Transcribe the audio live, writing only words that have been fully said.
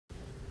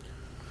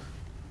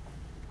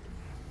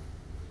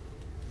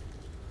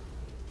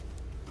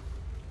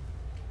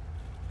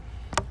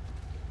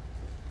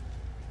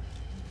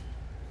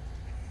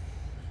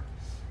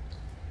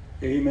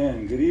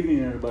Amen. Good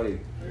evening,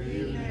 everybody. Good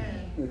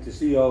evening. Good to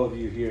see all of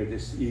you here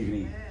this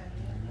evening.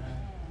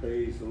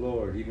 Praise the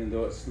Lord. Even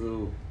though it's a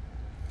little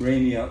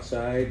rainy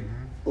outside,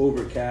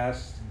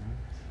 overcast,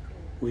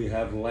 we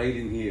have light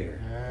in here.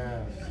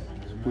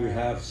 We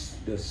have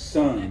the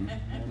sun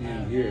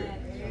in here.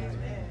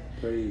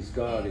 Praise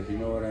God, if you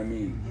know what I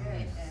mean.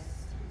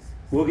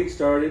 We'll get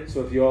started.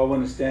 So if you all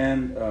want to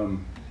stand, the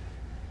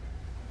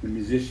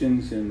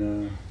musicians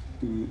and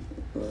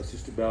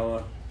Sister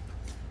Bella,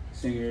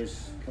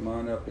 singers, come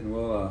on up and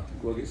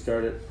we'll get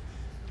started.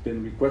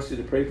 Been requested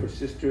to pray for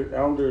Sister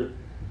Elder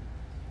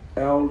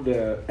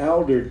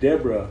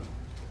Deborah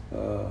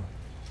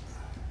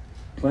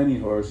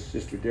Plentyhorse,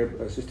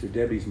 Sister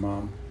Debbie's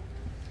mom,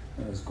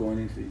 is going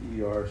into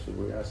the ER, so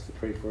we're asked to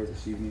pray for her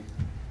this evening.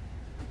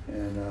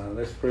 And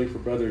let's pray for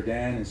Brother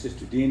Dan and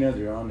Sister Dina.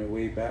 They're on their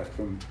way back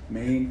from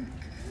Maine,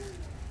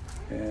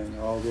 and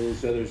all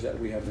those others that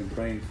we have been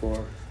praying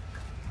for.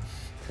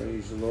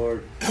 Praise the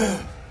Lord.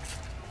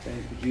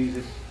 Thank you,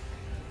 Jesus.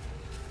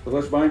 But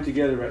let's bind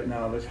together right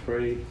now. Let's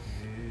pray.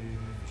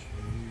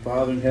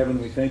 Father in heaven,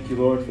 we thank you,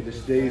 Lord, for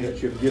this day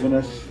that you have given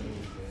us.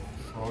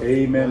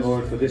 Amen,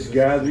 Lord, for this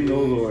gathering,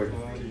 oh Lord.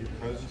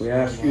 We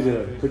ask you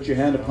to put your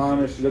hand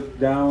upon us, look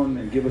down,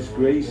 and give us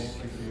grace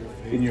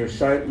in your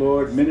sight,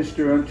 Lord.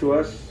 Minister unto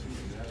us.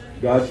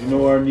 God, you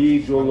know our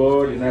needs, oh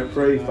Lord, and I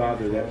pray,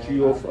 Father, that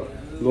you,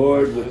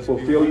 Lord, will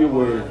fulfill your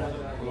word.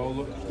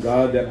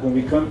 God, that when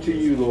we come to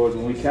you, Lord,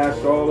 when we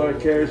cast all our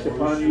cares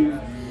upon you,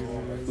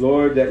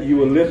 Lord, that you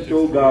will lift,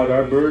 oh God,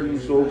 our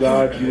burdens, oh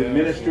God, you will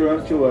minister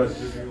unto us.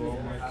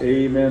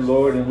 Amen,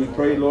 Lord. And we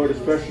pray, Lord,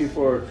 especially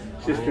for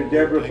Sister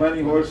Deborah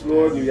Plentyhorse,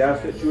 Lord. We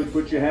ask that you would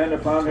put your hand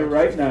upon her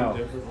right now.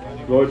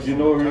 Lord, you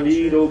know her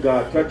need, oh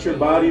God. Touch her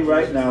body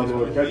right now,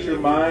 Lord. Touch her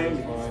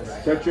mind.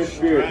 Touch her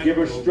spirit. Give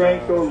her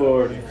strength, oh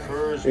Lord.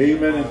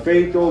 Amen. And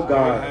faith, oh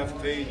God.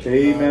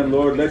 Amen,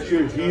 Lord. Let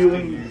your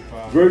healing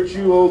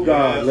virtue, oh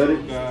God, let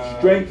it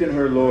strengthen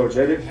her, Lord.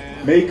 Let it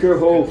make her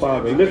whole,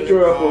 Father. Lift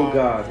her up, oh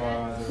God.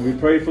 We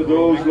pray for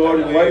those, Lord,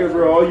 in White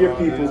River, all your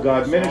people,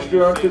 God.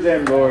 Minister unto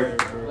them, Lord.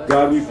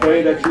 God, we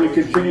pray that you would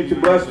continue to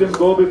bless them,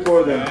 go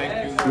before them.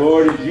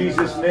 Lord, in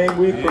Jesus' name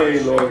we pray,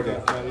 Lord.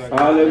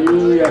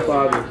 Hallelujah,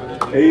 Father.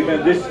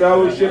 Amen. This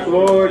fellowship,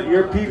 Lord,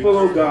 your people,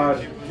 oh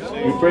God.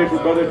 We pray for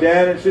Brother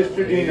Dan and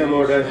Sister Dina,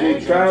 Lord, as they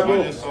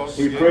travel.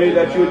 We pray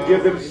that you would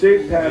give them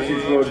safe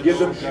passage, Lord. Give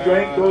them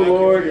strength, oh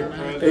Lord.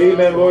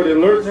 Amen, Lord.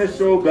 Alertness,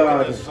 oh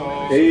God.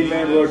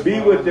 Amen, Lord. Be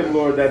with them,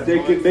 Lord, that they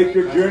can make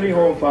their journey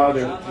home,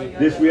 Father.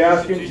 This we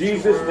ask in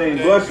Jesus' name.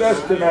 Bless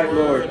us tonight,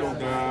 Lord.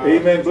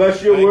 Amen.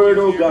 Bless your word,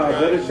 oh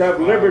God. Let us have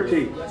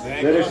liberty.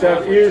 Let us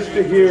have ears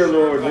to hear,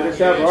 Lord. Let us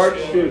have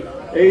hearts to,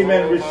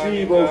 amen,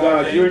 receive, oh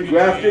God, your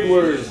engrafted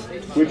word,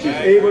 which is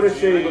able to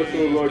save us,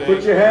 oh Lord.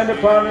 Put your hand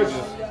upon us.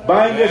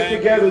 Bind us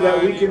together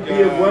that we can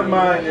be of one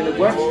mind and of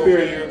one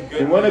spirit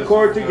in one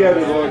accord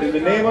together, Lord. In the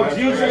name of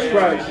Jesus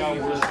Christ.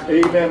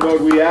 Amen,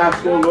 Lord. We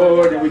ask, oh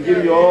Lord, and we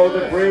give you all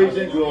the praise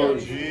and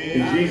glory.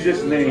 In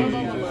Jesus' name.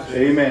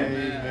 Amen.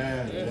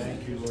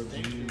 Thank you, Lord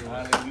Jesus.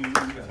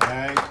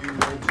 Thank you,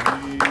 Lord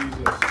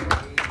Jesus.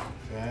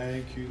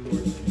 Thank you,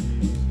 Lord Jesus.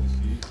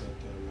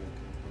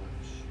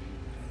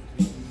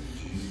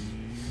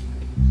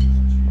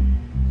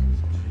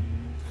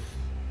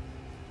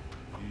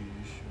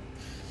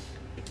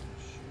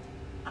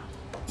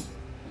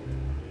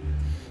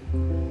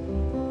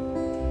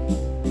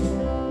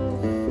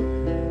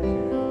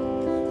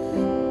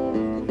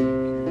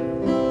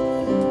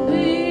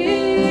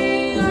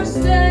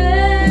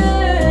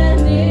 Standing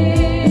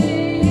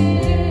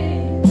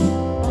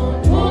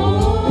on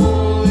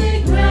holy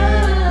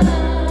ground.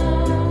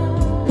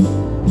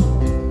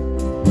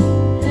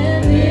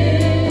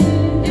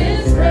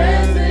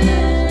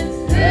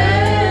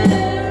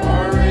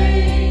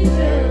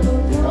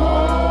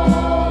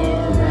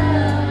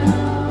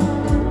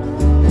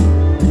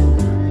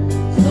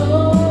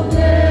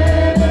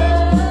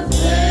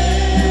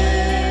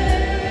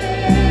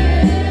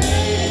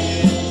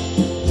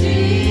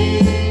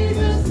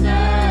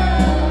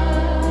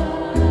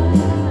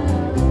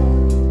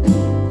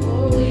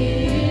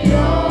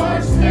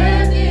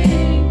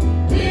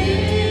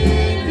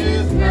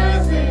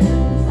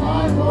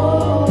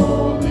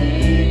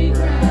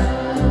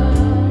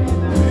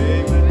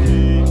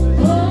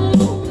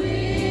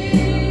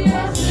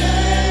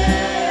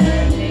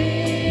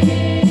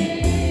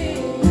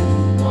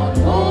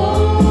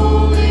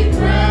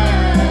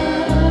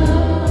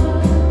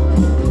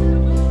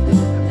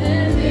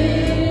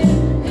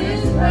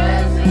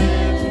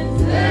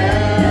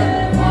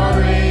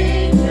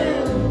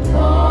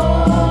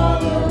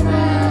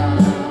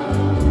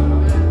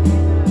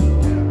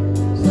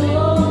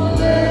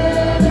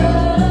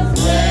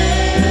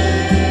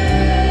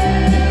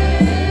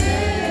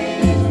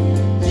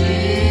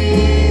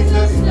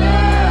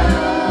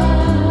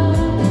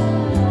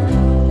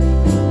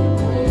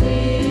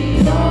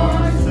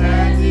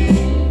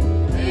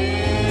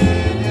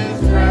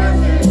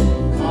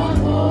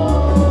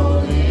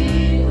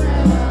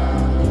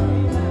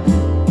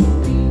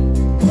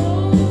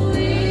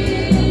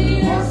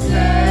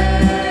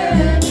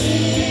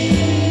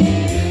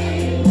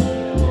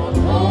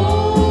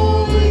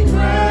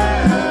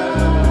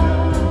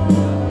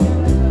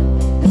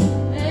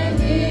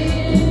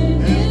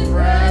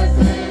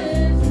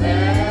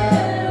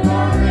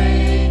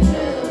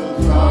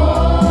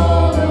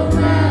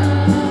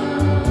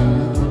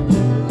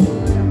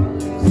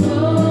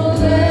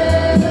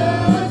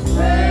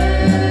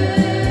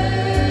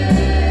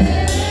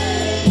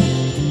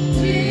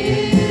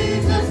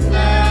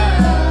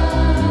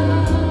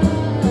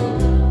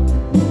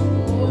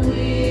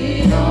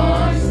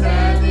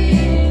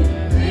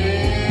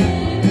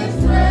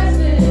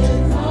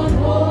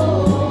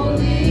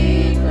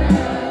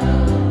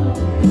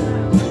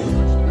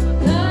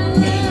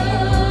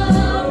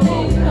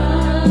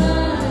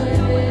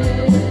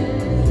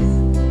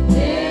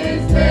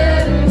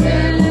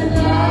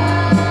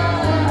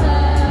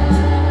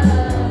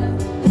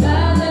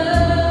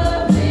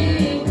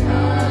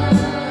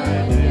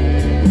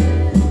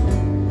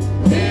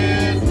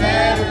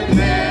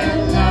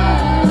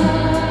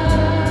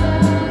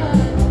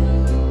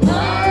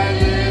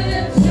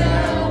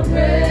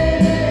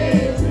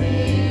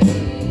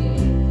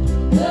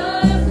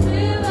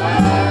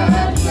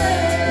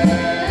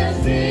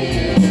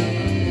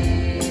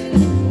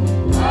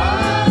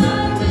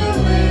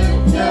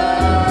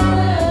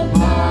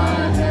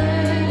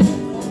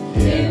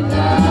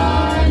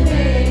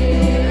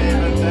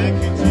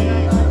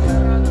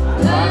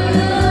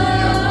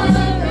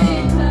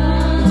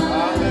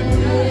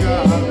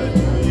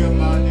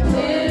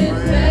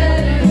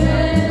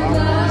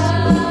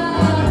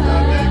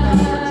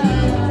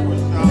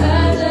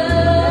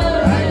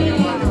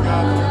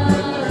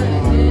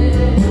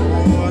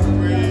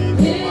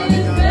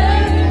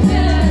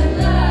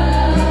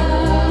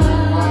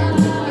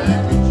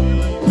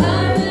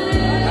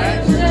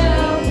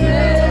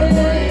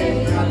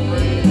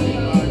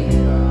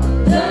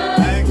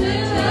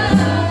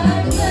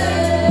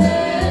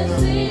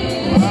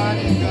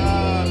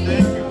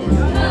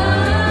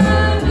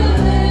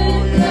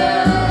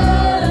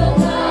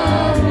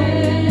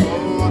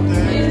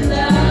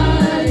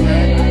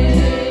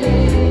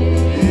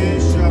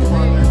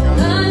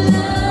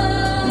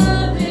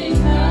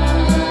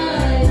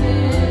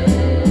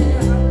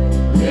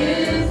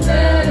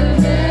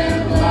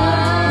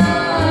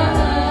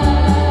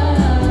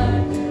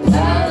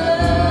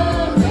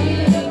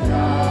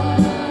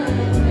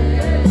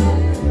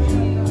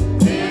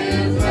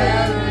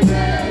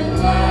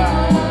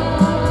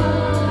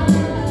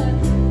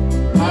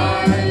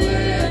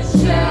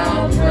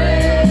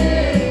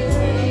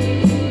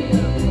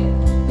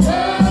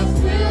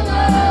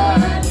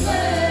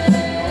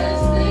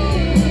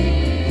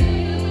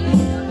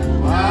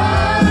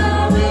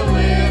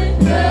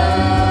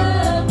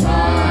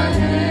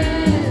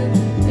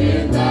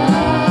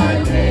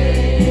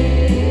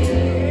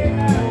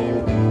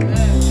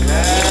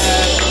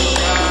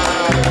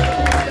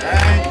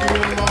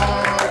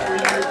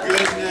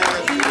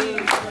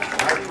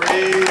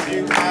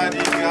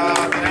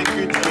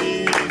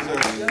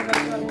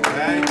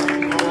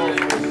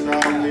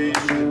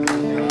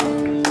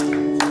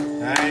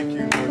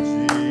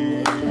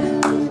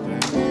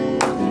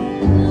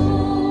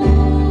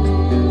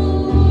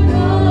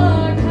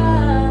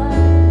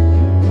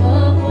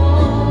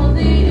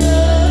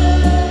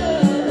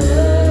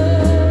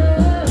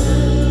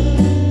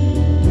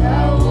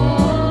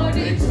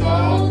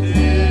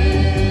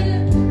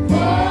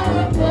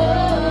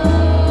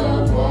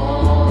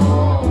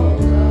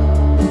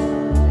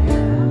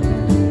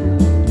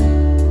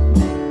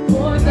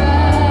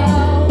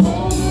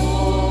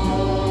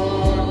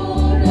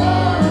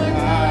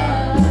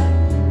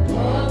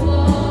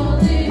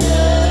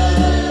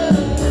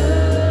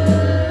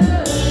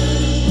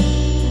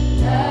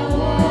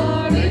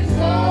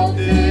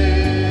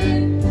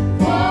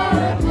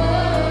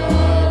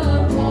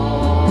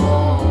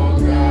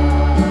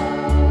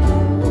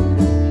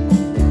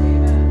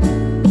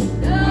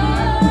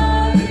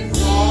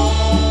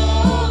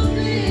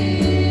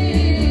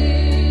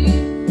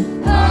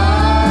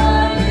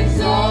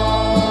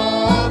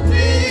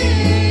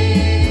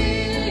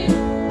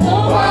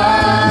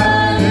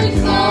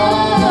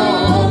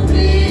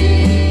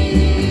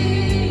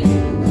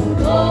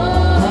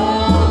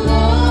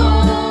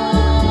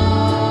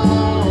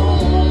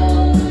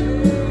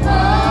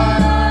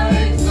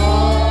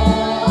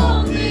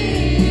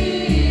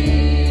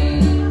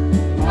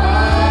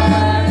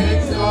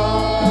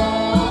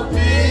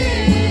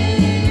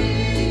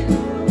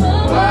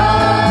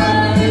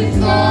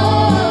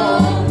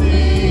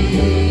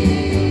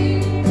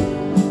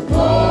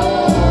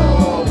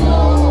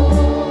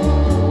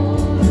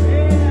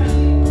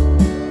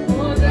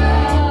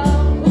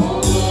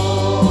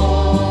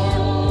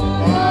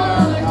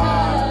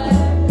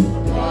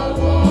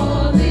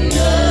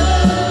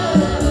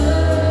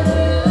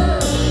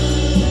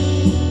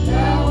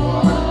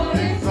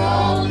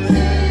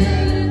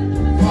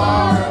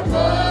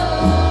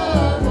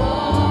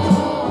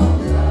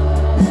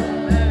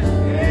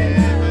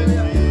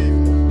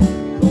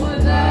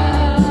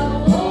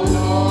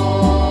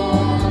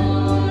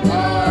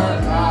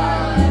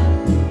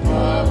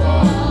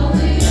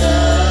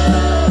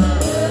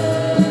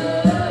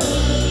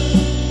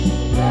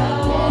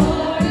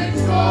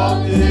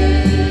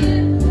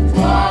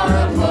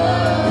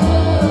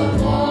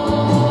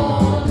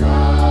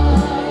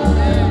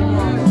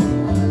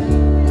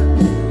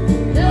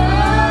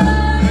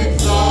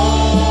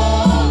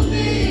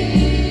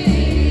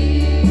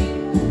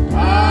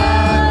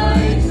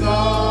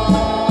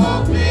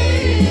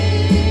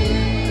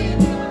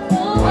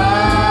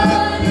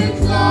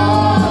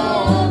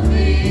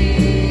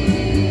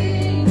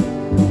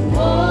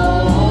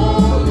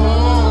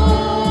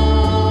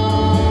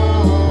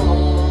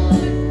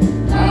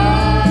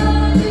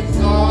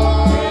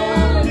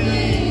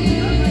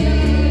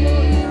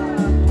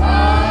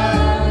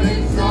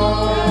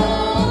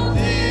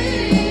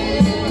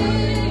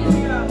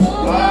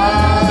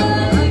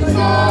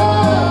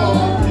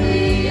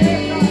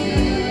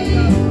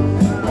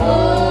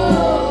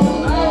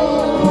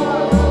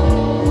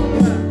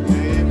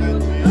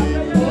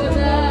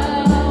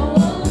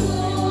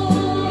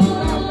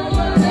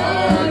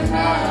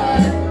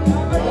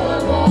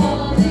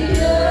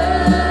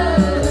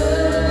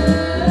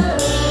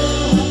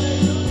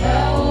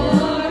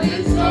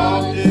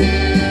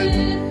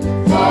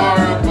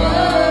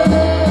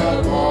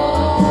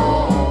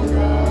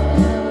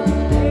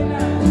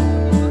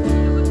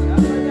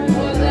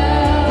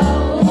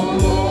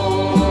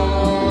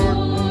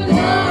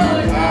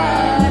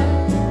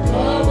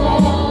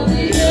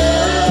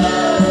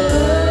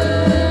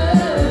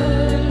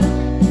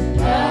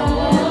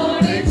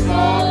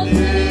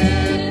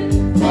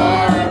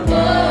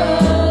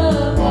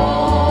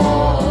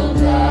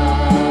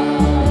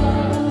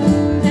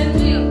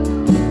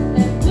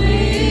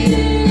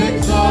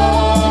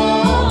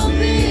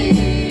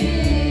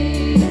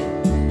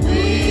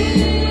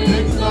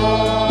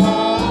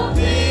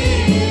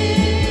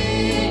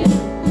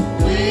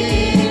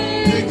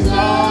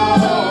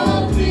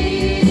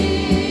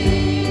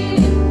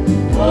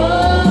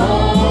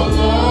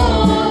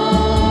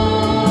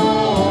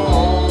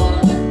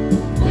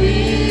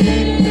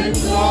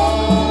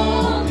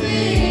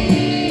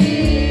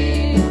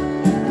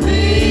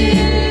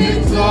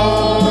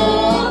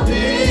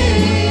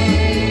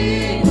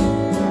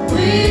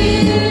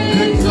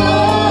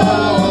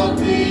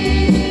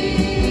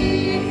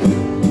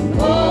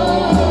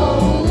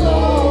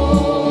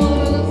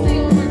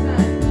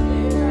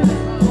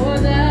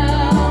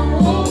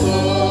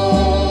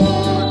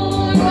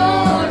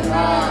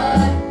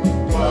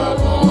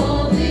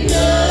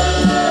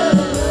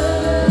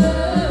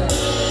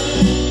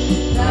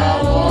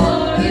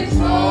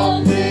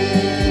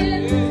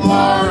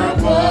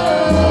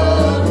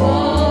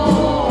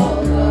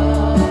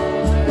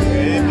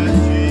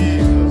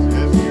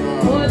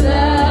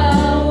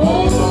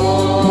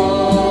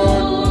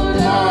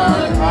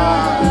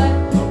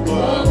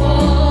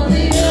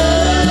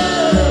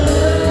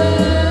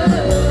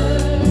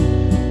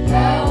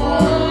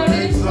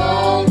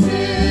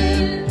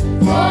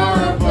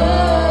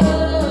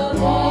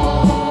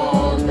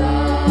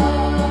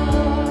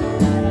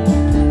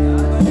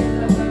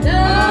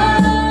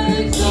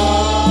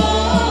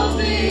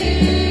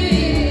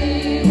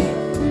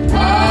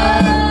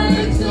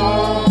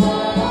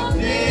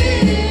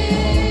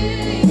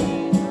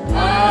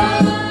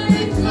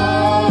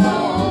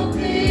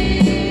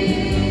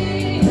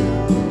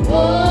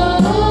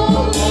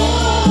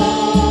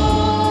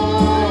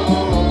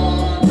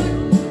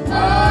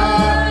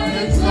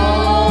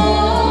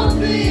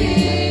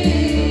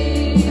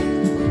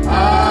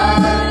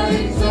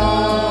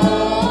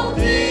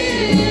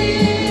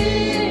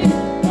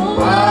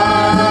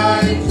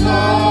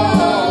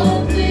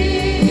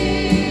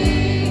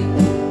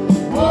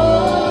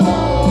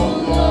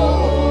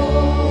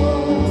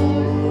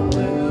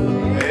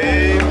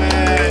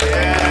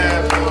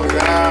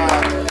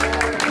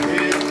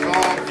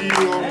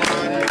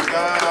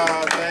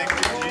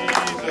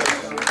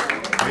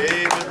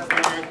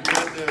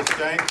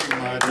 Thank you,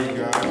 mighty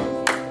God.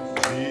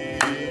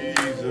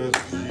 Jesus,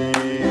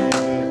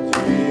 Jesus,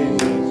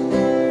 Jesus.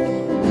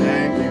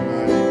 Thank you,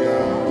 mighty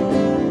God.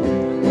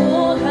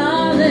 Oh,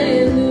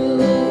 hallelujah.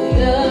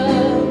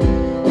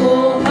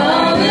 Oh,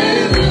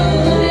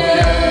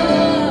 hallelujah.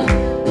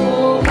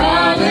 Oh,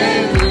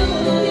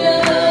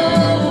 hallelujah.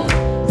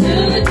 To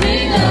the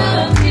King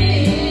of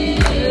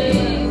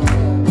Kings.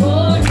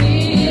 For he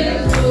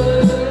is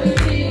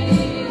worthy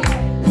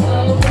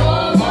of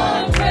all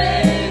our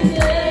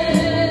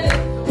praises.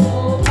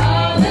 Oh,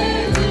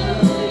 hallelujah.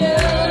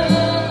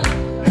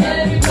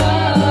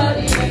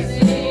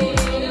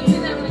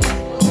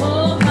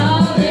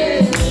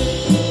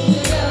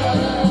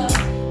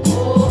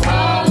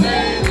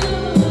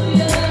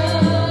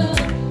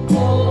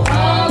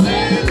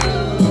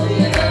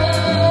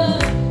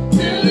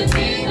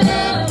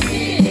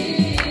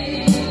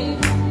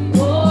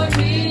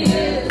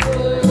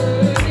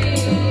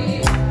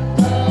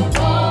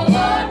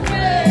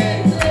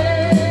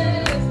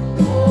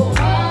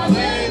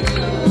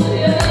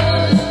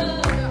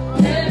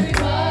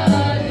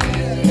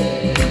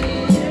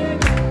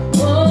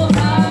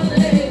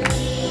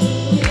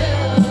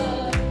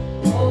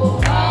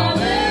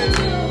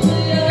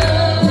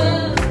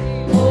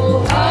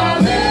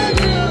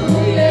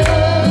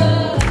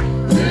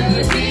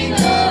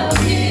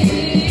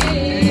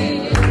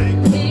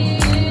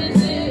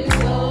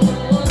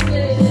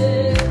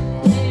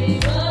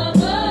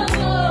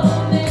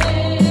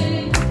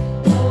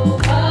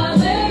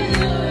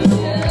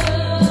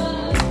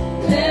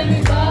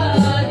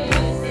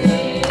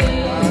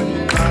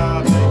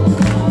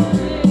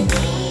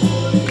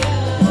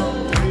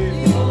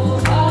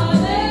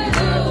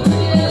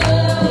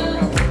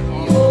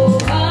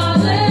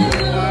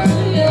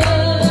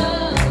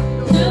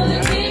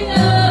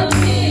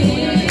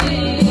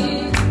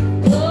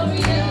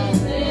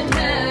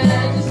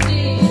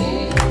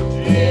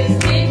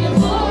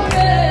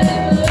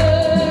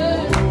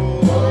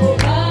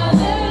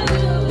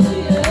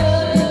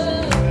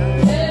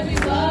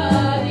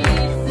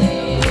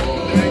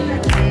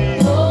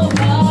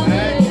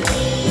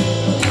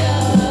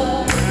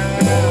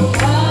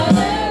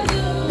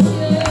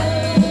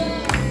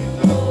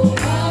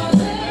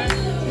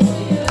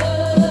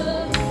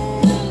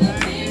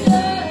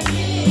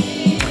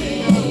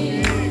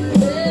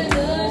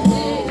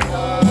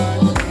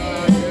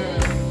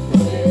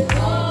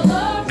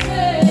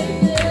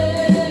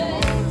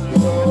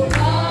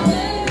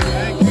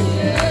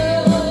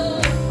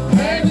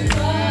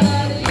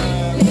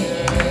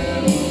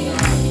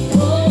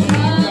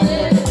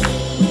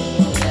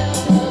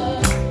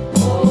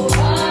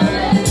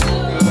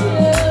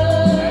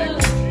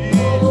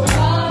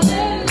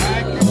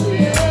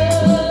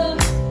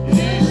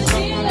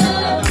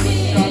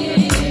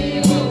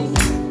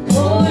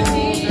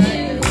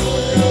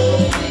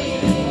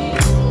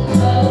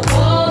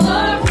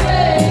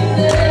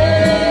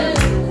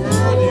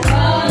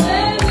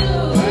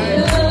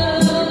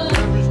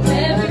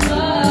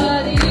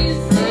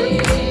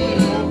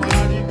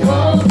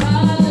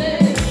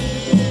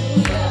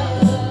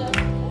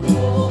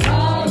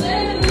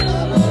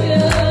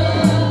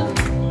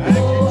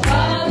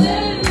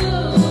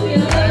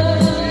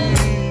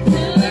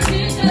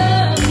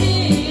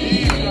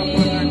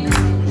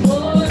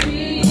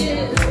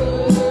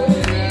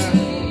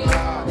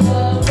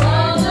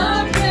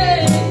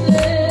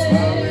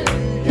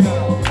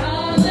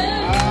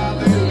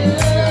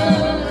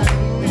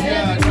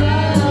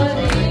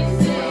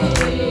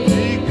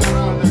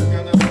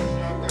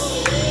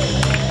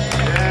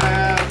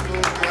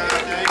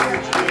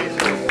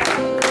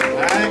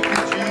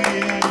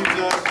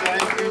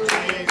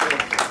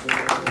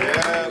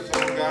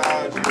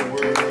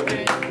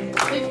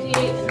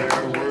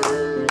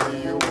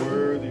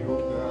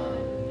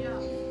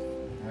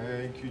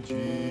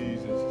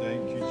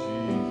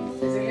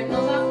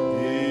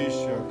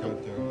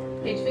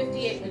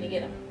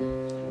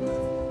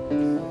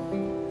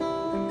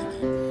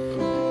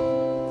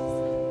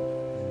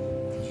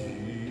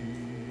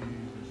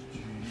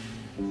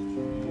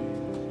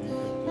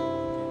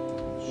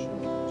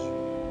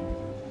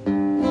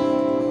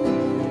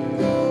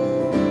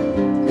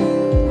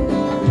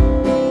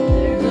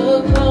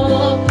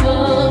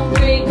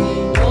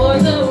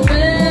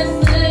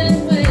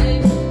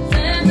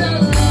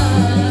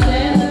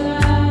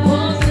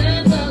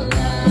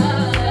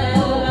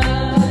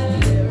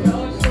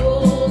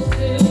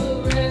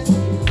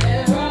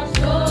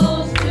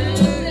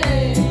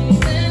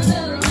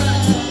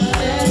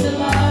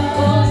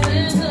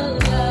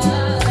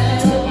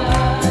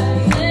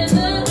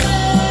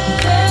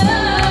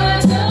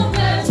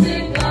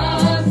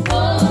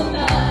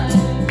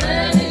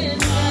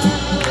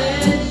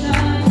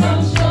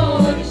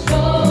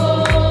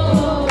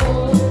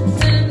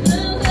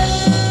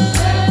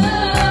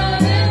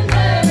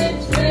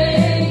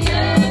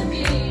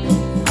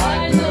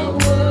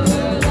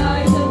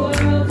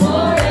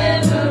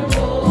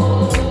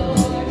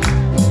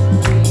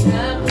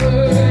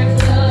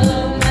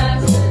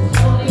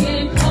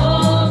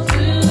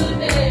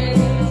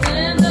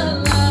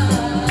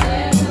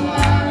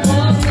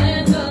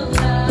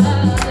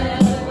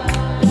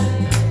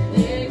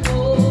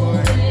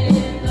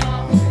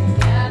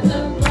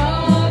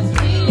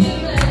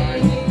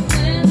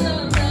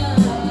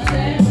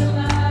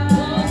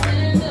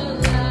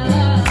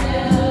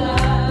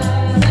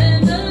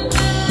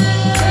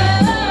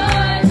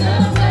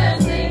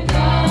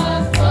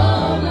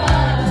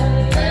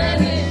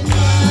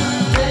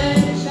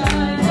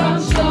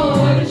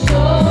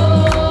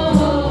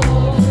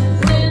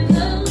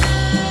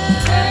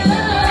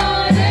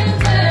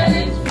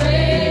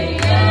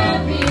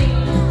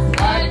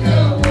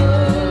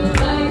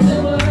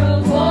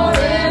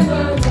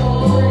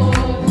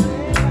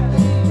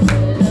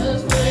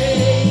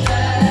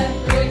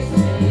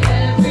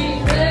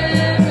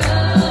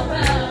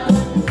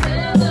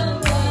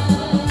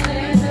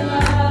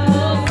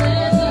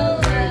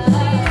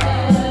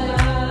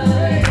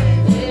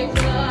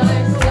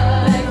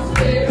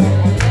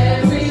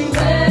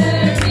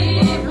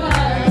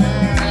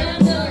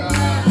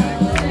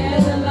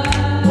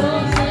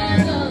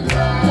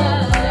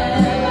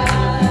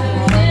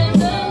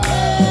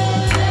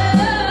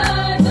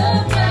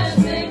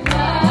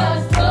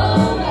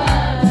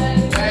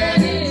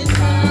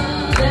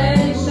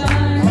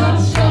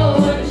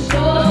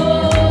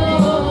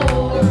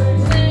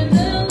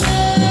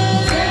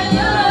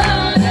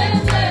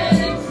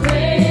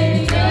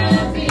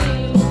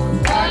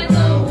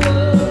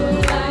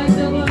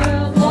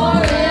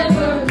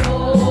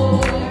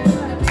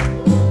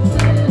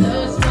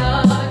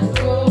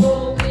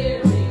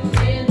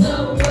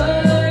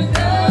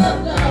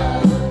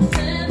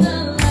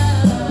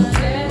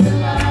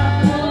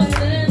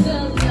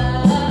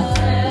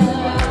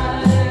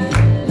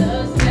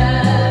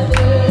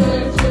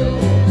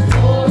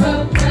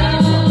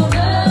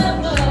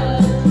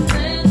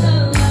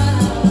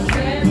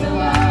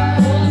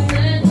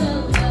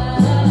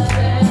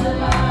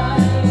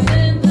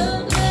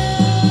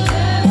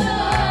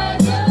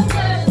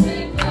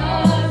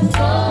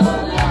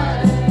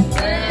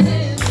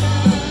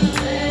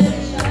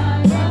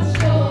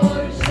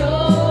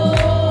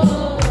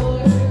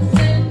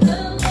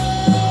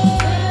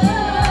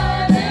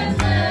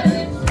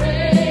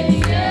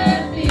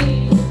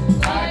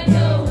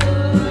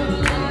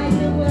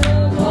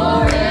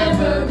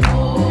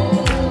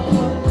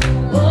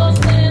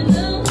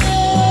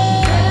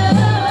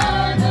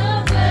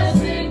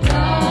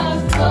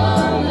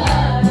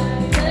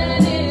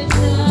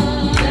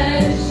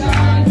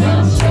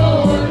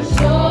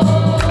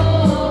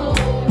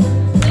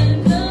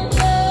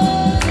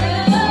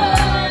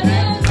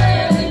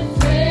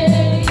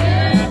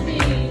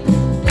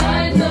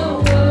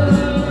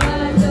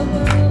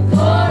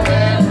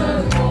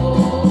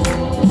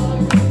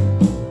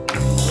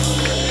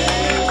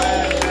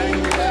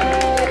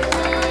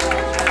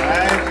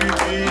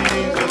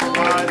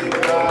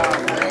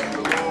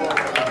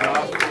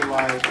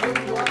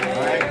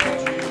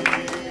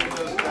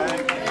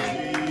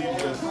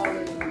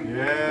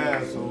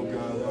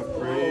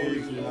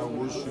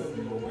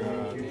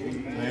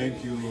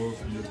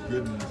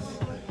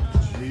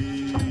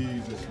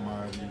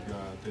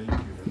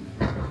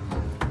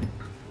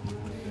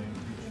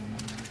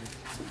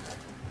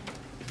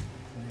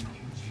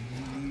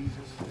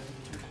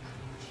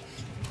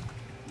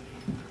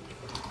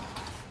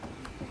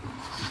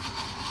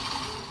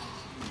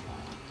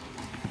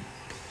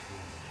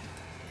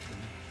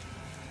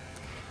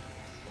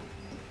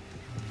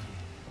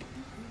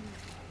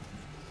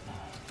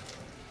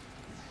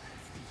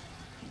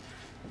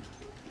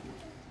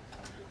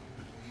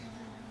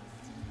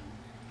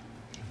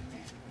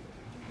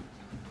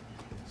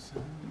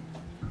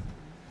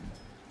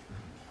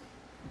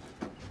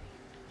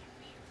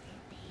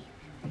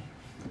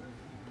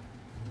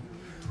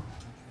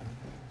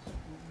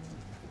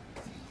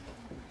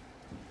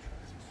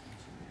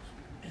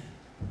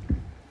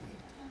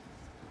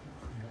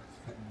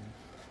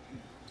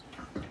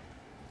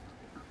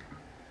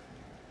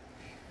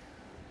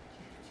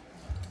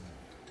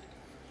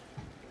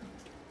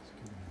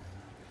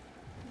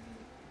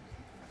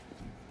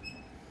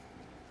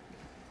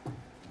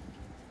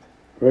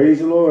 Praise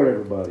the Lord,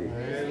 everybody.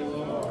 Praise the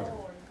Lord.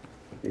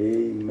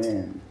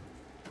 Amen.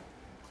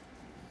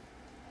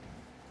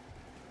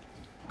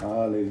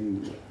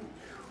 Hallelujah.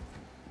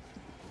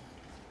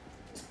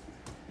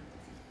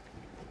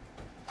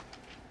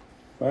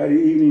 Friday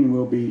evening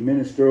will be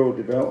ministerial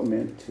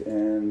development,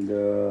 and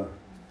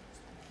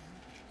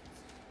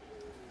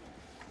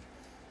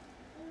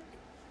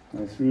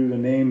I threw the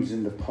names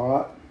in the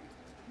pot.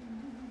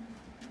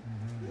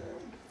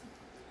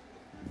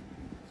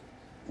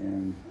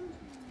 And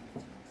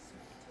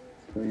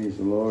praise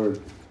the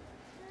Lord.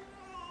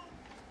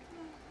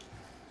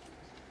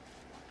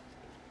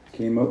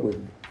 Came up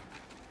with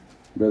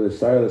Brother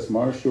Silas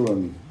Marshall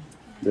and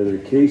Brother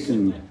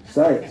Cason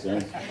Sykes. I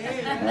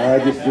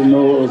just didn't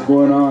know what was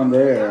going on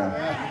there.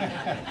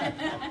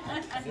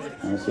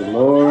 I said,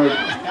 Lord.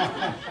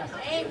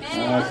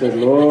 I said,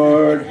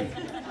 Lord.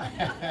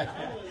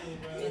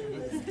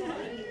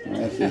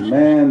 I said,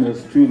 man,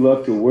 there's true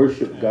love to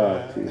worship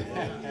God too.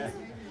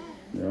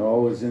 They're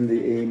always in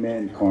the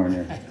amen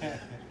corner.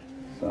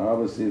 So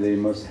obviously they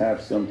must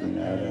have something.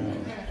 I don't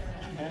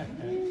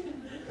know.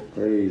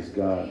 Praise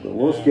God. But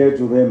we'll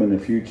schedule them in the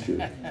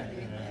future.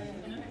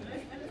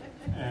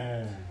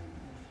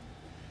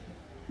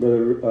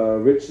 Brother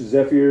Rich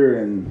Zephyr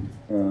and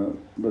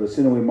Brother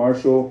Sinaway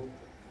Marshall.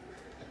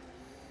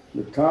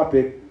 The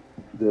topic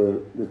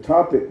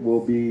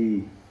will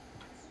be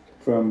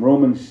from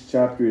Romans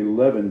chapter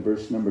 11,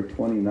 verse number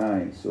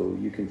 29. So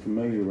you can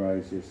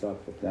familiarize yourself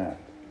with that.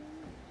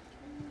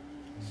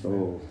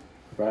 So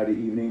Friday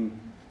evening,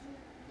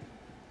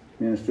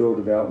 ministerial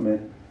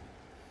development.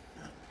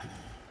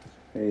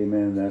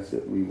 Amen. That's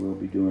what we will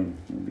be doing.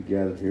 We'll be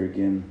gathered here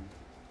again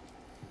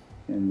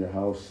in the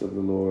house of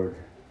the Lord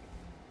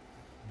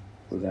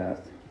for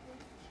that.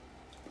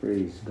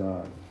 Praise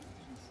God.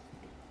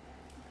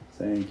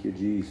 Thank you,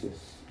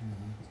 Jesus.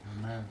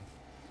 Amen.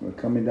 We're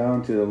coming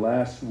down to the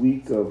last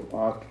week of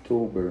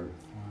October.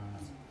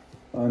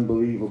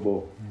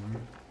 Unbelievable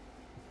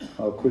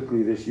how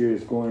quickly this year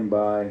is going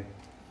by.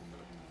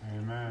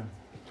 Amen.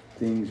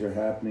 Things are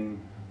happening.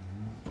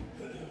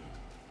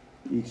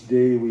 Each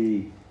day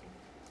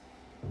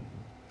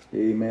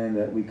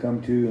that we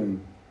come to,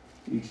 and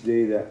each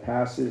day that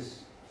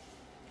passes,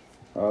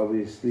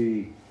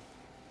 obviously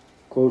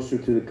closer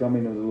to the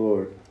coming of the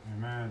Lord.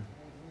 Amen.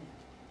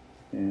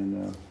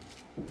 And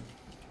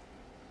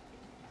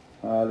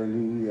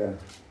hallelujah.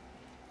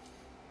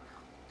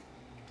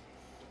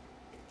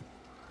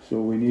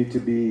 So we need to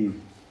be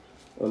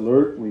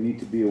alert. We need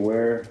to be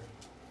aware.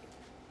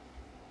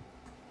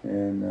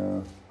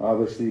 And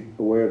obviously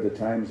aware of the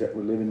times that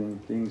we're living in,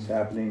 things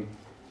happening.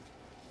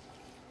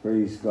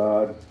 Praise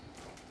God.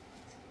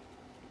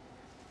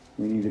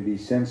 We need to be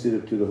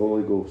sensitive to the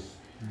Holy Ghost.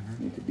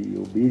 We need to be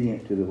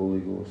obedient to the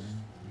Holy Ghost.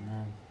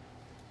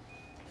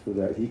 So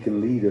that He can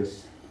lead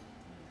us.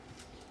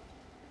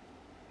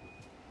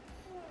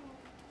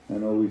 I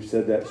know we've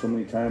said that so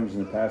many times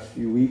in the past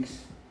few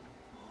weeks.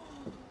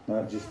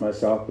 Not just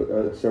myself,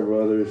 but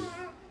several others.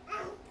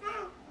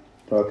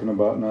 Talking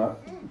about not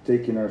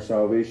taking our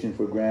salvation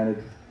for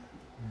granted.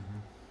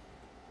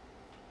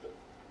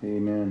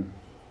 Amen.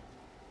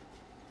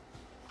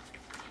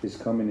 His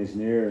coming is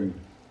near, and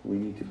we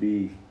need to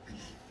be,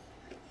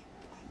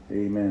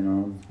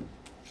 amen,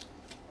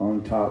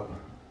 on top.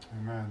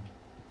 Amen.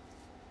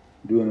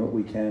 Doing what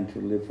we can to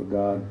live for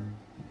God.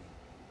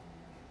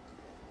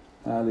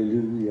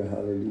 Hallelujah,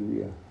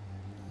 hallelujah.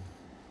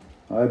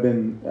 I've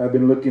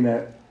been looking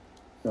at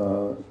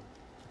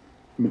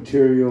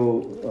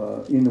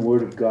material in the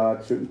Word of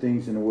God, certain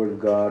things in the Word of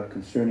God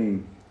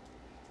concerning,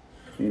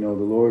 the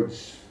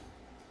Lord's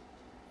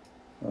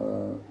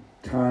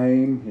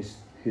time,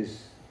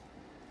 His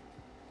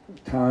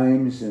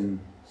times and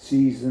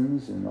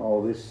seasons and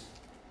all this.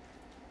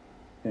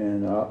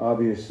 And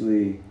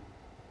obviously,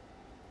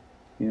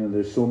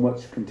 there's so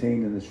much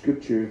contained in the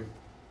Scripture.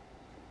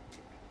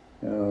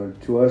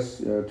 To us,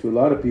 to a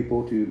lot of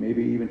people, to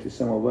maybe even to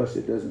some of us,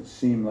 it doesn't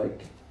seem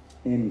like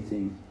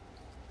anything.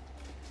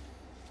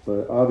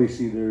 But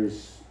obviously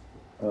there's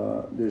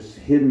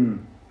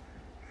hidden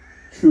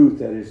truth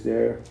that is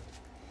there,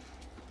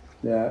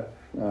 that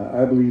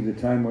I believe the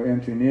time we're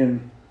entering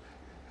in,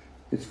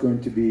 it's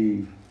going to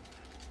be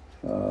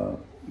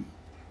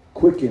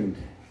quickened,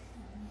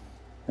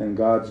 and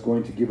God's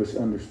going to give us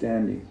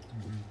understanding.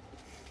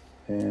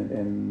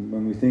 And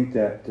when we think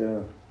that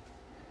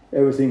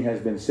everything has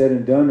been said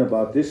and done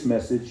about this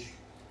message,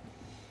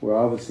 we're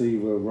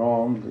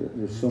wrong.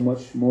 There's so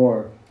much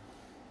more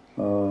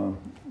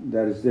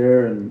that is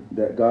there and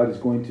that God is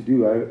going to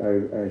do.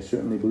 I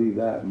certainly believe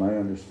that, my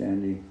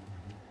understanding.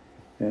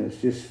 And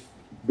it's just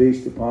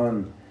based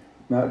upon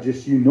not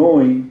just you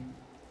knowing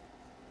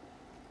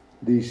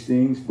these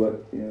things,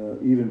 but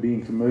even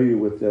being familiar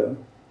with the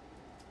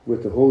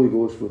Holy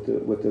Ghost,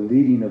 with the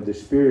leading of the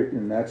Spirit,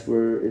 and that's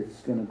where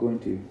it's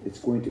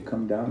going to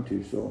come down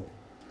to. So,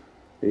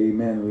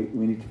 amen.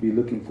 We need to be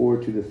looking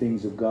forward to the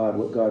things of God,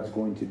 what God's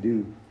going to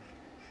do.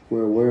 If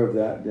we're aware of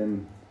that,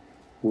 then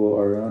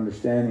our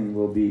understanding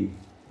will be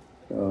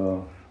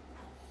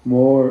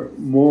more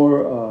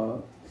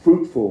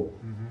fruitful,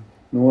 Mhm.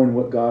 knowing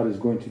what God is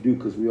going to do,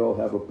 because we all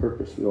have a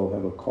purpose, we all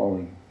have a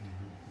calling.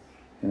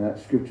 And that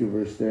scripture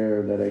verse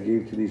there that I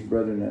gave to these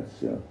brethren,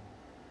 that's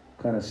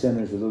kind of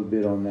centers a little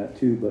bit on that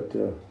too, but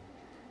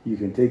you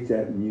can take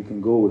that and you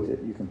can go with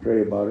it. You can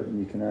pray about it and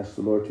you can ask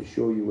the Lord to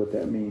show you what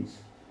that means.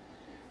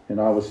 And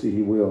obviously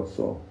He will,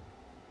 so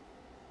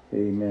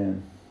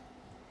amen.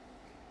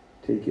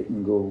 Take it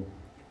and go.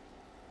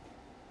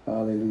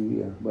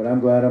 Hallelujah. But I'm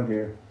glad I'm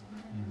here.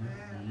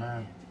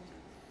 Amen.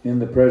 In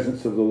the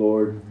presence of the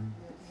Lord.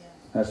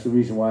 That's the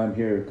reason why I'm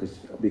here,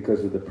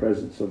 because of the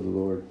presence of the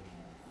Lord.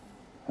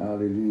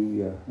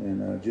 Hallelujah.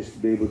 And just to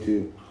be able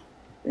to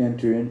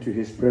enter into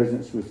His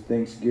presence with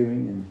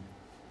thanksgiving and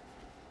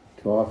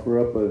to offer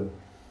up a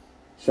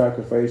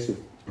sacrifice of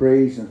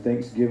praise and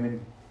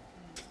thanksgiving.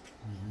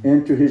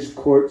 Enter His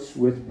courts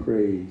with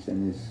praise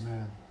and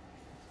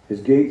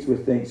His gates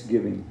with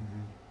thanksgiving.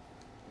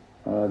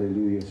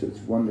 Hallelujah. So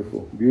it's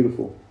wonderful,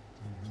 beautiful.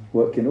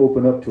 What can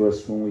open up to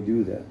us when we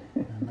do that.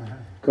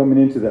 Coming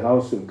into the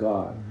house of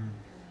God.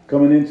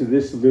 Coming into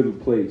this little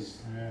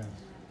place.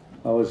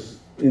 I was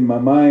in my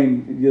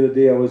mind the other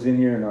day, I was in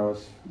here and I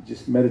was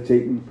just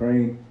meditating,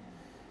 praying,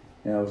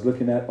 and I was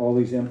looking at all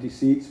these empty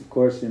seats. Of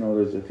course,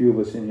 there's a few of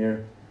us in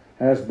here,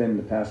 has been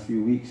the past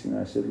few weeks, and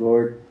I said,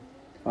 Lord,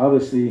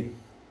 obviously,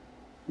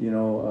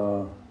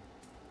 there's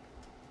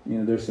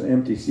some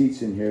empty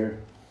seats in here,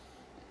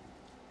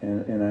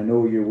 and I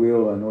know your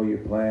will, I know your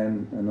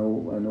plan, I know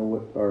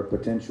what our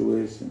potential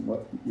is and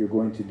what you're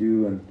going to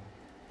do, and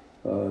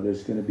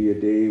there's going to be a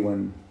day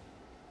when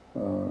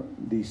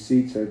these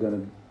seats are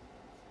going to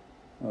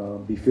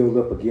be filled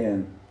up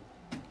again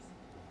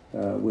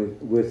with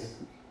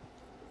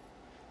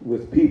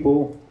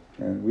people,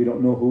 and we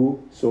don't know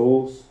who,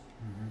 souls,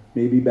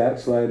 maybe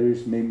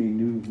backsliders, maybe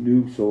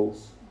new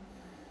souls,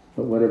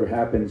 but whatever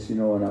happens,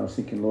 and I was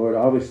thinking, Lord,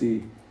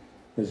 obviously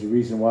there's a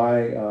reason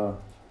why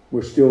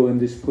we're still in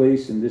this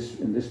place, in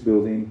this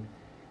building,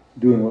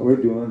 doing what we're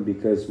doing,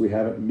 because we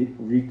haven't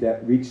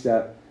reached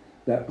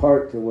that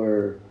part to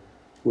where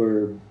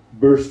we're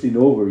bursting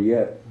over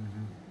yet.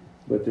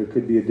 But there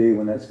could be a day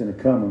when that's going to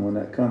come, and when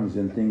that comes,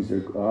 then things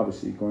are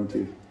obviously going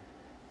to,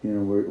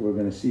 we're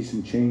going to see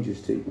some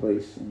changes take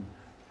place. And,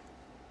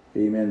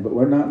 amen. But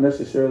we're not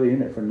necessarily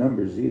in it for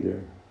numbers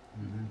either.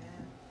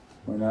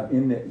 We're not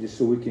in it just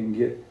so we can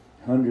get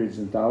hundreds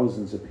and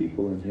thousands of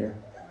people in here.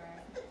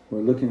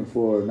 We're looking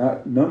for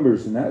not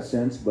numbers in that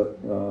sense, but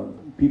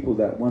people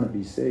that want to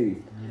be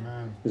saved.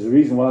 There's a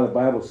reason why the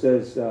Bible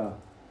says that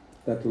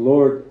the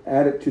Lord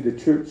added to the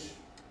church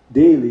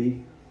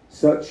daily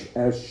such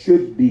as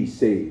should be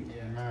saved.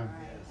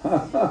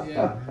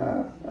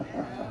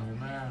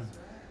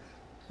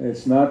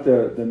 It's not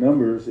the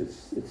numbers,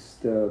 it's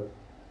the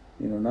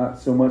not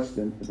so much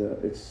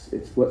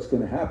it's what's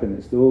going to happen.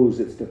 It's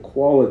the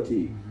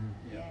quality,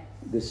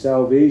 the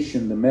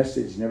salvation, the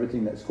message, and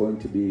everything that's going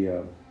to be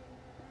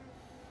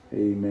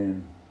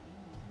amen,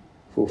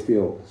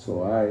 fulfilled.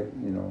 So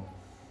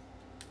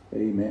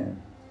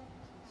amen.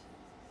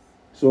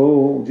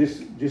 So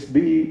just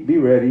be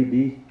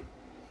ready,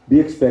 be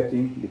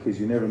expecting, because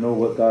you never know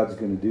what God's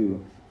going to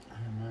do.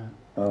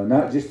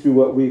 Not just through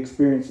what we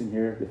experience in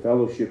here, the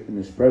fellowship in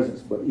His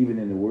presence, but even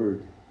in the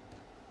Word.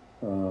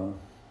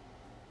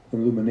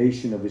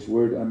 Illumination of His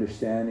Word,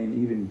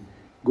 understanding, even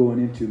going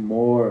into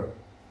more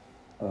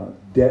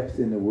depth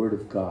in the Word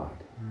of God.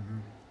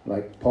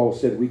 Like Paul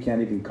said, we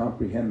can't even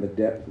comprehend the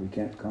depth. We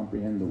can't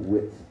comprehend the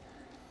width.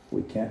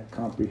 We can't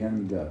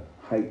comprehend the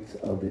height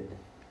of it.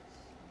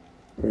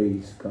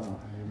 Praise God.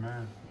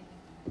 Amen.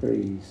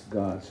 Praise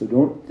God. So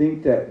don't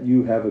think that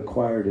you have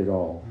acquired it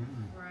all.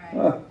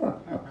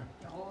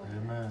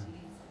 Amen.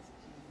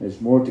 There's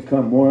more to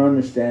come, more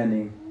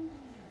understanding,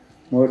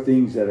 more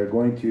things that are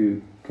going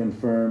to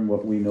confirm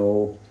what we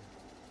know,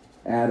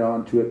 add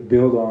on to it,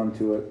 build on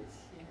to it.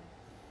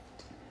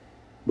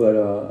 But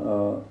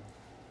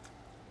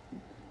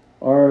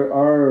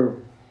our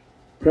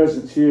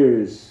presence here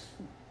is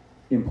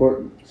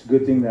important. It's a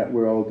good thing that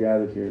we're all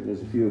gathered here.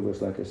 There's a few of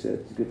us, like I said.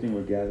 It's a good thing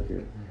we're gathered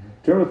here.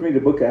 Turn with me to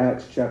the book of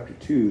Acts, chapter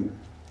 2.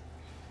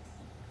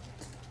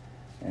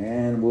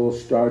 And we'll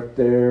start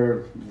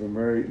there. The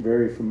very,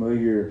 very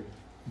familiar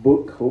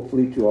book,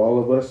 hopefully, to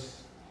all of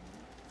us.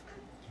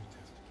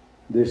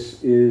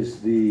 This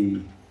is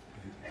the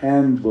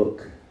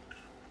handbook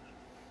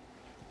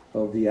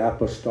of the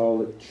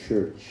Apostolic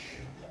Church.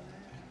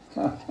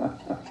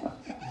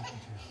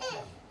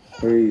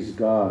 Praise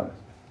God.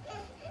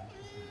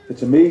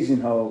 It's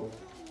amazing how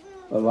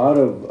a lot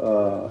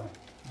of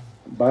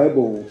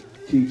Bible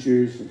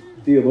teachers,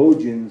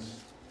 theologians,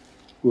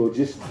 will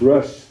just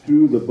brush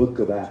through the book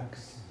of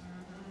Acts.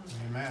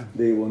 Amen.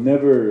 They will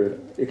never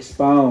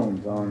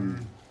expound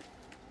on,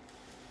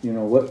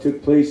 what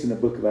took place in the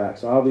book of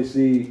Acts.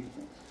 Obviously,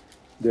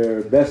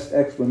 their best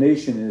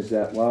explanation is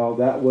that, well,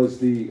 that was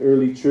the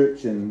early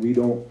church, and we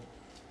don't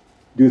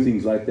do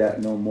things like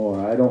that no more.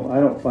 I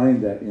don't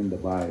find that in the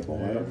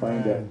Bible. I don't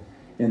find that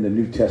in the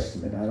New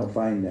Testament. I don't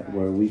find that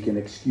where we can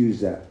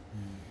excuse that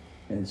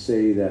and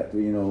say that,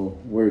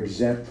 we're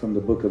exempt from the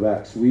book of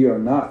Acts. We are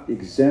not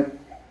exempt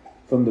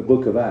from the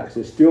book of Acts.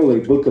 There's still a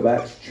book of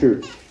Acts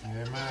church.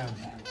 Amen.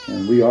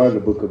 And we are the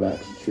book of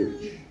Acts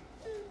church.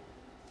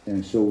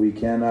 And so we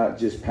cannot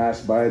just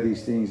pass by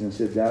these things and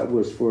say that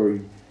was for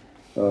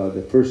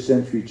the first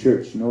century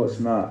church. No, it's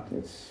not.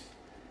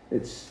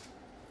 It's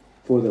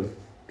for the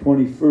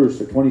 21st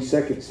or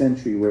 22nd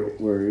century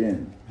we're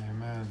in.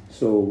 Amen.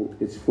 So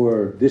it's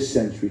for this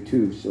century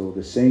too. So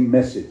the same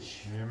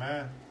message.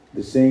 Amen.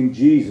 The same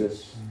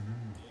Jesus.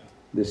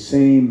 The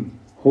same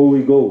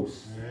Holy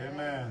Ghost.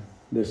 Amen.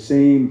 The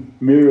same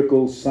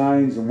miracles,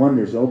 signs, and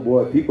wonders. Oh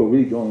boy, people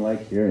really don't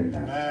like hearing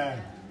that.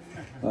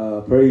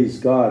 Amen. Praise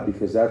God,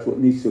 because that's what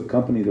needs to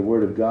accompany the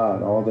Word of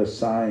God. All the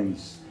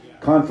signs,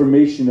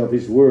 confirmation of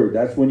His Word.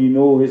 That's when you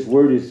know His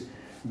Word is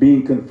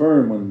being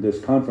confirmed, when there's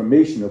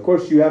confirmation. Of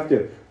course, you have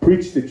to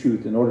preach the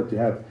truth in order to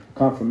have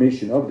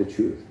confirmation of the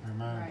truth.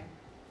 Amen.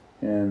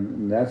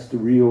 And that's the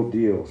real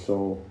deal.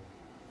 So,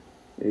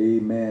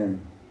 amen.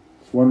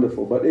 It's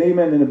wonderful. But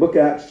amen, in the book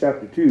of Acts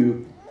chapter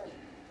 2,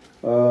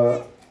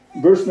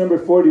 verse number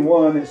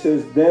 41, it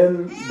says,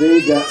 Then they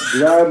that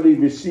gladly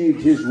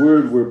received His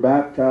word were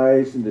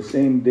baptized, and the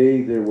same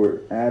day there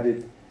were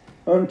added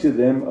unto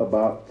them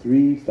about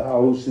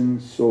 3,000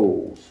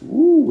 souls.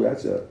 Woo,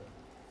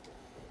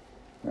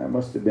 that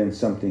must have been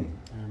something.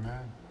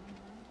 Amen.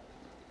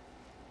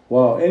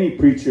 Wow, any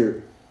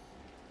preacher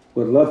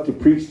would love to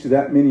preach to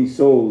that many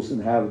souls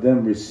and have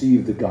them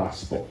receive the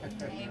gospel.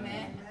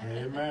 Amen.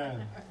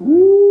 Amen.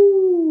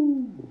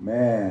 Woo,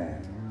 man.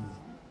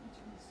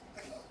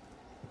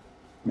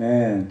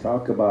 Man,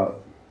 talk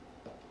about,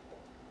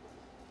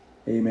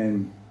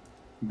 amen,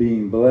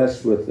 being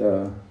blessed with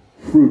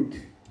fruit.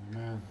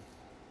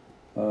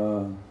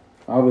 Amen.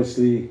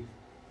 Obviously,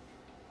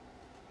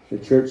 the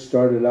church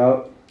started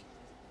out,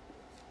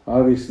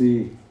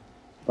 obviously,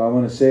 if I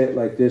want to say it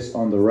like this,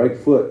 on the right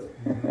foot.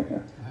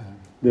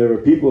 There were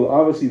people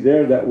obviously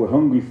there that were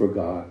hungry for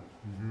God.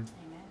 Mm-hmm.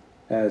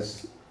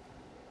 As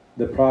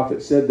the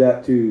prophet said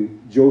that to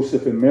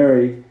Joseph and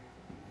Mary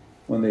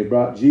when they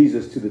brought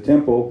Jesus to the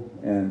temple,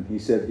 and he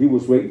said he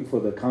was waiting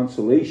for the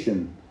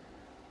consolation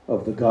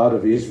of the God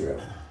of Israel.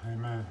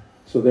 Amen.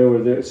 So there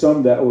were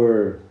some that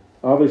were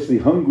obviously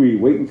hungry,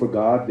 waiting for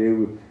God.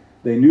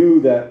 They knew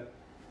that,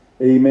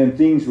 amen,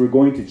 things were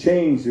going to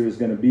change. There was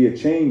going to be a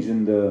change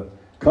in the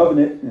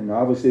covenant, and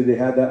obviously they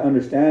had that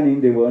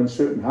understanding. They were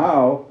uncertain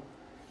how,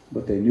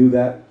 but they knew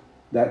that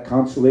that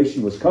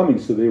consolation was coming,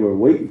 so they were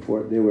waiting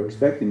for it. They were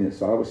expecting it.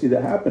 So obviously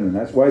that happened, and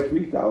that's why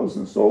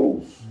 3,000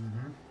 souls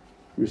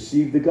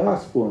received the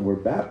gospel and were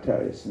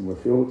baptized and were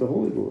filled with the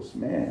Holy Ghost.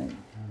 Man.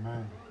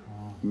 Amen.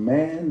 Wow.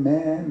 Man.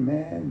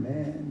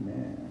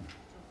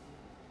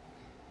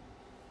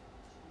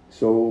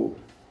 So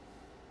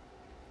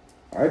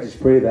I just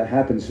pray that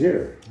happens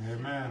here.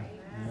 Amen.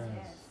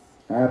 Yes.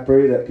 I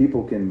pray that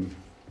people can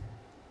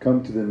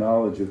come to the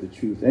knowledge of the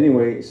truth.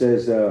 Anyway, it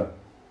says,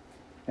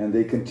 and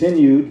they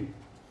continued,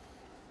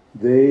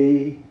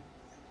 they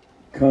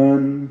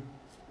continued.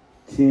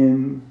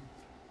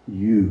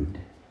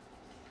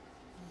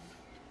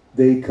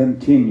 They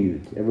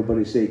continued.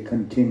 Everybody say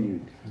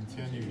continued.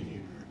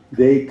 Continue.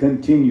 They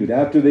continued.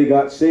 After they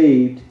got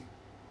saved,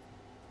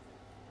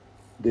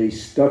 they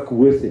stuck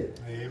with it.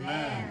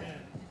 Amen.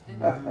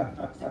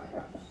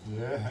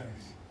 Yes.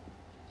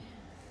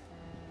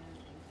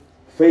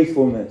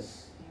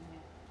 Faithfulness.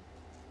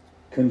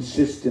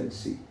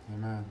 Consistency.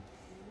 Amen.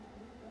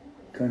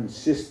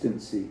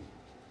 Consistency.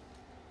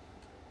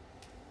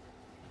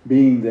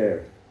 Being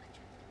there.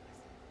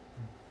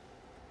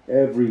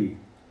 Every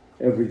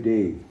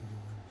day.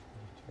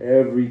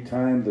 Every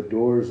time the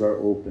doors are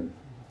open.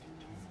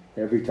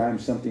 Every time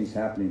something's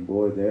happening,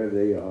 boy, there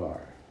they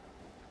are.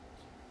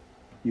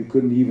 You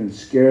couldn't even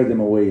scare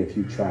them away if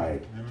you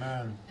tried.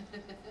 Amen.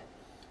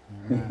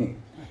 Amen.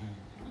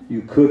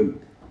 You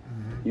couldn't.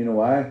 You know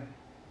why?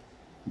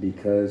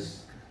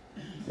 Because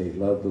they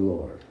love the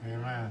Lord.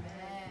 Amen.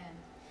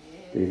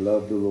 They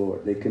love the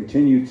Lord. They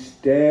continued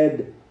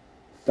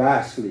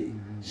steadfastly.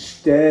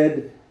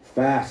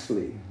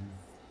 Steadfastly.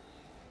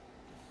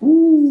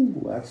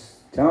 Ooh, that's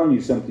telling you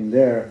something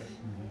there.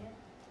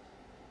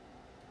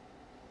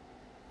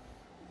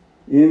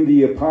 In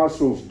the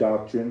apostles'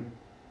 doctrine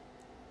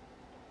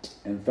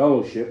and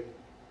fellowship,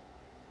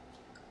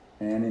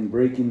 and in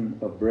breaking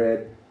of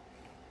bread,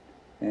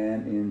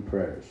 and in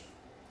prayers.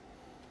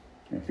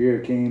 And fear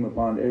came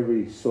upon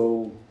every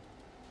soul,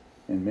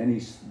 and many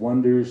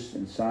wonders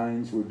and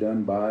signs were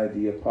done by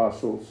the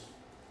apostles,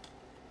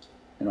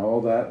 and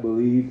all that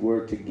believed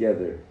were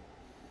together,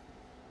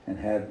 and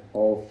had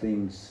all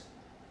things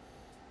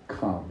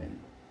common.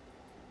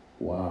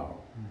 Wow.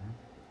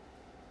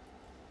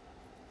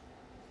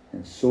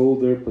 And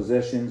sold their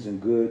possessions and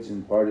goods,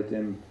 and parted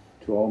them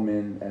to all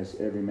men as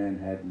every man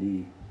had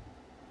need.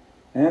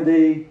 And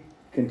they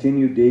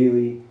continued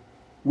daily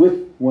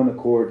with one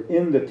accord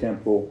in the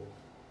temple,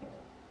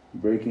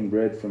 breaking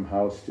bread from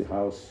house to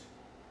house,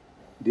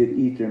 did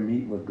eat their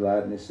meat with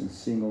gladness and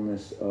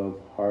singleness of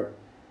heart,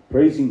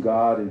 praising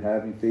God and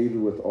having favor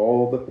with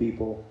all the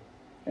people.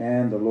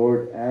 And the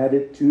Lord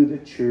added to the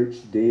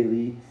church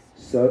daily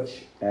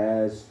such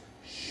as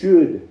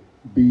should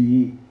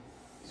be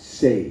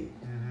saved.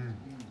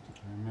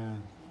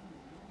 Amen.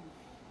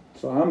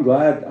 So I'm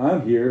glad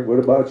I'm here. What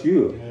about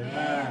you?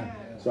 Amen.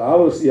 So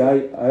obviously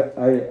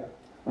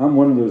I'm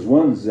one of those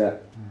ones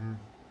that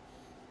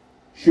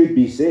should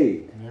be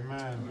saved.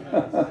 Amen.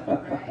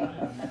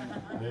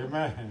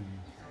 Amen.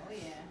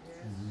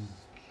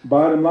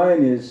 Bottom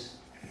line is,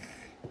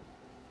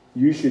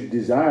 you should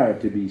desire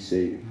to be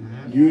saved.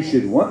 You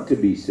should want to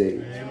be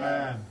saved.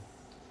 Amen.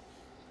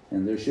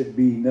 And there should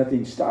be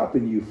nothing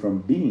stopping you from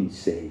being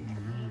saved.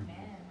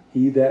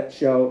 He that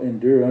shall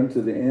endure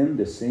unto the end,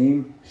 the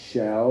same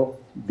shall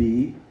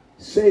be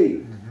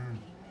saved.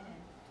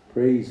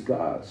 Praise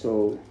God.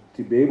 So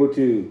to be able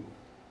to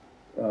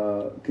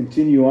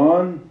continue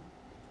on,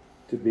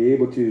 to be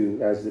able to,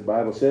 as the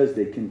Bible says,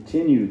 they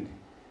continued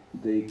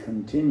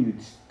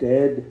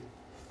steadfastly.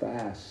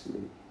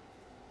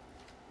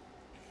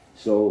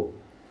 So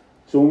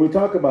when we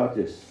talk about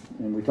this,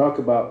 and we talk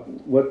about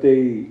what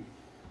they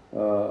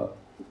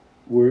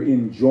were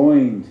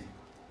enjoined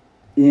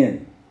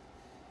in,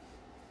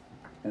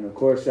 and of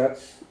course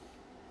that's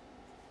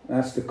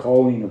the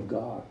calling of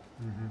God.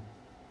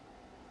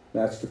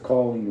 That's the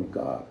calling of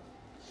God.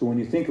 So when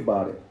you think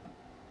about it,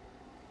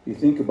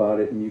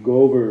 and you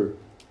go over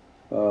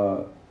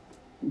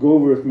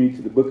with me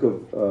to the book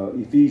of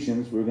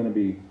Ephesians. We're going to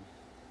be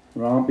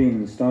romping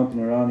and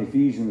stomping around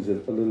Ephesians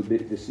a little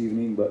bit this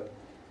evening, but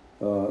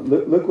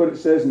look what it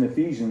says in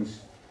Ephesians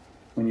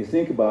when you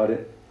think about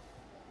it.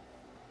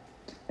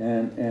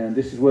 And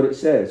this is what it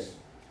says.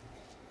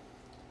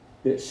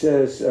 It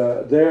says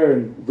there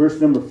in verse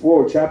number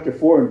 4, chapter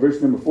 4 and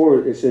verse number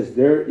 4, it says,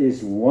 there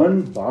is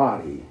one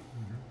body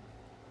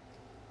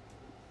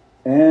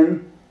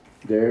and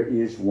there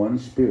is one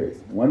spirit.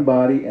 One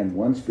body and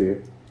one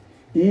spirit,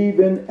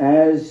 even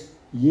as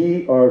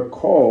ye are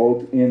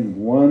called in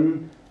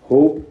one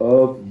hope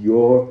of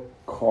your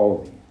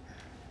calling.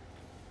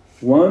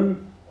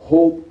 One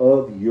hope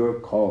of your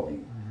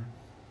calling.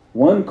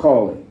 One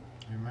calling.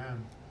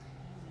 Amen.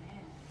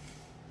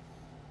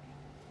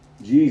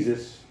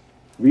 Jesus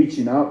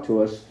reaching out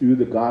to us through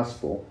the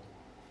gospel.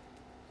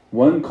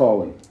 One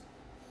calling.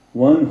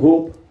 One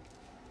hope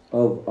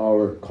of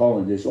our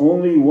calling. There's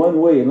only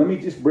one way. And let me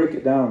just break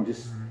it down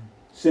just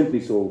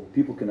simply so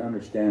people can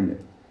understand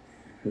it.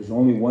 There's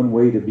only one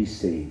way to be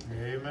saved.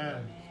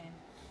 Amen.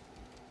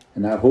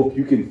 And I hope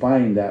you can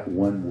find that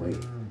one way.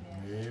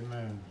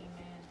 Amen.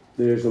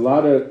 There's a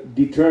lot of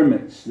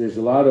determinants. There's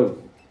a lot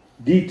of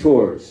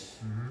detours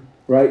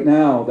right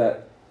now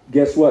that,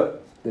 guess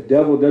what? The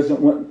devil doesn't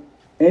want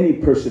any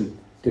person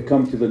to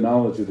come to the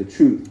knowledge of the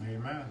truth.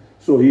 Amen.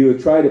 So he would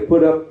try to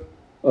put up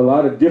a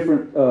lot of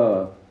different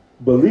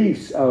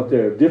beliefs out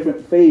there,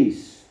 different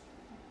faiths,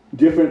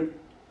 different,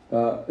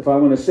 if I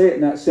want to say it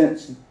in that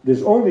sense,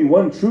 there's only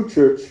one true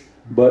church,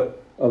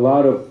 but a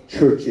lot of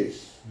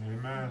churches.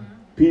 Amen.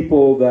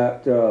 People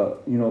that,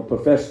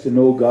 profess to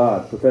know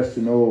God, profess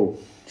to know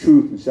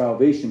truth and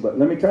salvation. But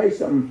let me tell you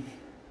something.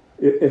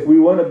 If we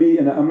want to be,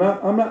 and I'm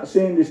not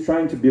saying this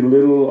trying to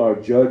belittle or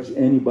judge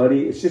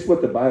anybody. It's just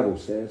what the Bible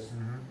says.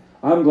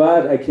 I'm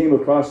glad I came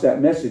across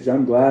that message.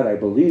 I'm glad I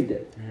believed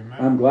it. Amen.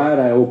 I'm glad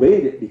I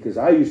obeyed it, because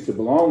I used to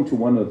belong to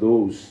one of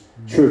those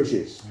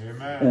churches.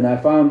 Amen. And I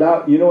found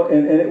out,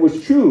 and it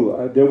was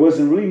true. There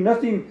wasn't really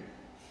nothing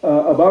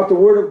about the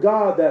Word of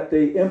God that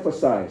they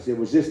emphasized. It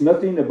was just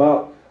nothing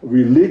about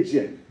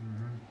religion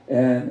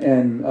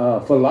and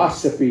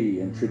philosophy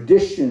and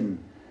tradition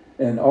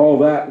and all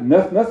that.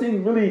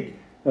 Nothing really,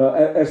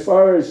 as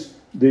far as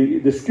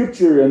the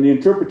Scripture and the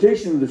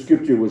interpretation of the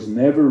Scripture was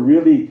never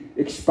really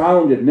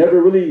expounded,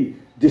 never really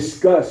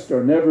discussed,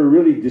 or never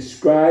really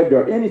described,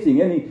 or anything,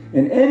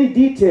 in any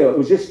detail. It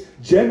was just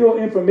general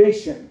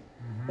information.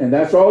 And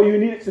that's all you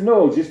needed to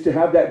know, just to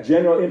have that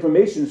general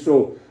information.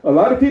 So a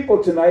lot of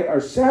people tonight are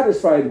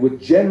satisfied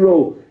with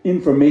general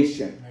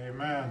information.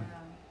 Amen.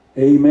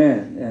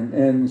 Amen.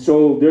 And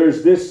so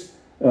there's this,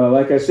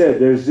 like I said,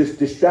 there's this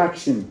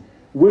distraction.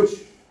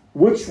 Which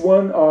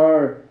one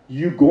are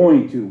you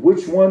going to?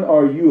 Which one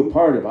are you a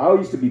part of? I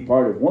used to be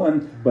part of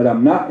one, but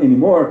I'm not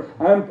anymore.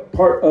 I'm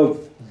part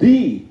of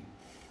the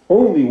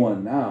only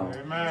one now.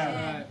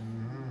 Amen.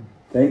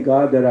 Thank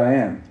God that I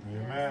am.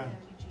 Amen.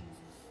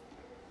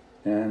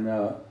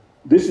 And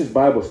this is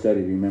Bible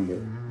study,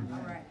 remember.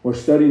 We're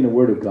studying the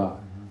Word of God.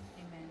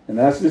 And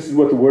this is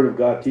what the Word of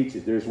God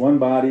teaches. There's one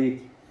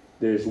body,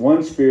 there's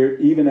one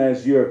Spirit, even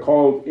as you are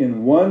called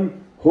in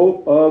one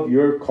hope of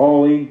your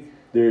calling.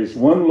 There's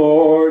one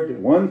Lord,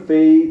 one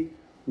faith,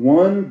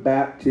 one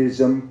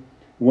baptism,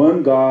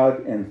 one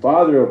God and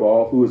Father of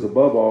all, who is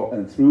above all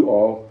and through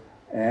all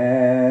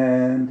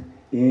and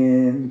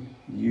in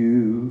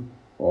you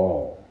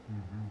all.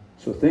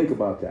 So think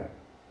about that.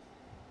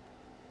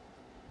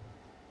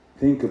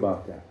 Think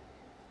about that.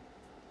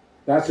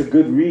 That's a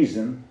good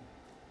reason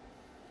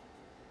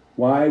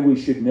why we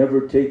should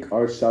never take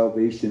our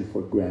salvation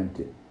for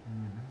granted.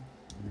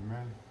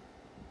 Amen.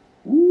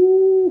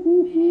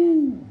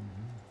 Woo-hoo-hoo.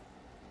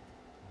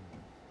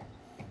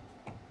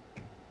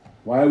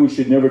 Why we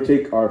should never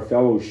take our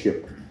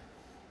fellowship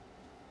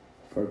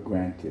for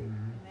granted.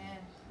 Amen.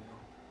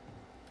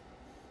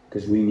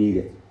 Because we need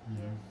it.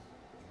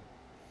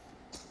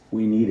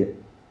 We need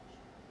it.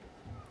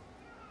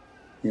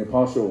 The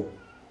Apostle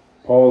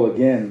Paul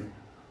again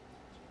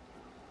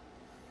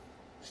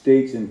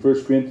states in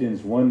 1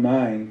 Corinthians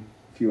 1:9,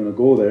 if you want to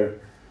go there,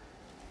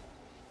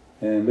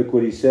 and look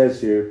what he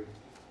says here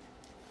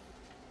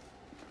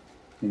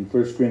in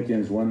 1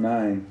 Corinthians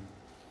 1:9.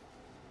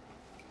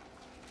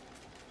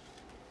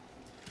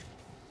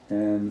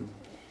 And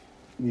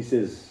he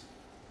says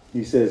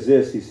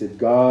this, he said,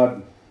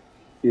 God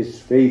is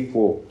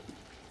faithful.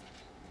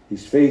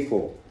 He's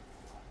faithful,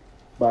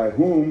 by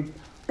whom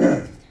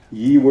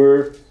ye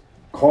were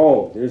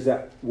called. There's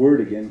that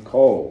word again,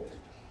 called.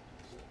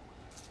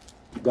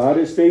 God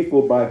is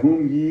faithful, by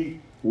whom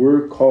ye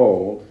were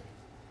called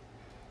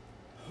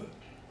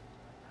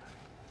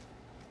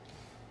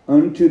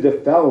unto the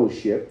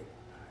fellowship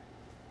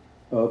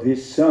of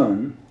his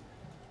Son,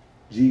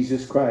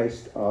 Jesus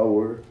Christ,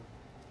 our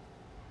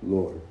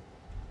Lord.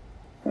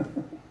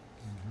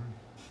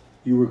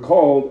 You were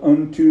called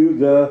unto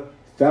the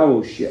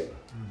fellowship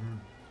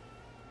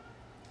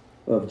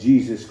of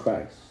Jesus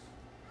Christ.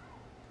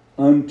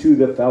 Unto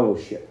the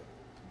fellowship.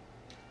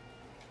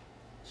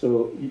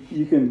 So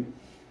you can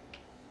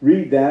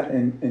read that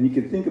and you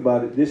can think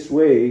about it this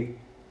way.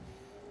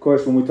 Of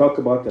course, when we talk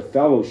about the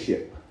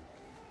fellowship,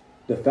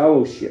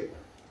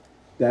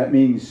 that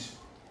means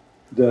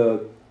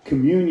the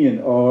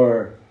communion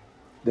or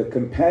the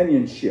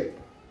companionship.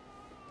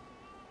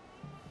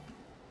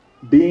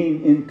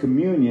 Being in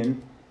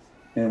communion,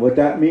 and what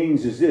that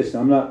means is this.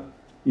 I'm not,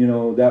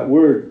 that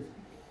word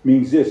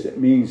means this. It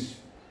means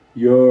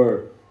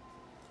you're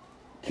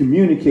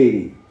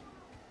communicating.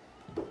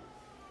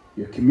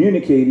 You're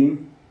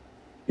communicating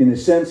in the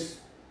sense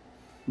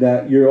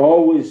that you're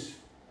always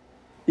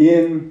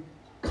in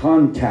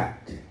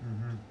contact.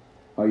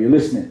 Are you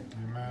listening?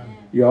 Amen.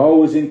 You're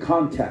always in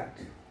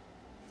contact.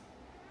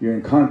 You're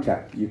in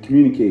contact. You're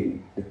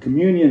communicating. The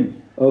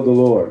communion of the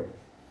Lord.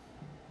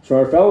 So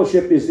our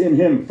fellowship is in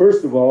Him.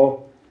 First of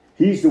all,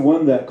 He's the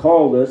one that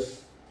called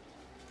us.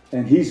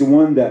 And He's the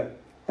one that,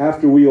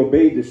 after we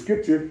obeyed the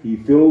Scripture, He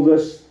filled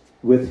us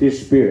with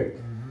His Spirit.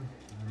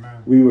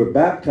 Amen. We were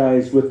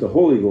baptized with the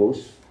Holy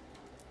Ghost.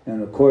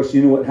 And of course,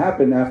 you know what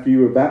happened after you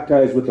were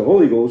baptized with the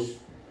Holy Ghost?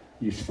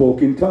 You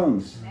spoke in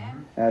tongues.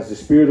 As the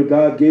Spirit of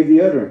God gave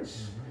the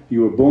utterance.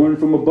 You were born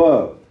from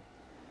above.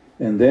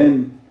 And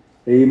then,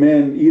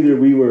 amen, either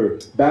we were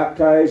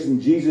baptized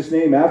in Jesus'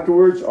 name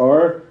afterwards,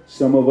 or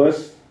some of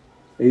us,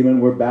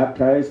 amen, were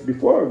baptized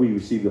before we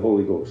received the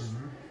Holy Ghost.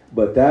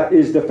 But that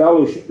is the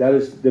fellowship. That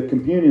is the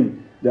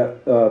communion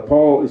that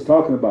Paul is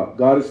talking about.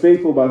 God is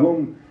faithful, by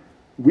whom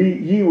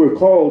ye were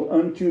called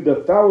unto the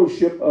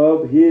fellowship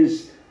of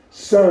His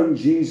Son,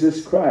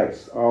 Jesus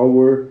Christ,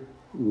 our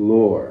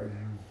Lord.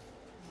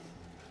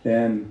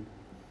 And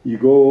you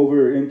go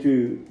over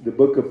into the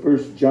book of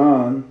 1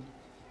 John,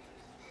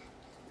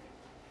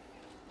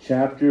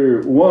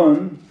 chapter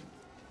 1,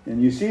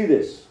 and you see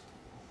this.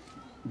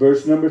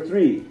 Verse number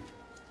 3.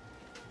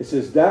 It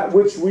says, that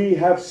which we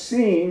have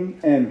seen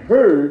and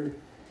heard,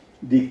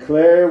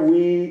 declare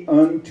we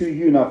unto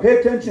you. Now pay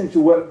attention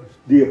to what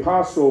the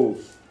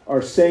apostles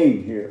are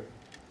saying here.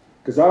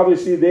 Because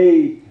obviously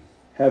they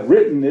have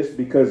written this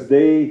because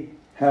they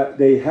have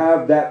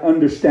that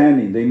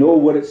understanding. They know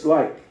what it's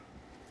like.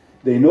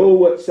 They know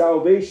what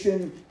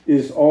salvation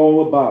is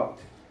all about.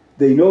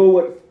 They know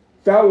what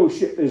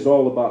fellowship is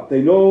all about.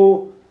 They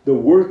know the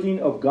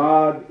working of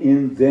God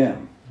in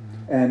them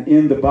and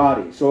in the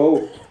body.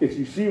 So if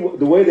you see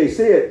the way they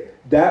say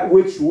it, that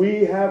which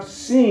we have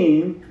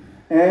seen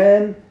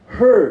and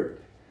heard.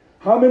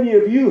 How many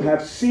of you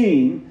have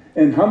seen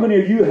and how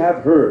many of you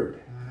have heard?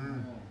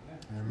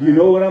 You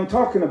know what I'm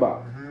talking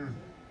about.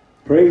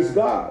 Praise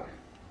God.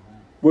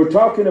 We're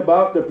talking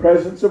about the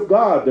presence of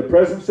God, the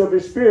presence of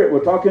His Spirit.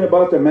 We're talking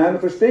about the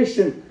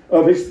manifestation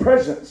of His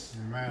presence.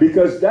 Amen.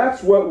 Because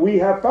that's what we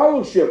have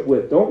fellowship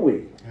with, don't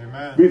we?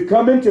 Amen. We've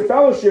come into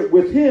fellowship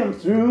with Him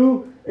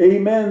through,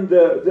 amen,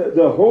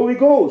 the Holy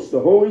Ghost, the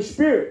Holy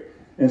Spirit.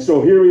 And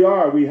so here we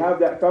are. We have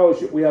that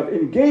fellowship. We have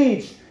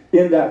engaged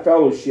in that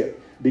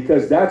fellowship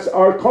because that's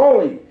our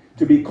calling,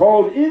 to be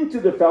called into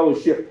the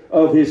fellowship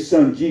of His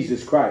Son,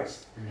 Jesus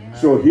Christ. Amen.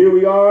 So here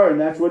we are, and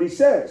that's what He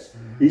says.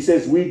 He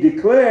says,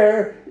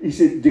 declare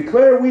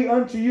we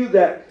unto you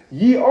that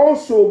ye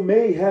also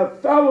may have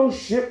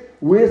fellowship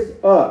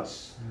with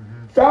us.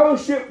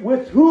 Fellowship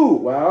with who?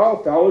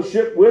 Well,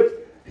 fellowship with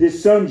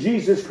His Son,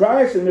 Jesus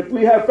Christ. And if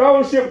we have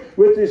fellowship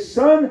with His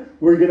Son,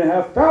 we're going to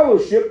have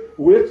fellowship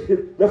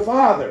with the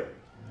Father.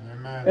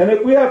 Amen. And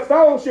if we have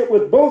fellowship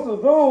with both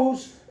of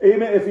those,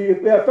 amen, if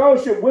we have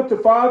fellowship with the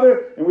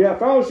Father and we have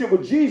fellowship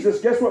with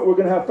Jesus, guess what? We're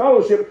going to have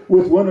fellowship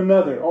with one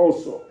another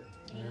also.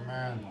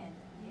 Amen.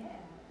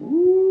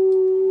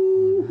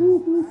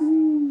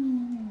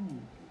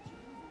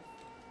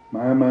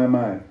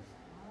 My.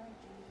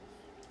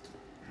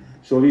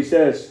 So he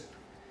says,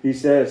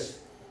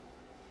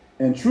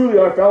 and truly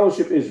our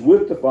fellowship is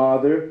with the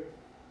Father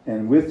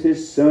and with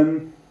His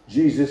Son,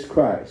 Jesus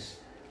Christ.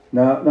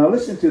 Now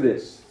listen to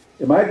this.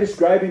 Am I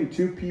describing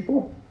two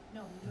people?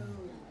 No.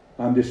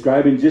 I'm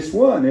describing just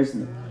one,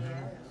 isn't it?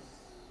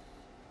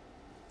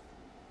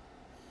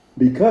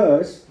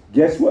 Because,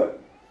 guess what?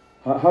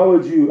 How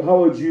would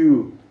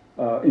you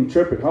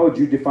interpret, how would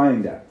you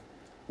define that?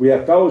 We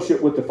have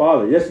fellowship with the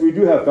Father. Yes, we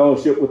do have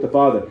fellowship with the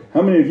Father.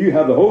 How many of you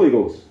have the Holy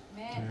Ghost?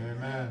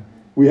 Amen.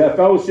 We have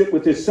fellowship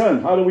with His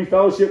Son. How do we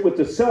fellowship with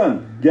the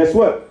Son? Guess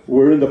what?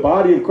 We're in the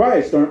body of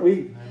Christ, aren't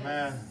we?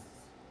 Amen.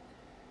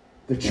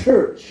 The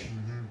church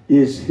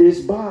is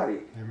His body.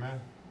 Amen.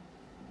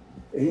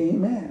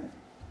 Amen.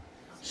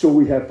 So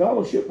we have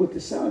fellowship with the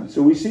Son.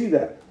 So we see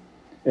that.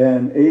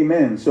 And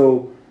amen.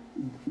 So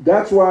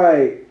that's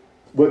why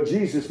what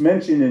Jesus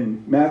mentioned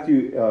in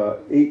Matthew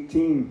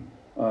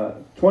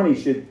 18:20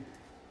 should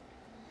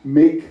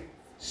make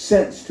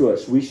sense to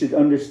us. We should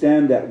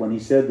understand that when He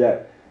said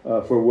that,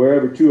 for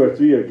wherever 2 or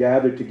 3 are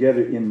gathered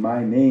together in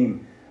my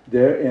name,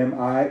 there am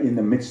I in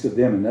the midst of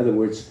them. In other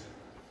words,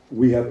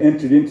 we have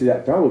entered into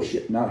that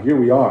fellowship. Now here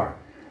we are.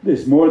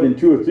 There's more than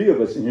 2 or 3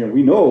 of us in here.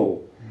 We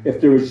know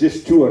if there was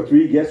just 2 or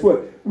 3, guess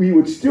what? We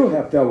would still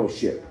have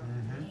fellowship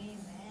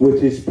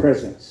with His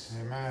presence.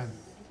 Amen.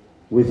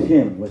 With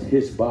Him, with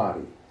His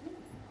body.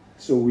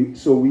 So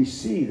we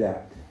see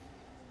that.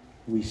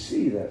 We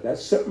see that.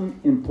 That's something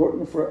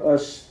important for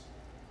us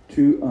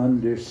to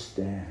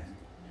understand.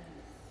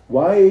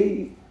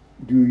 Why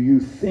do you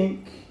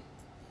think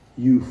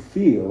you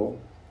feel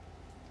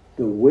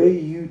the way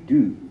you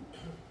do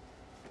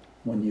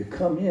when you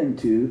come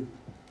into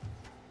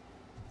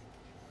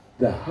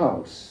the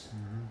house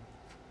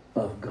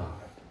of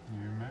God?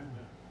 Amen.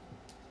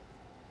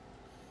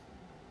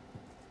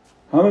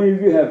 How many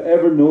of you have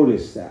ever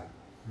noticed that?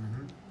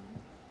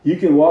 You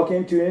can walk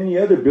into any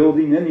other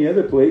building, any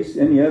other place,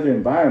 any other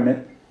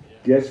environment.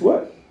 Guess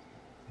what?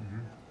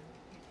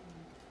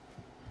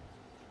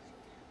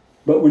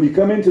 But when you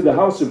come into the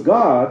house of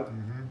God,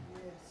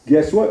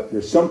 guess what?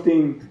 There's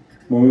something,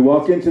 when we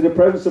walk into the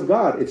presence of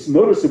God, it's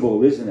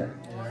noticeable, isn't it?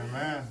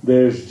 Amen.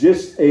 There's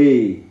just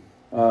a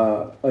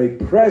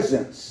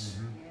presence,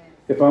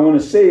 if I want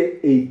to say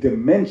it, a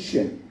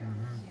dimension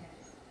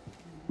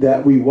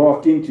that we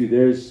walk into.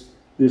 There's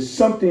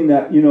something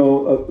that,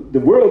 the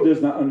world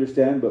does not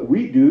understand, but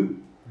we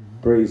do.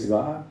 Praise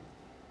God.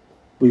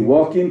 We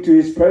walk into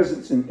His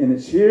presence and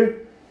it's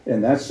here.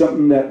 And that's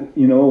something that,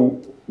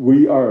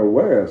 we are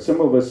aware of.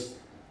 Some of us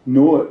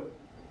know it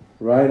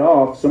right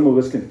off. Some of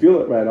us can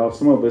feel it right off.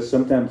 Some of us,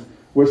 sometimes,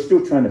 we're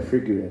still trying to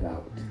figure it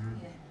out.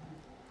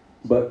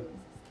 But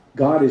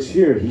God is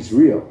here. He's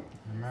real.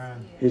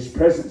 Amen. His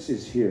presence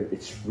is here.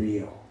 It's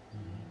real.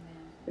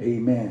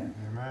 Amen.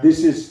 Amen.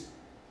 This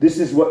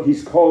is what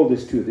He's called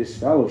us to, this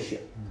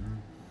fellowship.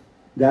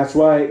 That's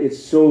why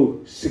it's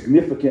so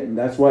significant, and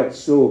that's why it's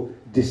so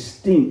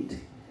distinct,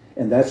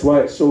 and that's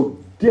why it's so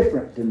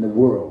different than the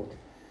world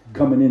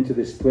coming into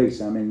this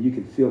place. I mean, you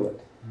can feel it.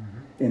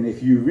 And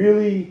if you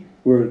really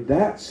were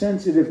that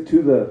sensitive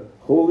to the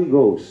Holy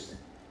Ghost,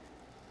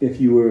 if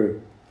you were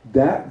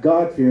that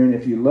God-fearing,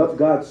 if you love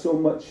God so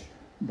much,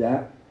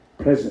 that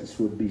presence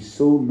would be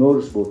so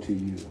noticeable to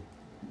you.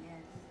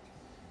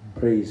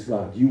 Praise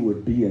God. You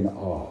would be in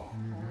awe.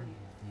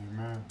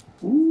 Amen.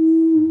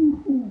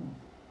 Ooh.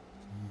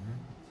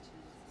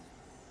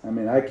 I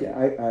mean, I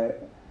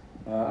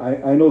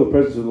know the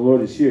presence of the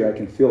Lord is here. I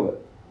can feel it.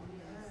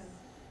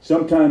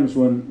 Sometimes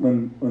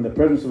when the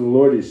presence of the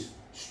Lord is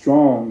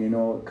strong,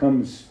 it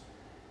comes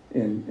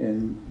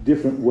in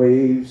different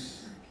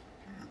waves.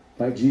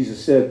 Like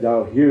Jesus said,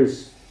 thou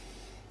hearest,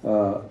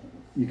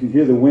 you can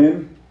hear the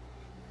wind,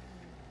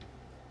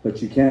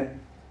 but you can't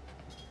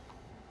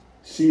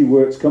see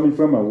where it's coming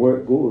from or where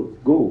it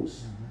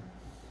goes.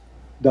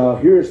 Thou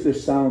hearest the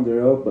sound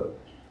thereof, but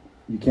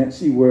you can't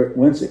see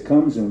whence it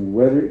comes and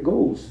whether it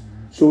goes.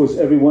 So is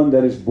everyone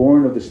that is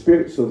born of the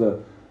Spirit. So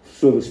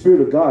the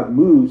Spirit of God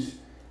moves,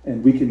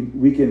 and we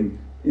can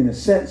in a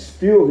sense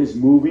feel His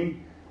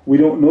moving. We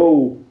don't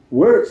know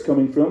where it's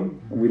coming from,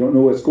 and we don't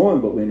know where it's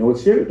going, but we know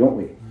it's here, don't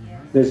we?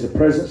 There's a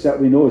presence that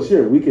we know is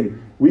here. We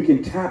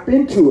can tap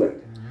into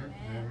it.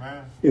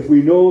 Amen. If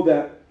we know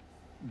that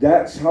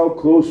that's how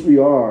close we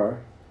are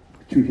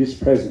to His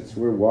presence.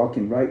 We're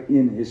walking right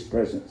in His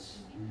presence.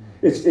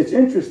 It's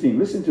interesting.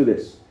 Listen to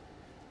this.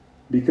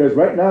 Because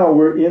right now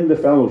we're in the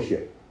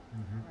fellowship.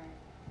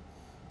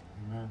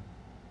 Amen.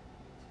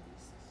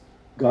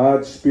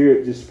 God's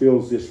Spirit just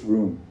fills this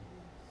room.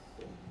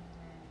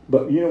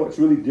 But you know what's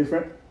really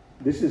different?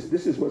 This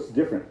is what's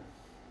different.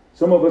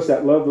 Some of us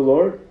that love the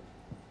Lord,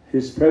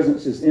 His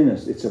presence is in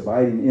us. It's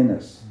abiding in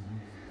us.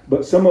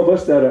 But some of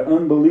us that are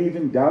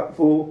unbelieving,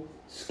 doubtful,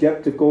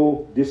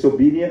 skeptical,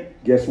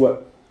 disobedient, guess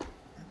what?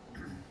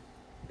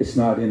 It's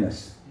not in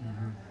us.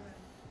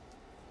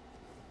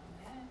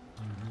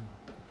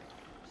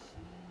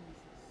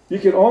 You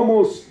can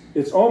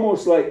it's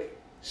almost like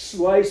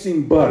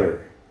slicing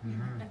butter,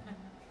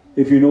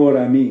 if you know what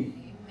I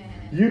mean.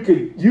 You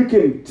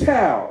can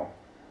tell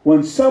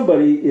when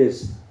somebody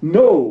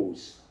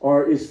knows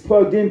or is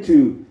plugged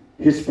into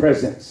His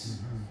presence,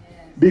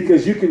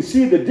 because you can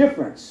see the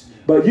difference.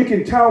 But you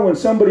can tell when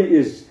somebody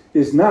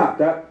is not.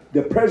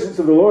 the presence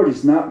of the Lord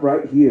is not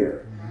right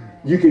here.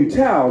 You can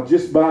tell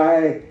just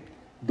by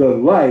the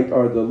light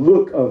or the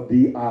look of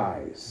the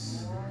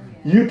eyes.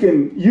 You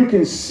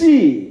can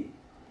see,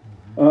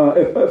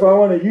 if I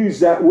want to use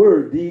that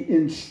word, the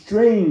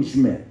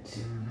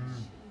estrangement.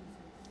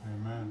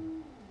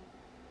 Amen.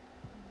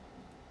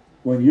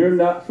 When you're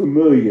not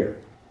familiar,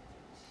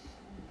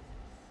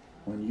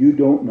 when you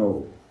don't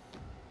know,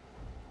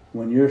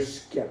 when you're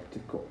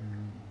skeptical.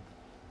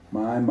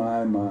 My.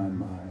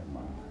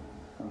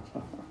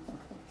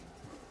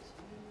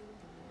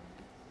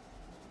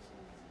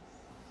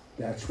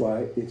 That's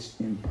why it's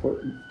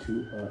important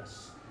to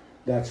us.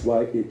 That's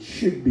why it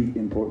should be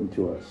important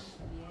to us.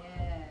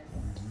 Yes.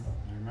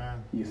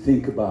 Amen. You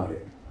think about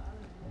it.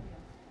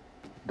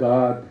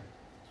 God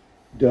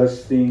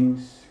does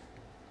things.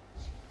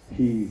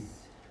 He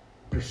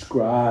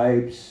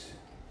prescribes.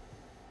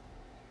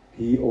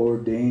 He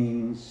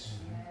ordains.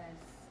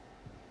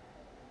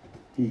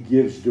 He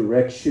gives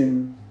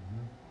direction.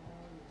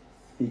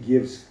 He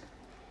gives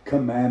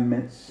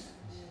commandments,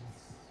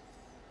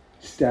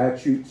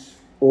 statutes,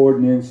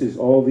 ordinances,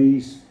 all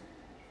these.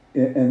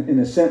 And in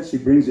a sense, he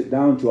brings it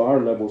down to our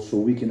level so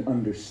we can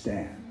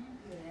understand.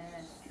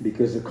 Yes.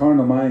 Because the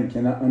carnal mind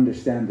cannot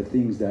understand the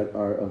things that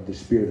are of the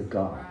Spirit of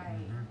God. Right.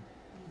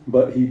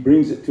 But he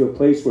brings it to a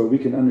place where we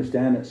can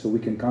understand it so we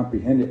can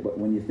comprehend it. But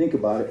when you think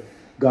about it,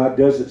 God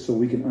does it so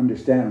we can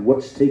understand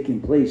what's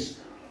taking place,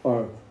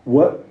 or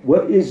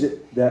what is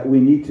it that we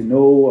need to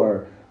know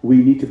or we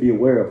need to be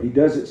aware of. He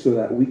does it so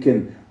that we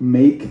can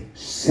make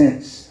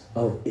sense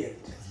of it.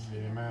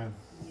 Amen.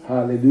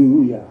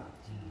 Hallelujah.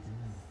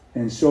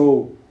 And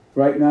so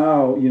right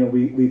now, you know,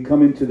 we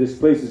come into this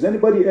place. Does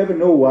anybody ever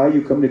know why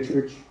you come to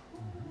church?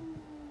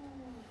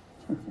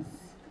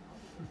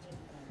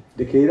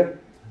 Decatur,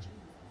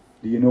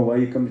 do you know why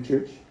you come to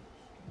church?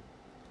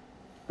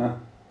 Huh?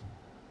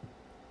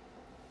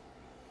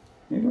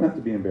 You don't have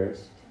to be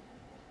embarrassed.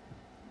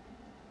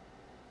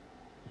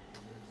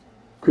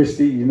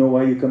 Christy, you know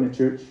why you come to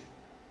church?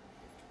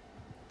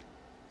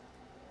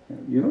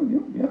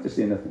 You have to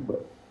say nothing,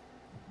 but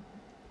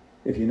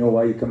if you know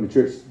why you come to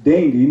church.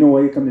 Dane, do you know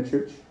why you come to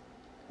church?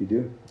 You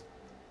do?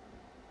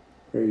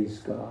 Praise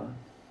God.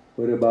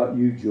 What about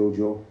you,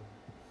 Jojo?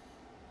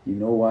 You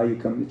know why you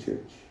come to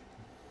church?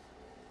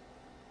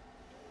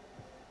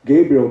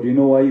 Gabriel, do you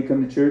know why you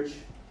come to church?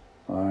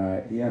 All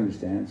right, he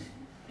understands.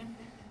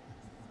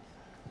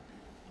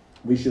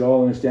 We should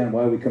all understand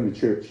why we come to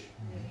church.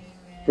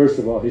 First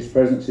of all, his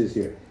presence is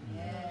here.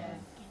 Yes.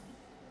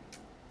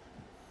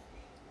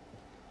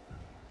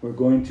 We're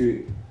going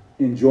to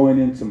join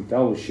in some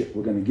fellowship.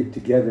 We're going to get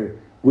together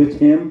with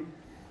him.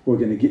 We're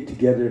going to get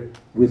together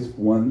with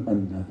one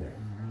another.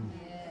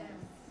 Yes.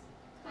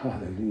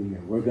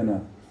 Hallelujah. We're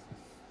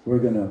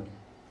going to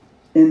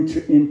enter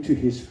into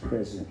his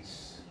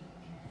presence.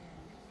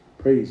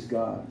 Praise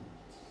God.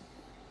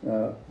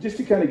 Just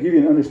to kind of give you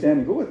an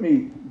understanding, go with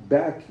me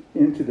back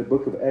into the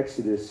book of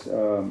Exodus.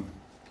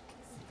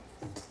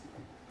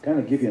 Kind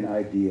of give you an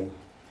idea.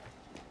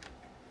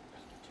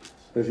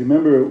 Because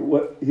remember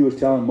what he was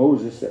telling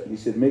Moses, that he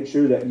said, make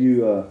sure that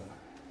you,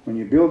 when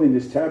you're building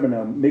this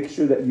tabernacle, make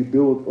sure that you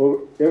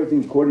build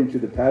everything according to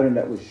the pattern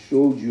that was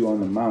showed you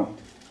on the mount.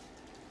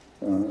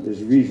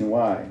 There's a reason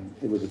why.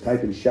 It was a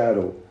type and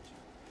shadow.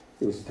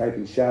 It was a type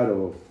and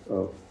shadow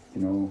of the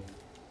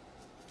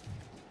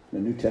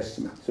New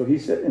Testament. So he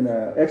said in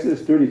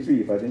Exodus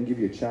 33, if I didn't give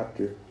you a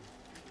chapter,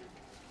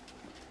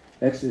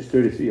 Exodus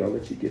 33, I'll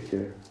let you get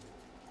there.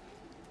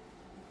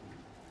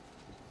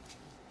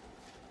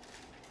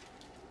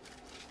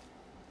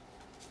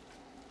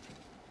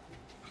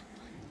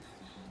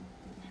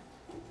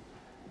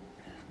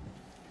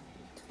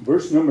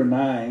 Verse number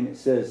 9, it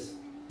says,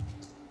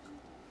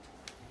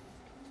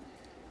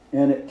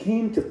 and it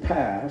came to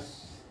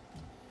pass,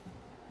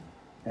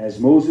 as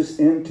Moses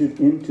entered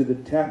into the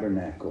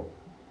tabernacle.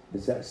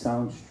 Does that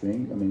sound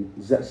strange? I mean,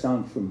 does that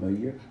sound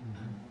familiar?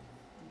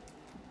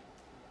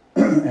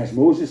 As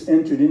Moses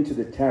entered into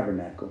the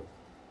tabernacle,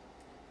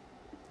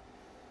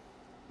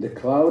 the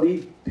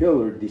cloudy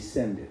pillar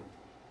descended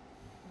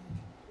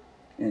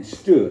and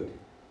stood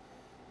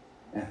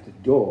at the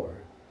door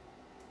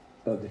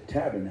of the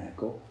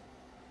tabernacle,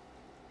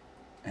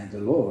 and the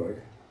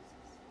Lord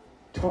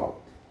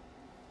talked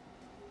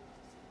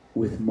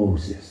with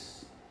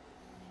Moses.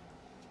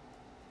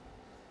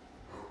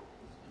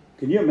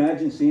 Can you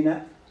imagine seeing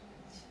that?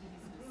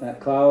 That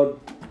cloud,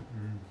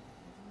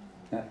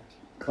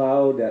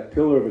 that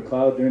pillar of a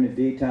cloud during the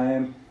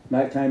daytime.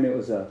 Nighttime it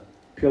was a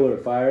pillar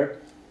of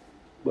fire.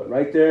 But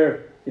right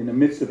there in the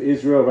midst of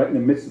Israel, right in the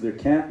midst of their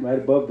camp, right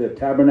above the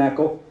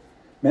tabernacle,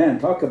 man,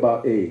 talk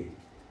about a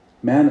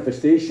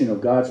manifestation of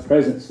God's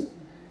presence.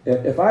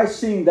 If I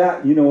seen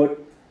that, you know what?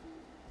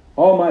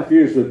 All my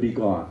fears would be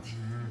gone.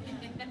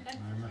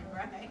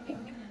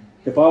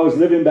 If I was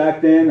living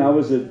back then, I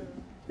was an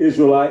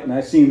Israelite, and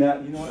I seen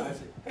that, you know what? I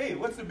said, hey,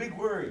 what's the big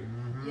worry?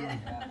 Yeah.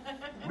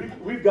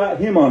 We've got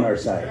him on our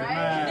side.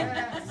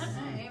 Right.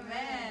 Amen.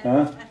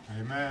 Huh?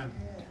 Amen.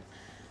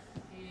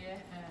 Yeah.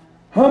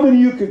 How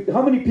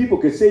many people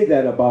could say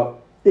that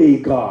about a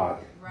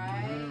God.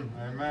 Right.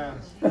 Amen.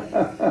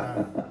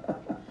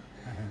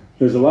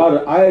 There's a lot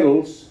of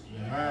idols,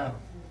 Amen.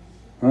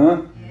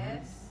 huh?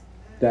 Yes.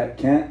 That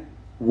can't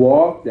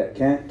walk, that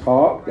can't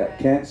talk, that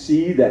can't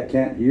see, that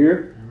can't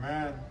hear.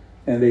 Amen.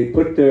 And they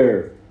put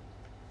their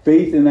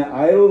faith in that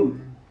idol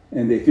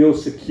and they feel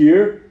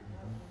secure.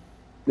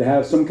 They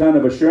have some kind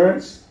of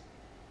assurance.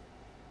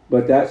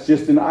 But that's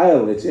just an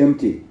idol. It's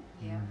empty.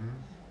 Yeah.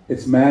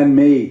 It's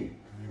man-made.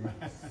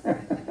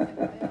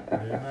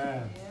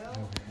 Amen.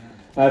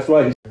 That's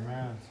why he's,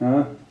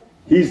 Amen.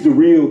 he's the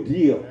real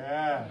deal.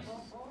 Yes.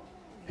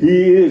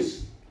 He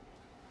is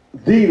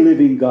the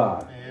living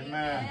God,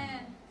 Amen.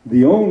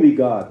 the only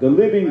God, the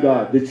living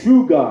God, the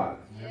true God.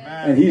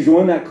 Amen. And he's the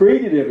one that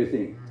created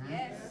everything.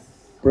 Yes.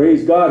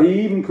 Praise God.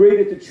 He even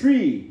created the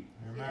tree.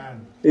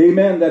 Amen.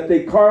 Amen. That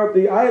they carved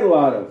the idol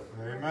out of.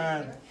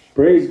 Amen.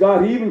 Praise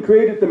God. He even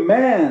created the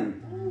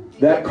man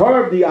that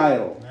carved the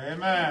idol.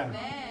 Amen.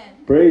 Amen.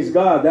 Praise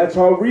God. That's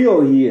how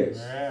real he is.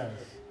 Yes.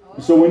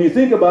 So when you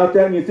think about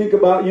that and you think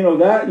about,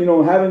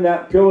 having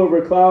that pillar of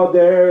a cloud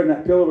there and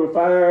that pillar of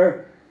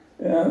fire,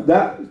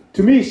 that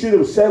to me should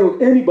have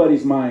settled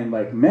anybody's mind.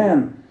 Like,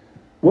 man,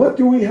 what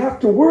do we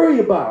have to worry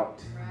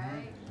about?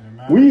 Right.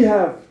 Amen. We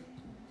have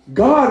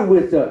God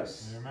with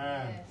us.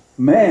 Amen. Yes.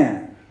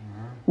 Man,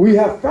 we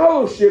have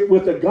fellowship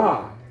with a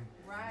God.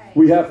 Right.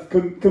 We have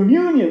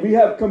communion. We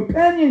have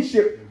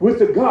companionship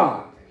with a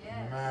God.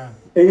 Yes.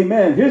 Amen.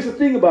 Amen. Here's the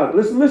thing about it.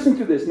 Listen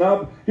to this.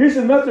 Now, here's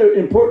another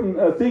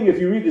important thing if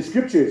you read the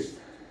scriptures.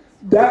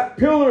 That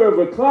pillar of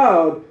a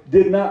cloud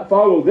did not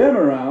follow them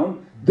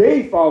around.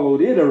 They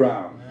followed it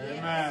around.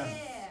 Amen.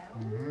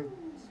 Yeah.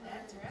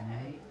 That's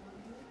right.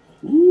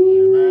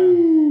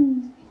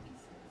 Amen.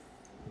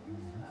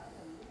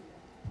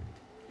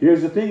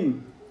 Here's the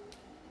thing.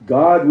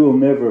 God will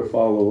never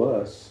follow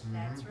us.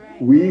 That's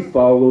right. We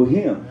follow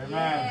him. Amen.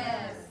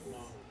 Yes.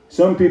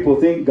 Some people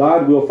think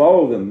God will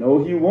follow them.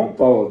 No, he won't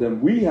follow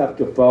them. We have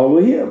to follow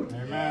him.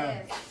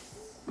 Amen.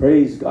 Yes.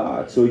 Praise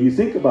God. So you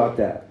think about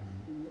that.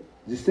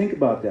 Just think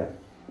about that.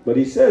 But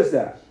he says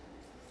that.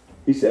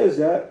 He says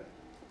that.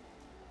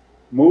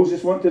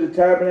 Moses went to the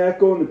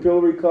tabernacle and the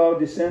pillar cloud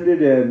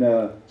descended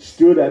and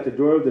stood at the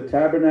door of the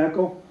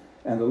tabernacle.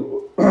 And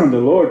the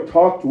Lord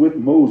talked with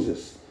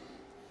Moses.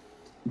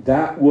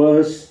 That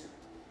was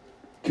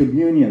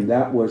communion.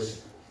 That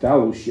was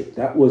fellowship.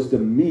 That was the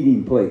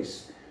meeting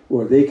place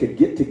where they could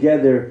get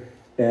together.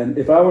 And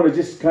if I want to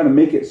just kind of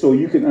make it so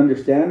you can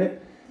understand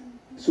it,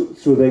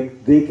 so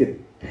they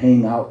could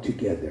hang out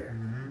together.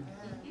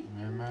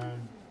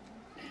 Amen.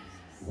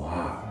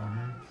 Wow.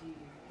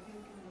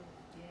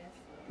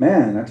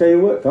 Man, I tell you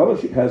what,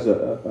 fellowship has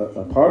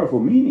a powerful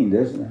meaning,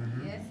 doesn't it?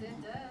 Yes,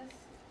 it does.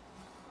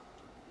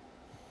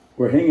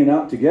 We're hanging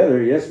out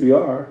together. Yes, we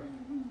are.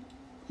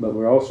 But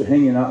we're also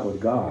hanging out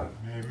with God.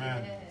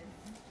 Amen. Yes.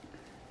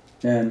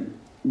 And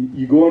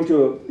you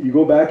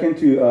go back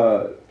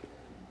into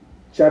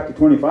chapter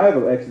 25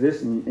 of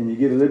Exodus, and you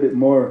get a little bit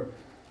more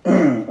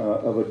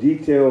of a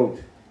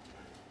detailed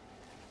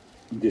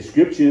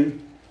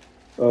description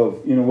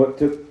of what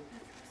took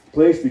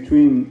place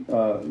between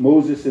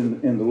Moses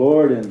and the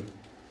Lord and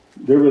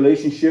their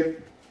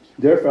relationship,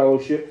 their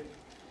fellowship.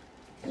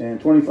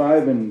 And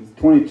 25 and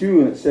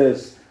 22, and it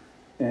says,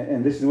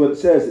 and this is what it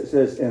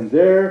says, and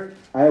there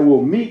I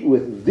will meet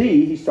with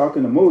thee, he's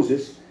talking to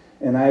Moses,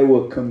 and I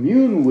will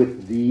commune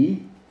with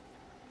thee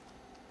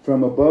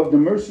from above the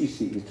mercy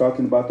seat. He's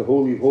talking about the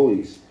Holy of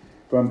Holies.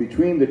 From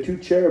between the two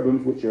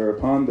cherubims which are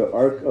upon the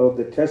ark of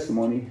the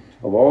testimony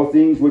of all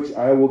things which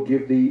I will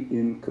give thee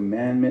in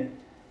commandment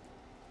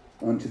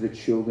unto the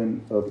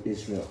children of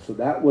Israel. So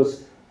that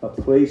was a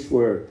place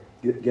where,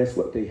 guess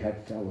what, they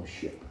had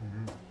fellowship.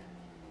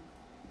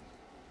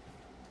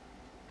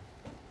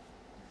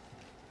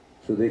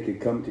 So they could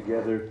come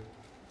together.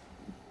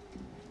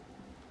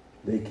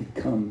 They could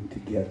come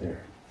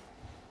together.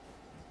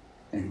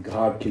 And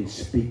God can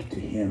speak to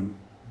him.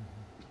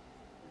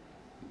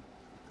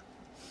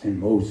 And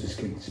Moses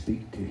can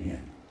speak to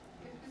him.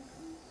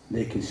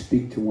 They can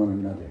speak to one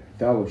another.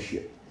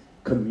 Fellowship.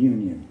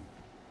 Communion.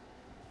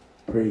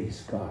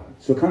 Praise God.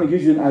 So it kind of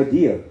gives you an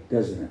idea,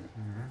 doesn't it?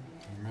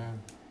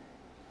 Amen.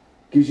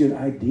 Gives you an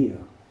idea.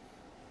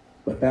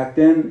 But back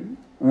then,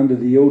 under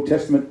the Old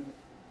Testament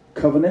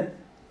covenant,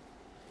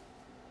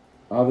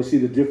 obviously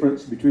the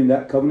difference between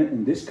that covenant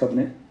and this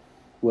covenant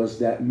was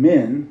that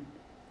men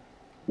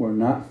were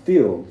not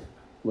filled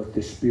with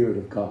the Spirit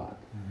of God.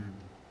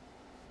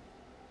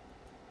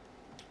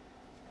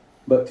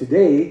 But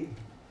today,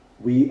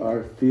 we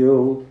are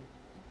filled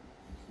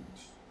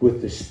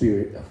with the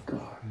Spirit of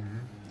God.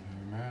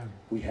 Amen.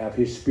 We have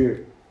his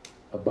Spirit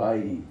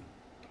abiding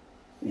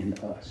in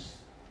us,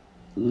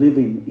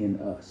 living in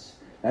us.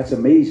 That's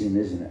amazing,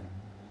 isn't it?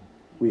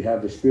 We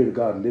have the Spirit of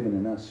God living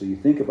in us. So you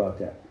think about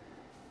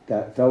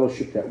that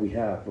fellowship that we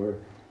have.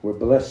 We're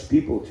blessed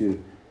people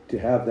to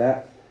have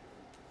that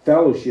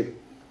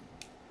fellowship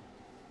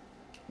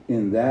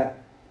in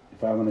that,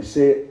 if I want to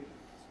say it,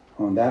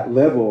 on that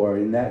level or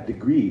in that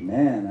degree.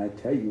 Man, I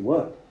tell you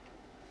what.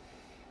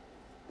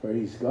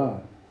 Praise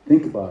God.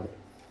 Think about it.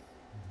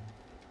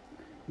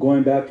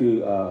 going back to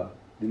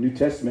the New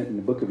Testament in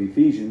the book of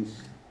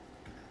Ephesians,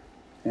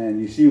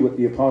 and you see what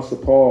the Apostle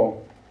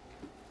Paul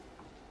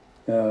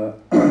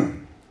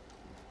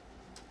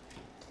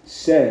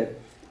said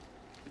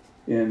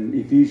in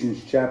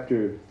Ephesians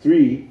chapter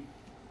 3,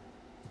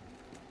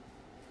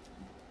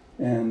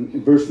 and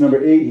in verse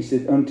number 8, he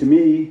said, "Unto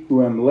me,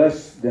 who am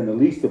less than the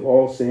least of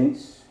all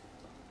saints,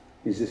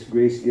 is this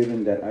grace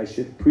given, that I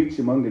should preach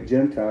among the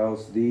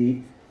Gentiles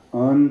the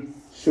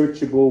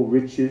unsearchable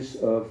riches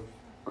of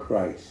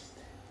Christ."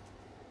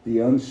 The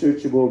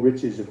unsearchable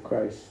riches of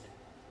Christ.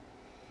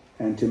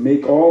 And to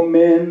make all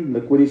men,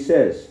 look what he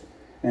says,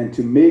 and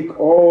to make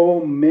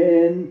all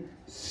men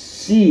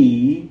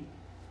see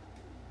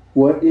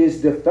what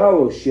is the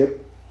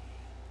fellowship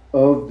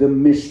of the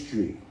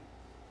mystery.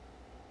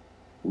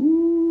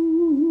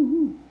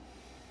 Ooh.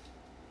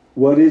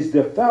 What is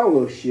the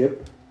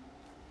fellowship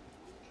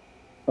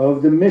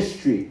of the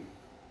mystery?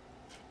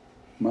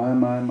 My,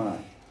 my, my.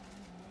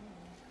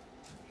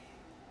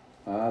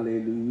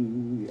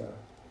 Hallelujah.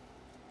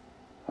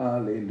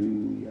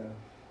 Hallelujah.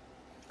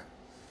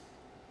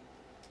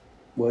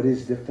 What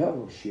is the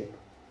fellowship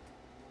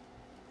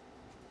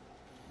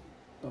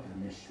of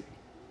the mystery?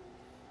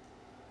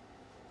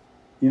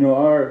 You know,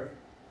 our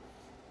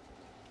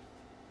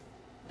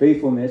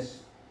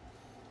faithfulness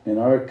and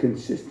our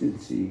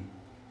consistency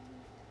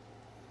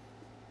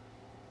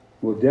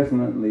will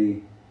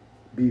definitely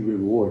be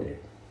rewarded.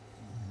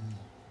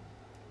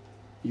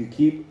 You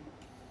keep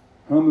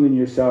humbling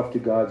yourself to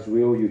God's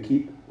will. You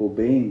keep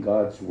obeying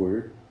God's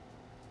word.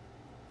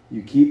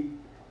 You keep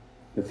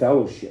the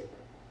fellowship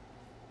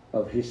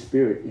of His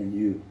Spirit in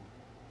you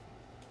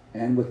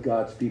and with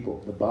God's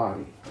people, the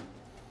body.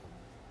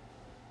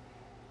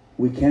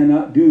 We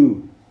cannot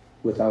do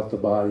without the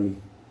body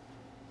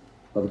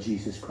of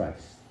Jesus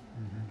Christ.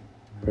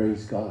 Mm-hmm.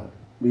 Praise God.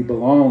 We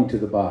belong to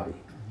the body.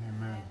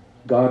 Amen.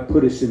 God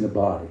put us in the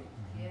body.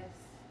 Yes.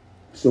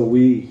 So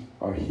we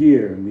are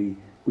here, and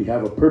we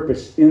have a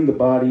purpose in the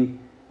body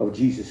of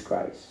Jesus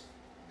Christ.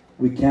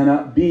 We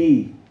cannot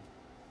be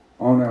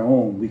on our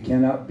own. We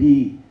cannot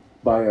be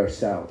by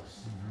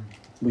ourselves.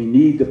 Mm-hmm. We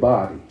need the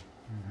body.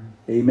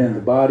 Mm-hmm. Amen.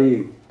 The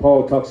body,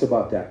 Paul talks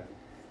about that.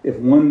 If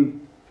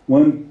one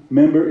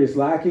member is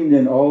lacking,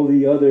 then all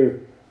the other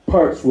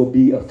parts will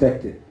be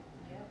affected.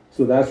 Yep.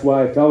 So that's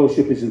why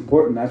fellowship is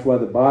important. That's why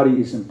the body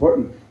is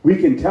important. We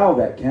can tell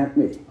that, can't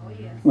we? Oh,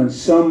 yes. When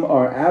some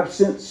are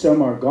absent,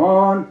 some are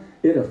gone,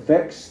 it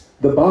affects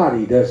the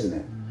body, doesn't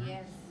it?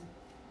 Yes.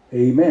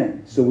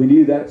 Amen. So we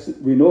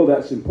know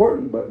that's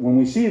important, but when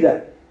we see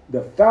that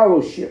the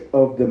fellowship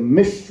of the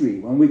mystery,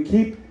 when we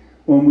keep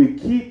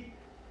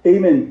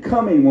amen,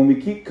 when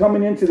we keep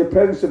coming into the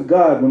presence of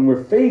God, when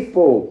we're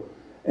faithful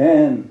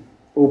and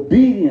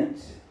obedient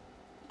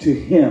to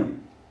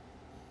Him,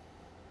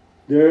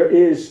 there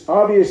is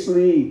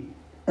obviously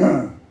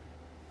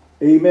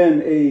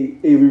amen,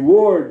 a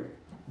reward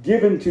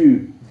given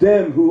to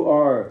them who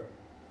are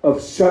of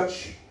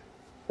such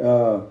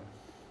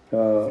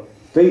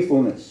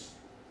faithfulness.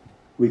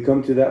 We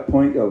come to that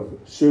point of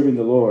serving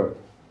the Lord.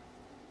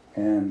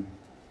 And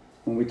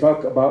when we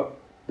talk about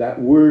that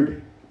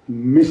word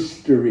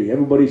mystery,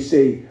 everybody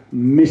say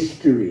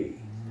mystery.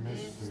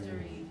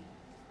 Mystery.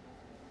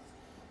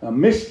 A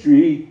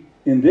mystery,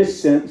 in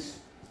this sense,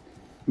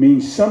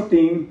 means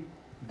something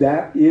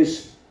that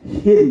is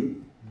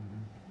hidden.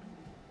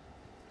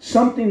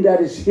 Something that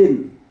is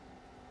hidden.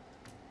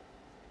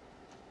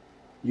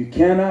 You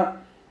cannot,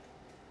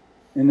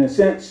 in a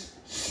sense,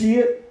 see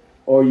it,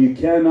 or you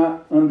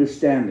cannot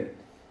understand it.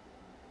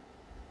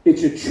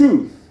 It's a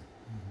truth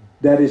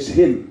that is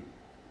hidden.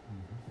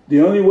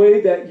 The only way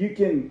that you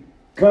can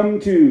come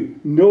to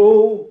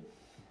know,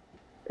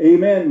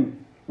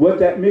 amen, what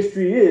that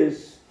mystery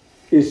is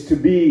to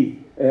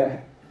be,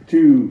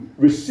 to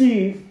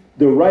receive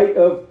the rite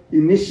of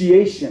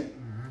initiation.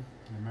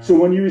 Mm-hmm. So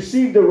when you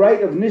receive the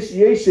rite of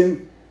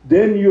initiation,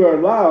 then you are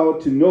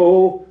allowed to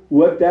know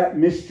what that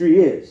mystery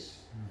is.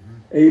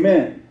 Mm-hmm.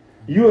 Amen.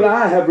 You and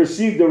I have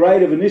received the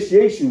rite of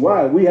initiation.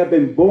 Why? We have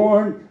been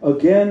born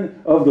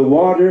again of the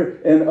water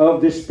and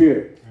of the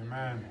Spirit.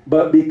 Amen.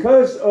 But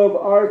because of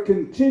our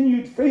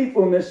continued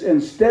faithfulness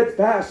and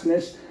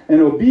steadfastness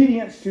and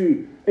obedience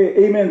to,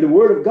 amen, the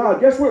Word of God,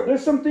 guess what?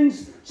 There's some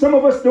things some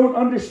of us don't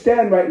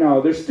understand right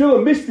now. There's still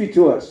a mystery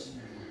to us.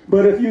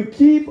 But if you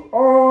keep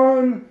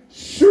on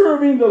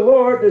serving the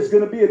Lord, there's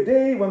going to be a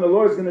day when the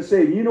Lord's going to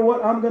say, you know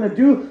what I'm going to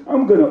do?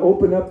 I'm going to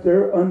open up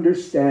their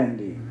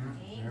understanding.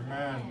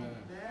 Amen.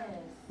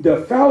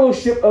 The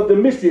fellowship of the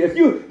mystery.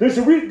 There's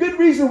a good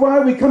reason why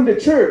we come to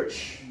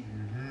church.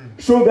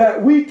 So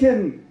that we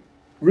can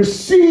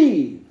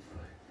receive.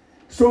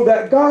 So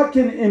that God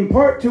can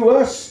impart to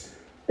us,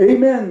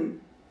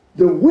 amen,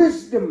 the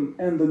wisdom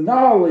and the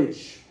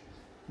knowledge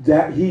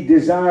that He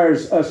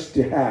desires us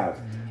to have.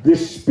 The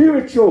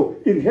spiritual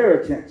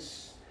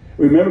inheritance.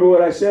 Remember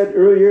what I said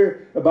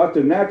earlier about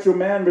the natural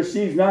man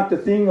receives not the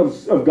thing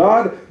of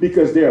God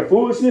because they are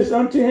foolishness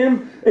unto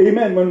him?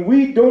 Amen. When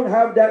we don't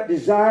have that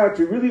desire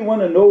to really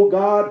want to know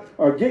God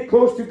or get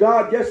close to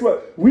God, guess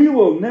what? We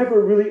will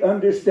never really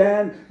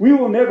understand. We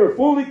will never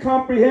fully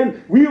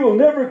comprehend. We will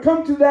never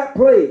come to that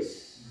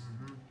place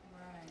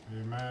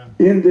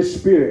in the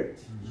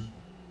Spirit.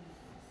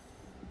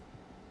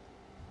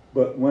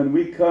 But when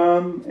we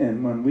come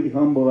and when we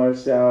humble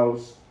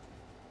ourselves,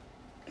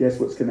 guess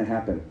what's going to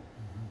happen?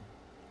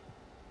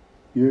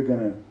 You're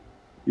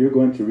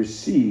going to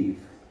receive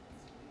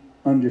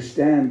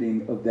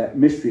understanding of that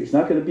mystery. It's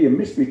not going to be a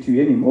mystery to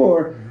you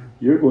anymore.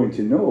 You're going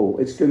to know.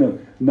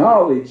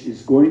 Knowledge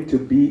is going to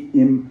be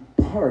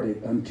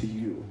imparted unto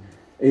you.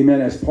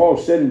 Amen. As Paul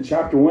said in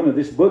chapter 1 of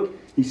this book,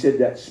 he said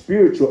that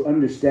spiritual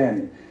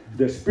understanding,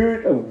 the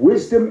spirit of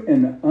wisdom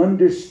and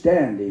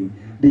understanding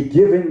be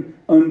given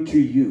unto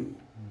you.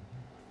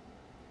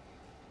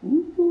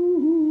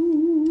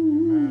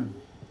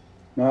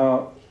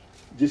 Now,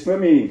 just let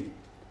me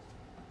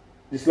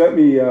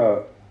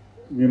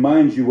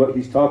remind you what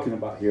he's talking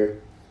about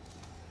here.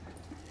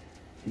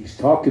 He's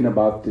talking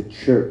about the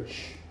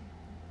church.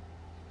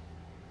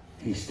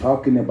 He's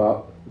talking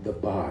about the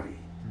body.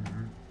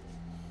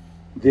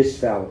 This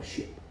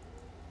fellowship.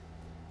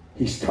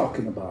 He's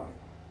talking about it.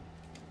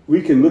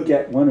 We can look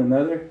at one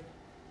another,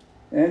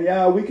 and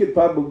yeah, we could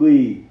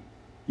probably,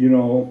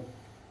 in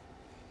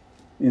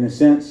a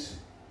sense,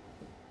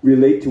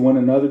 relate to one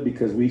another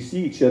because we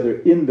see each other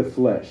in the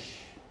flesh.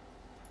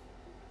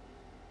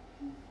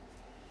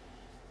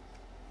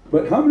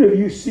 But how many of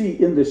you see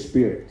in the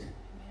Spirit?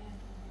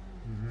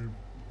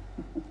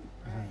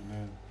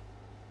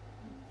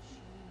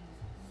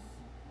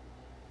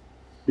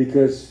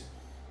 Because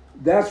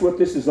that's what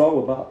this is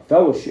all about.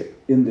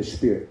 Fellowship in the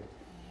Spirit.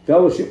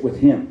 Fellowship with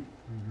Him.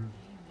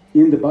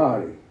 In the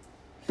body.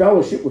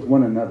 Fellowship with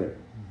one another.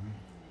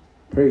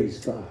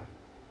 Praise God.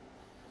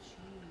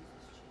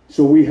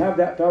 So we have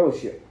that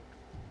fellowship.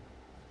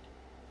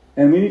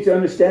 And we need to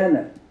understand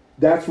that.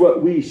 That's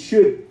what we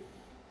should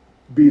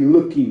be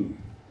looking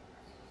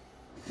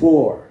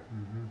for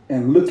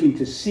and looking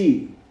to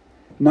see.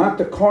 Not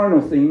the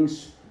carnal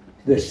things,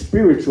 the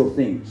spiritual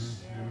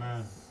things.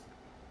 Amen.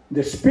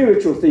 The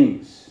spiritual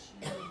things.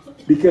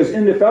 Because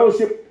in the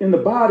fellowship, in the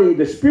body,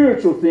 the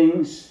spiritual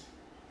things,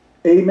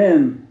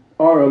 amen,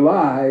 are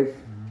alive.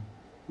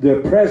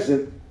 They're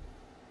present.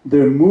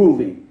 They're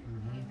moving.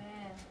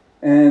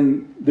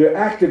 And they're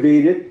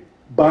activated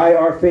by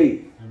our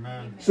faith.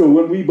 Amen. So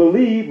when we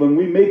believe, when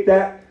we make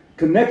that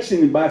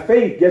connection by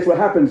faith, guess what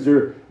happens?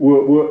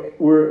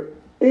 We're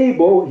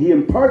able, He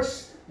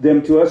imparts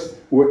them to us,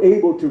 we're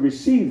able to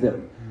receive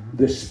them.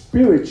 The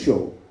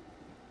spiritual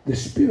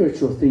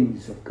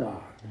things of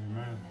God.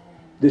 Amen.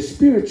 The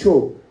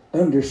spiritual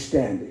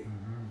understanding.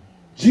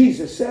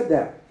 Jesus said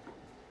that.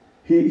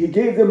 He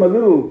gave them a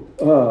little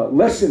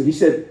lesson. He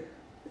said,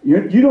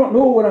 you don't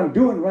know what I'm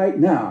doing right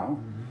now,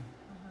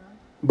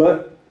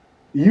 but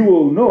you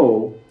will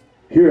know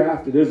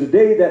hereafter. There's a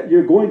day that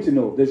you're going to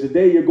know. There's a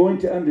day you're going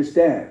to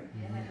understand.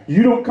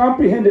 You don't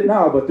comprehend it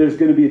now, but there's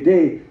going to be a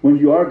day when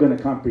you are going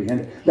to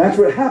comprehend it. That's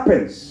what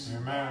happens.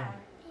 Amen.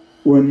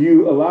 When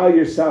you allow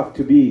yourself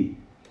to be,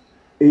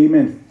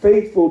 amen,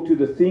 faithful to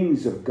the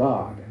things of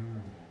God.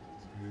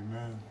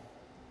 Amen.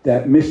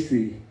 That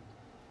mystery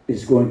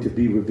is going to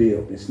be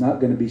revealed. It's not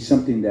going to be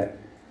something that,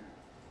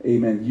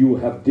 amen, you will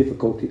have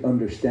difficulty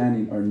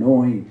understanding or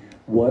knowing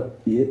what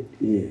it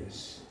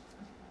is.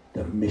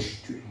 The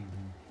mystery.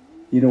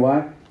 You know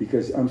why?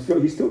 Because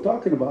he's still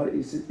talking about it.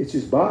 It's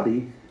his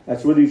body.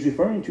 That's what he's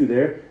referring to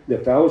there. The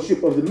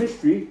fellowship of the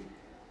mystery,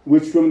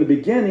 which from the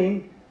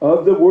beginning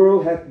of the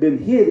world hath been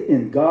hid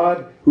in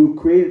God, who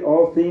created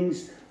all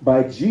things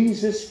by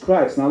Jesus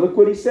Christ. Now look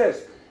what he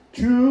says.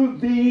 To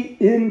the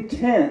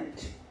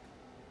intent.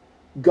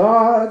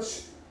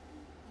 God's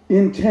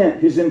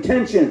intent. His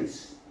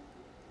intentions.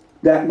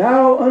 That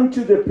now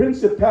unto the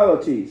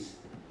principalities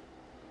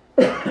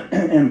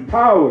and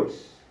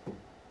powers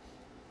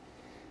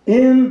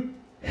in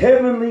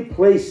heavenly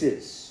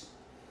places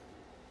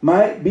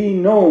might be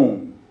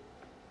known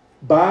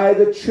by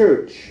the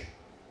church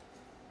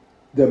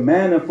the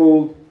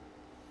manifold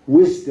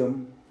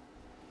wisdom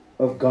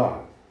of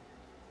God,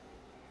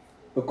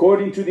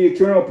 according to the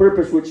eternal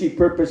purpose which He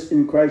purposed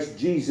in Christ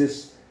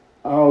Jesus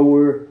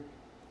our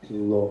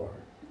Lord.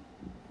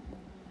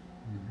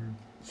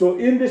 So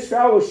in this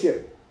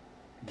fellowship,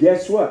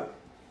 guess what?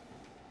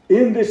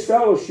 In this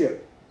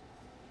fellowship,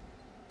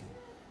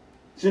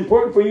 it's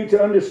important for you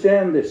to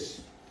understand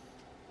this.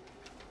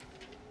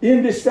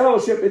 In this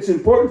fellowship, it's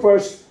important for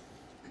us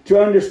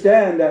to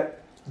understand that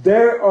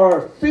there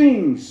are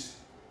things,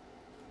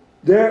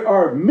 there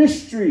are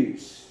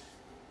mysteries,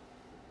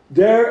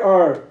 there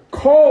are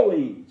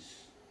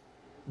callings,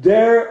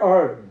 there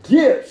are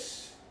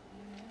gifts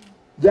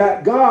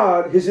that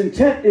God, His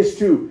intent is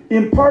to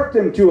impart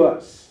them to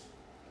us.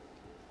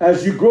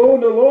 As you grow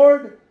in the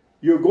Lord,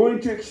 you're going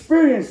to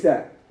experience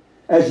that.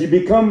 As you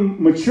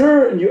become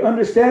mature and you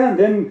understand,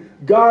 then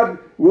God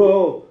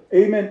will,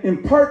 amen,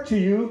 impart to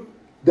you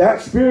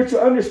That spiritual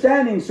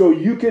understanding so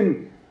you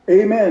can,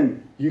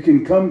 amen, you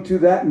can come to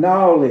that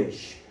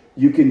knowledge.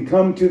 You can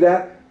come to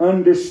that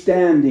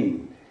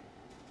understanding.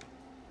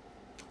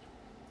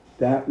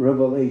 That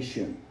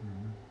revelation.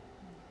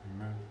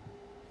 Amen.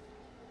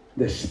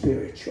 The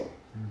spiritual.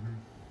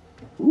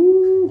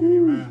 Mm-hmm.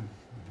 Amen.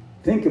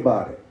 Think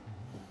about it.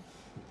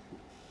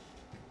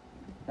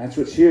 That's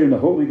what's here in the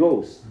Holy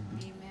Ghost.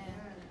 Amen.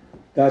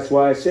 That's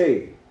why I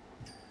say,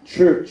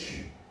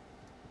 church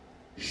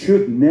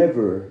should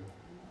never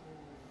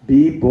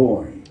be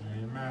boring.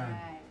 Amen.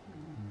 Right.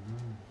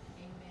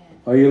 Mm-hmm.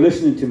 Amen. Are you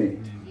listening to me?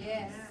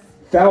 Yes.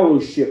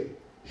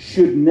 Fellowship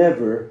should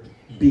never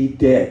be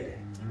dead.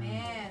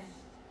 Amen.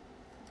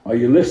 Are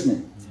you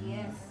listening?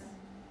 Yes.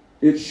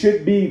 It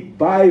should be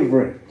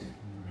vibrant.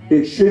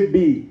 It should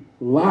be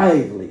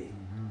lively. Yes.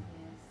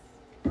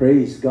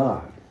 Praise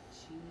God.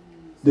 Jesus.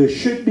 There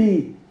should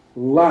be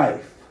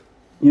life.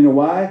 You know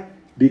why?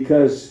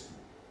 Because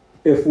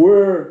if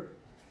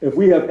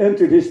we have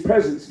entered His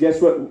presence,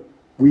 guess what?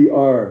 We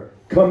are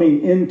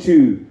coming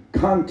into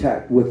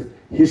contact with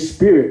His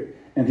Spirit.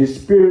 And His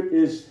Spirit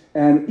is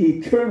an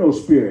eternal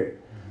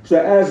Spirit. So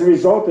as a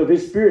result of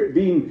His Spirit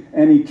being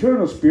an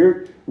eternal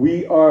Spirit,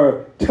 we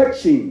are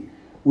touching.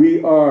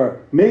 We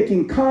are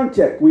making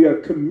contact. We are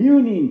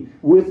communing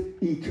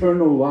with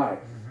eternal life.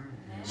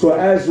 So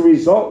as a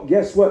result,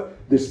 guess what?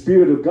 The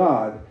Spirit of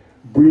God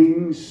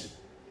brings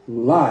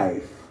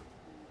life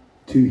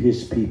to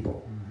His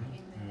people.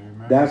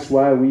 Amen. That's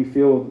why we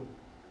feel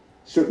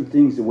certain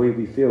things the way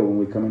we feel when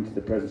we come into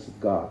the presence of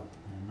God.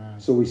 Amen.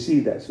 So we see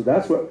that. So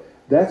that's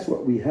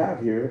what we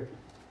have here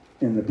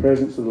in the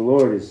presence of the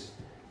Lord is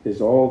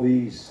all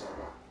these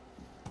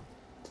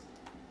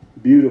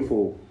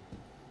beautiful,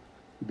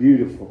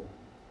 beautiful.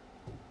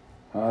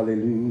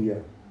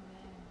 Hallelujah.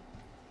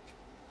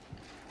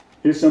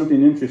 Here's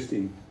something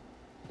interesting.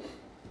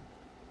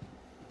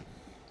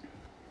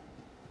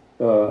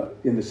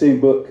 In the same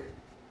book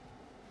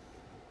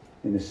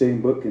in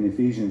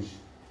Ephesians,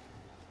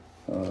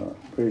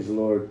 praise the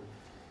Lord.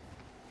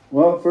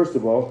 Well, first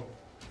of all,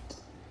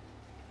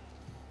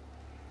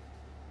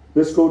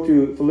 let's go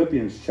to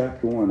Philippians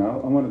chapter 1. I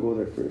want to go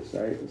there first.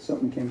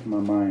 Something came to my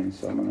mind,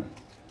 so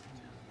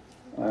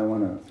I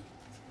want to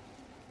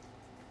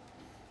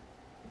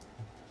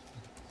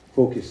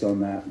focus on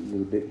that a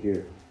little bit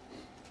here.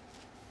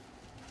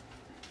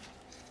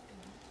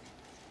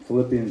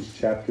 Philippians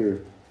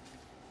chapter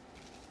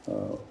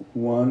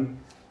 1,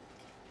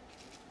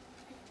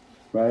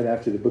 right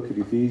after the book of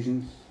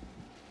Ephesians.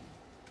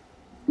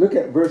 Look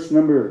at verse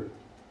number,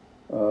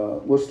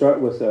 we'll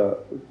start with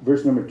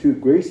verse number 2.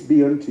 Grace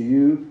be unto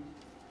you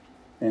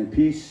and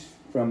peace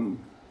from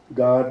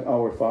God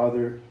our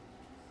Father,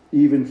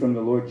 even from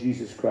the Lord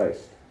Jesus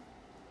Christ.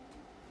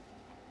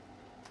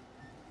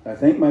 I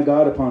thank my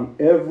God upon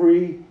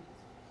every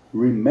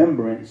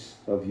remembrance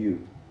of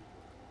you,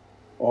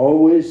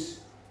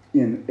 always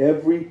in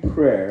every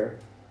prayer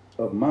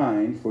of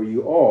mine for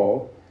you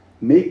all,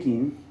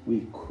 making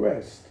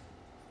request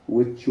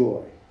with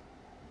joy.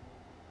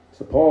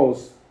 So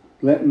Paul's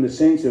letting the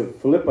saints of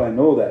Philippi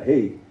know that,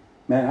 hey,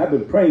 man, I've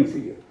been praying for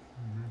you.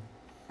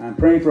 I'm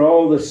praying for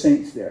all the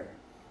saints there.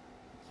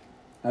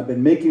 I've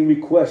been making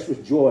requests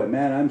with joy.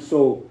 Man,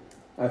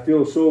 I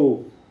feel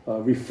so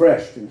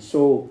refreshed and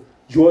so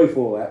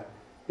joyful at,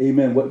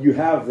 amen, what you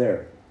have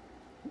there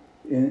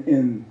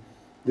in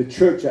the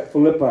church at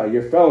Philippi,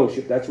 your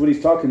fellowship. That's what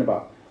he's talking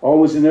about.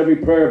 Always in every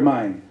prayer of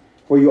mine,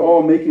 for you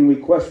all making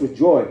requests with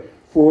joy,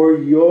 for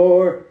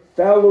your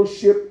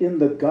fellowship in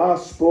the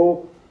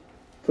gospel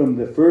from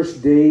the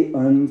first day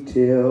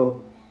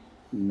until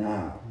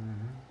now.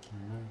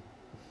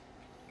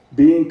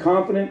 Being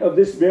confident of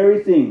this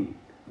very thing,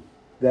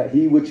 that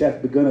he which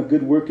hath begun a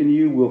good work in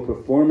you will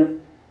perform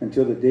it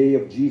until the day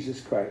of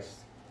Jesus Christ.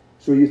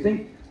 So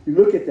you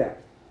look at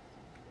that.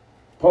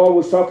 Paul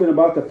was talking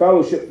about the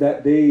fellowship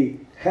that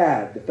they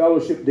had, the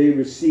fellowship they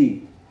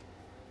received.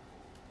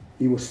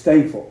 He was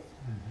thankful.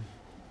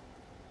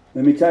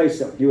 Let me tell you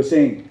something. He was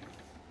saying,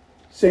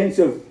 saints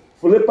of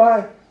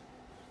Philippi,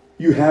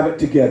 you have it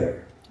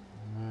together.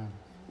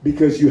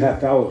 Because you have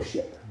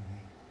fellowship.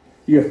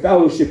 You're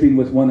fellowshipping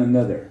with one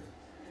another.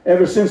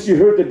 Ever since you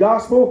heard the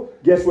gospel,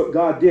 guess what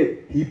God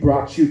did? He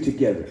brought you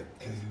together.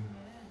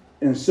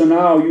 And so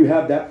now you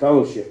have that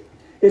fellowship.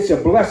 It's a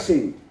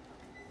blessing.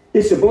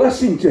 It's a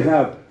blessing to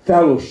have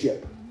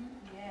fellowship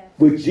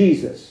with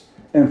Jesus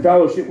and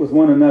fellowship with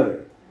one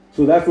another.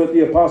 So that's what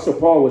the Apostle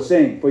Paul was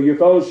saying. For your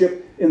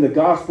fellowship in the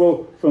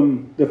gospel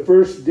from the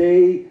first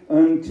day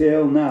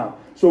until now.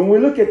 So when we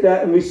look at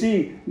that and we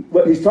see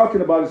what he's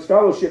talking about is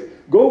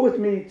fellowship, go with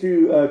me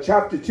to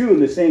chapter 2 in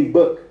the same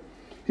book.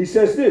 He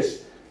says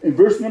this in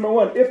verse number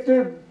 1. If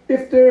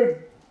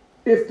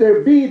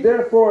there be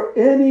therefore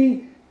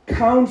any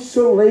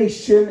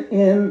consolation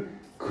in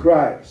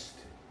Christ.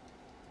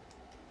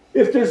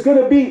 If there's going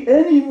to be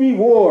any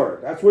reward,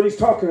 that's what he's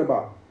talking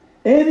about.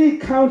 Any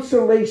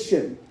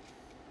consolation.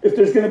 If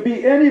there's going to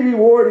be any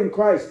reward in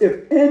Christ.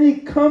 If any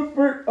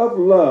comfort of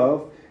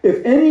love.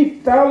 If any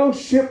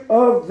fellowship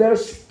of the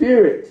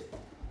Spirit.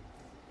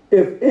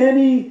 if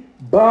any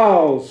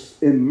bowels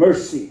in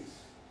mercies.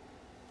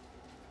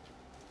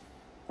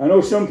 I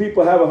know some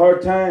people have a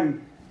hard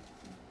time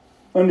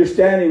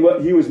understanding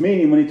what he was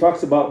meaning when he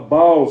talks about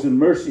bowels and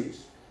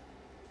mercies.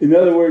 In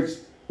other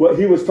words, what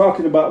he was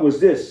talking about was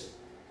this: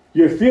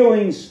 your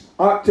feelings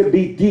ought to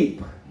be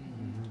deep.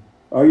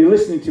 Are you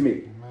listening to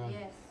me?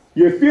 Yes.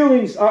 Your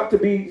feelings ought to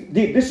be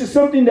deep. This is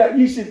something that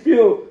you should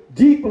feel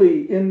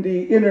deeply in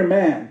the inner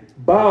man.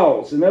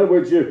 Bowels. In other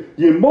words, your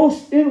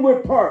most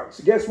inward parts.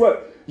 Guess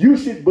what? You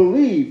should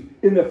believe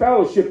in the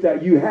fellowship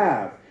that you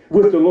have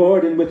with the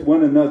Lord and with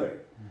one another.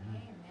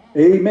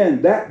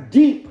 Amen. That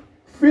deep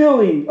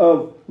feeling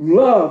of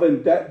love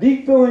and that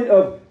deep feeling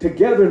of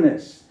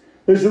togetherness.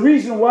 There's a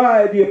reason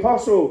why the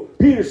Apostle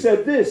Peter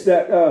said this,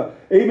 that,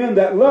 amen,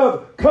 that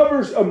love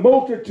covers a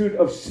multitude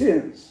of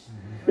sins.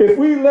 If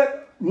we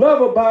let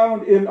love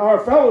abound in our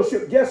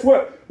fellowship, guess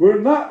what? We're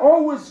not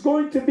always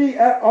going to be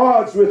at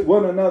odds with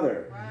one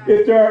another. Right.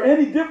 If there are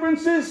any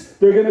differences,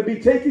 they're going to be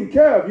taken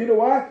care of. You know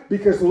why?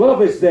 Because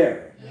love is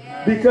there.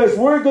 Yes. Because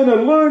we're going to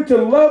learn to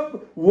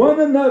love one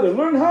another.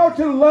 Learn how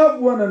to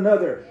love one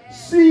another.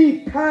 Yes.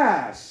 See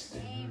past.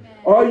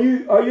 Are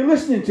you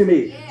listening to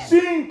me? Yes.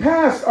 Seeing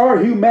past our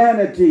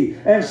humanity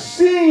and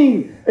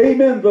seeing,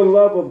 amen, the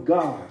love of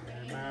God.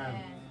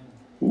 Amen.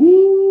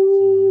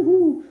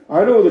 Woo-hoo.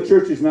 I know the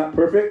church is not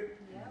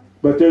perfect,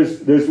 but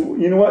there's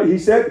you know what he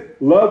said?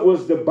 Love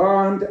was the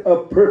bond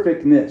of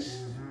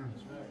perfectness.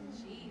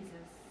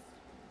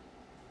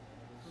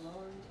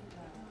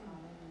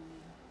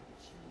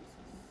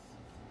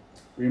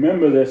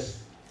 Remember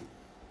this.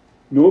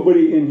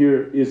 Nobody in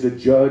here is a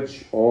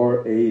judge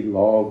or a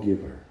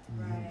lawgiver.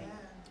 Right.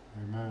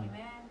 Amen.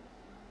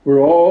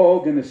 We're all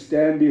going to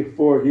stand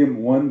before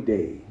him one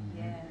day.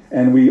 Yes.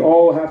 And we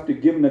all have to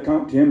give an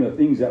account to him of the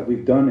things that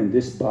we've done in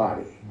this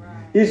body.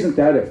 Right. Isn't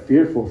that a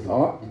fearful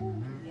thought?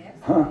 Yes,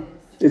 Huh?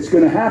 It's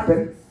going to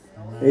happen.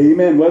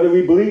 Amen. Whether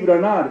we believe it or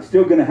not, it's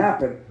still going to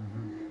happen.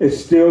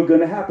 It's still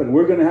going to happen.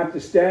 We're going to have to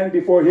stand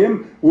before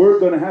him. We're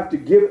going to have to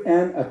give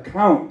an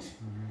account.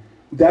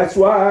 That's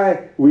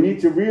why we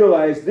need to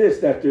realize this,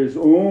 that there's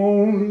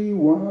only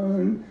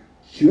one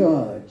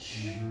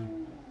judge.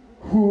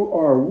 Who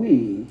are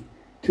we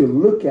to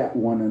look at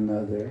one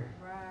another?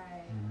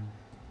 Right.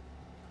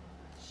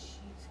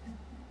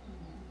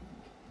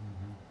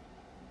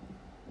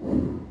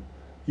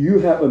 You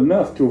have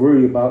enough to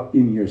worry about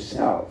in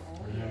yourself.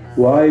 Oh, yes.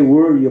 Why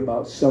worry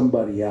about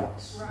somebody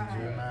else? Right.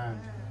 Amen.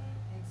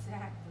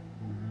 Exactly.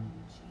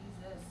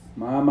 Jesus.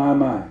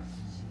 My.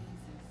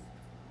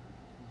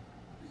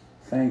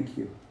 Thank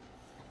you.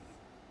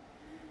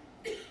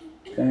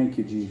 Thank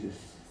you, Jesus.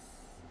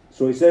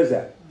 So he says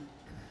that.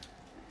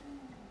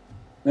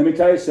 Let me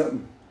tell you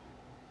something.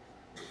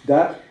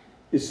 That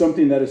is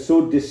something that is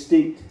so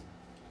distinct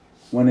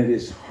when it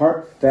is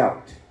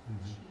heartfelt.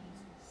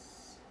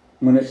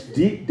 When it's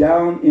deep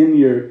down in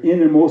your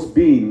innermost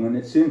being. When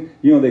it's in,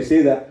 they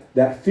say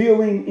that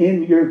feeling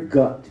in your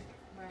gut.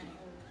 Right.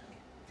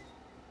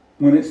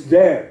 When it's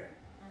there,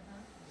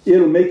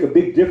 it'll make a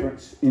big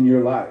difference in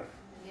your life.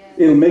 Yes.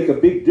 It'll make a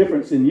big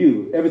difference in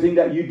you. Everything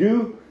that you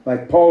do,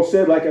 like Paul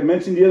said, like I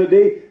mentioned the other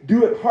day,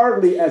 do it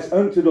heartily as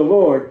unto the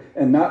Lord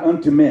and not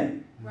unto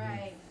men.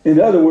 Right. In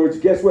other words,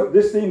 guess what?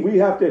 This thing, we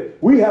have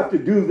to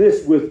do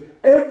this with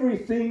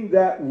everything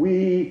that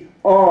we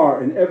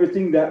are and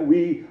everything that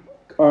we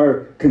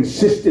are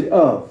consisted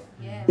of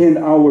in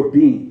our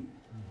being.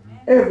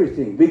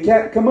 Everything. We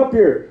can't come up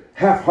here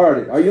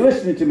half-hearted. Are you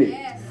listening to me?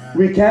 Yes.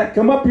 We can't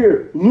come up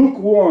here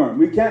lukewarm.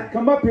 We can't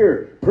come up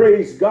here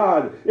praise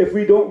God if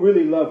we don't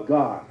really love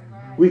God.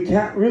 Right. We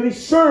can't really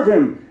serve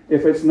him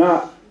if it's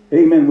not,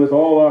 amen, with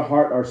all our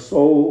heart, our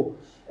soul,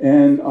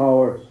 and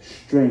our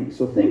strength.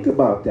 So think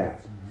about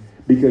that.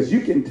 Because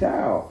you can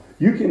tell,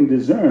 you can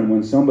discern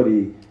when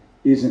somebody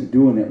isn't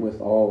doing it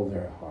with all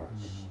their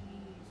hearts.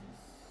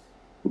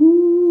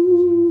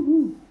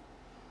 Ooh.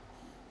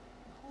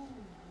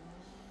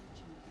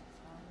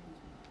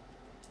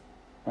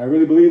 I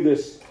really believe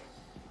this.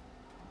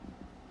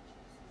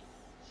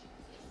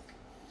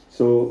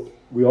 So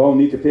we all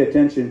need to pay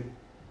attention.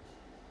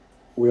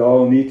 We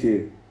all need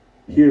to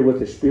hear what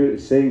the Spirit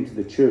is saying to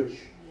the church.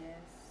 Yes.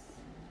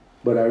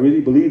 But I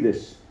really believe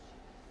this,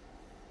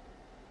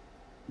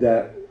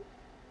 that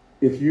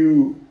if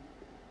you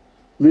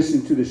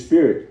listen to the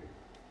Spirit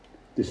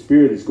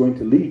is going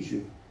to lead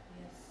you.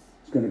 Yes.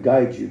 It's going to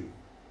guide you.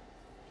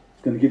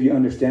 It's going to give you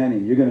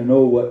understanding. You're going to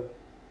know what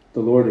the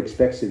Lord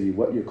expects of you,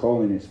 what your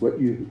calling is, what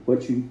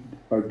you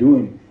are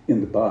doing in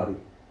the body.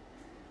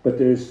 But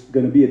there's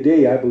going to be a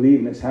day, I believe,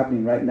 and it's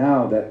happening right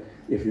now, that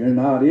if you're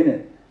not in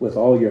it with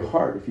all your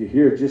heart, if you're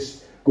here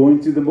just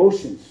going through the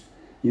motions,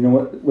 you know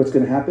what's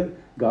going to happen?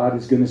 God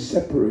is going to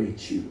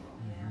separate you.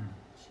 Yeah.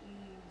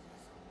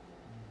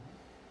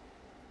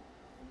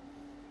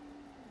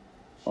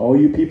 All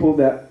you people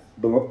that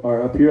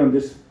are up here on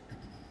this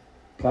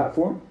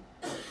platform,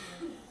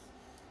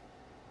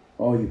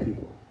 all you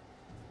people,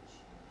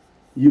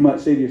 you might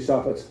say to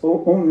yourself, it's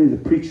only the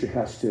preacher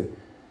has to,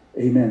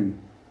 amen,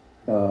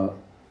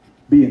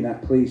 be in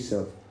that place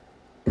of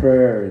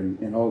prayer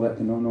and all that.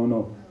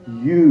 No.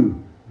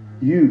 You.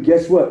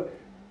 Guess what?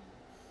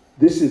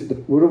 This is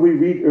what did we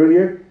read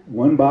earlier?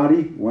 One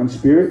body, one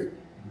spirit.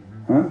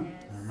 Huh?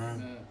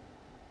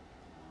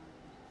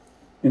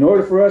 In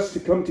order for us to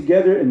come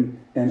together and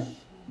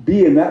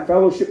be in that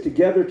fellowship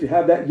together, to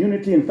have that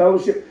unity and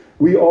fellowship,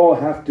 we all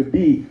have to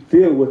be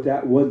filled with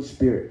that one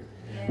spirit.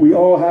 We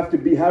all have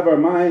to have our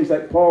minds,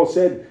 like Paul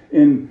said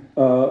in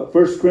 1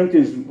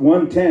 Corinthians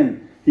 1:10.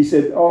 He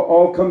said,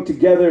 all come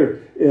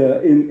together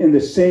in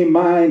the same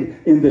mind,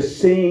 in the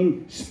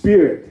same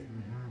spirit.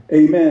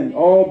 Amen.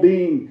 All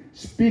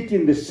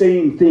speaking the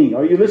same thing.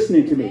 Are you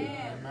listening to me?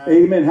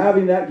 Amen.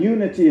 Having that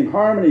unity and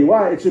harmony.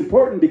 Why? It's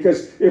important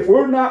because if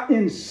we're not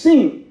in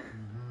sync,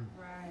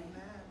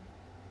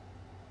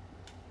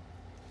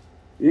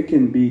 it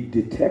can be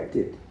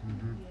detected.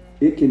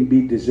 It can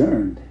be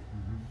discerned.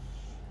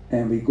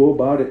 And we go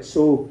about it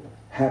so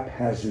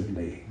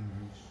haphazardly.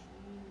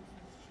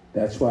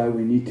 That's why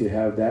we need to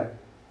have that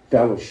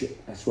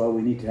fellowship. That's why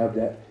we need to have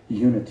that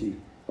unity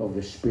of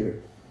the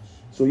Spirit.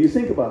 So you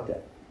think about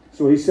that.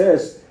 So he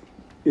says,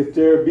 if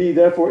there be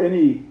therefore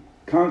any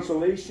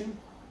consolation,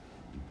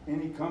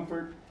 any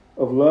comfort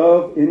of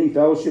love, any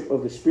fellowship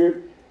of the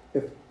Spirit,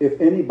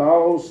 if any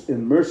bowels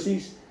and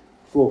mercies,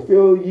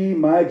 fulfill ye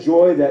my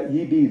joy, that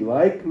ye be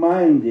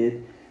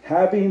like-minded,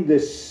 having the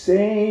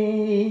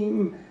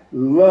same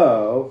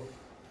love,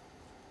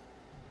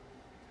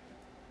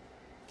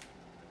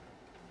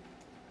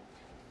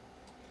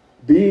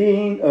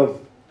 being of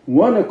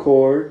one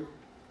accord,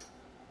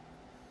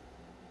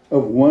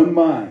 of one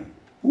mind.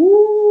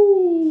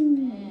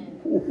 Woo!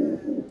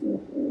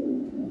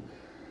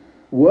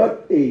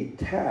 What a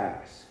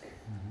task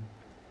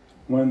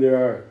when there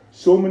are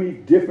so many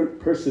different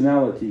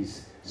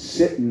personalities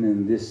sitting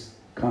in this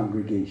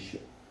congregation.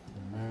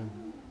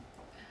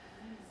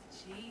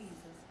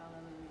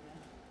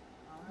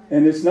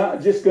 And it's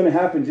not just going to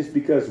happen just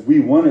because we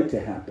want it to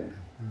happen.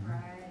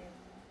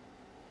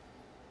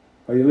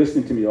 Are you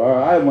listening to me? Or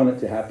I want it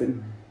to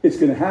happen. It's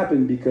going to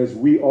happen because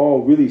we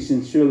all really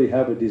sincerely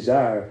have a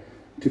desire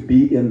to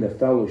be in the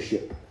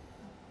fellowship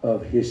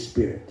of His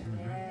Spirit.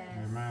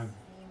 Amen.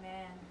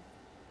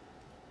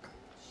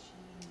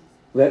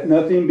 Let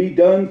nothing be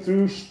done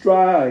through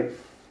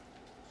strife.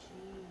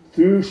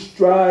 Through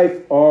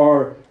strife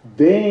or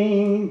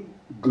vain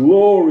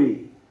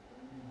glory.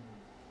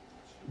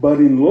 But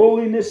in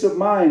lowliness of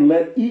mind,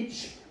 let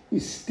each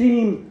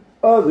esteem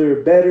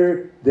other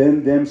better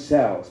than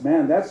themselves.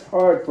 Man, that's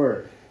hard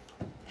for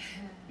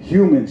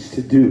humans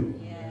to do.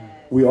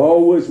 We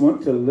always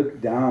want to look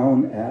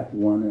down at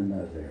one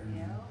another.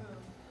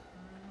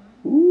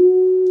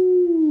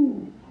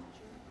 Ooh.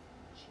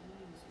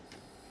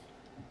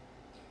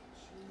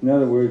 In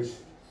other words,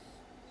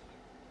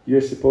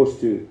 you're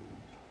supposed to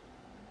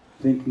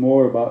think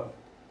more about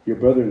your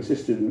brother and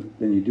sister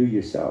than you do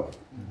yourself.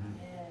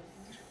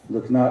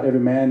 Look not every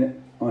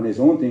man on his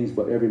own things,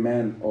 but every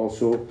man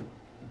also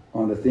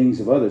on the things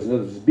of others. In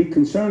other words, be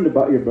concerned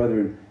about your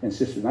brother and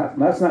sister.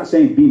 That's not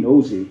saying be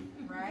nosy.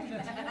 Right.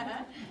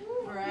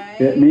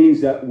 It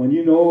means that when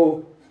you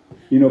know,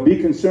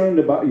 be concerned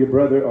about your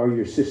brother or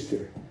your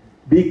sister.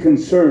 Be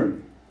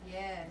concerned.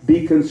 Yes.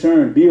 Be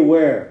concerned. Be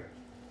aware.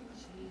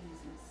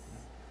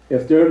 Jesus.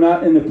 If they're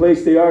not in the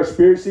place they are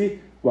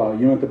spiritually, well,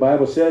 you know what the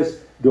Bible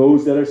says?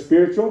 Those that are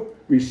spiritual,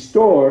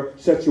 restore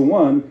such a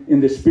one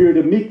in the spirit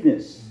of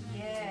meekness.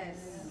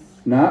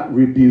 Not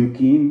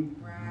rebuking.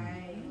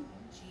 Right.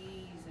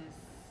 Jesus.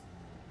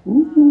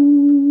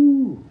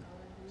 Ooh.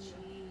 Jesus.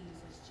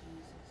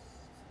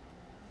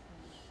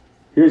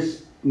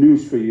 Here's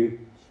news for you.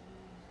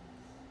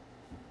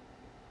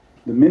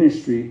 The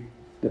ministry,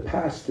 the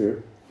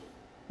pastor,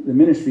 the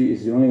ministry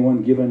is the only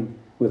one given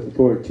with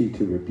authority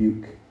to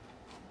rebuke.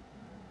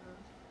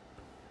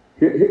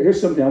 Here's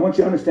something. I want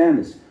you to understand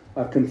this.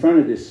 I've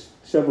confronted this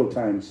several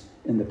times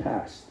in the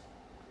past.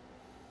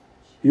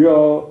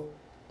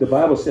 The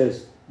Bible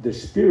says the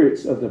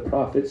spirits of the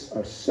prophets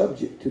are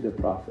subject to the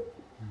prophet.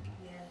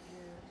 Yes.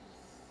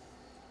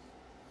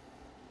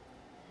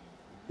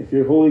 If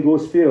you're Holy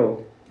Ghost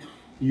filled,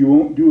 you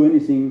won't do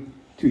anything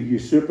to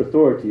usurp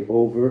authority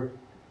over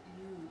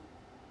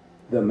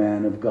the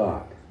man of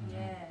God.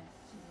 Yes.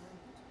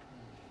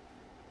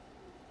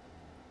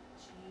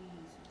 Jesus.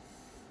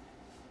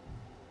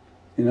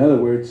 In other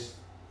words,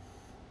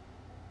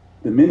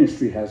 the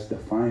ministry has the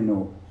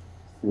final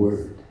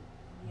word.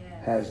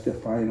 Has the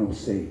final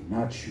say,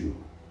 not you.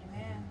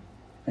 Amen.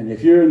 And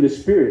if you're in the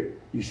Spirit,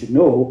 you should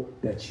know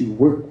that you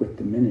work with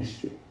the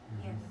ministry.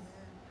 Yes.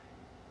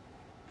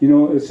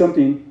 It's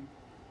something,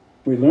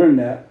 we learned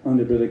that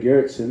under Brother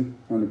Gerritsen,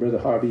 under Brother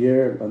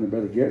Javier, under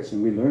Brother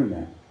Gerritsen, we learned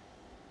that.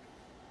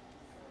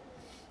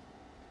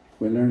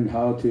 We learned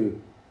how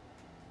to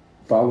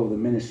follow the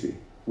ministry.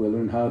 We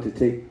learned how to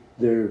take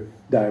their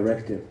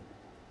directive.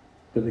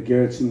 Brother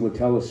Gerritsen would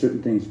tell us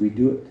certain things, we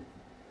do it.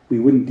 We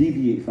wouldn't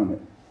deviate from it.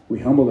 We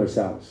humbled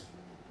ourselves.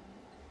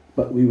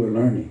 But we were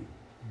learning.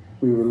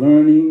 We were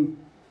learning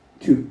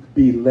to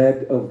be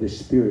led of the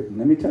Spirit. And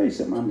let me tell you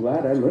something. I'm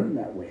glad I learned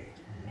that way.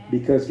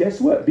 Because guess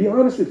what? Be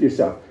honest with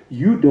yourself.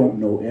 you don't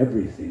know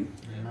everything.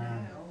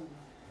 Amen.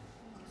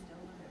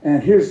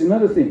 And here's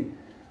another thing.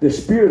 The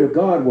Spirit of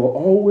God will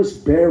always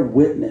bear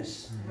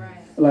witness. Right.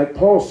 Like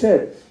Paul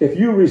said, if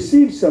you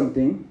receive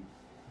something,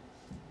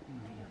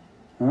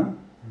 huh?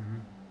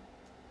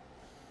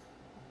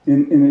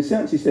 In a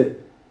sense, he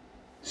said,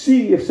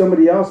 see if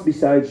somebody else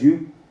besides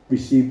you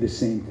received the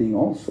same thing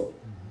also.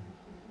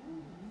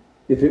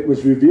 If it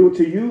was revealed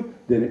to you,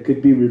 then it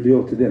could be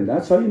revealed to them.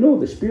 That's how you know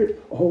the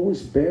Spirit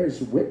always bears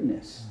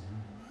witness.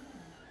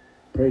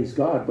 Praise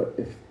God. But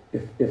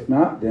if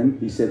not, then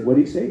he said, what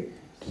did he say?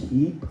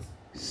 Keep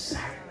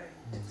silent.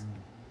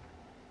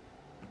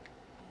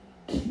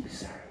 Keep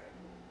silent.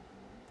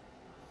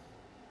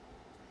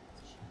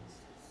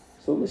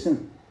 So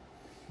listen,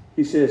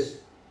 he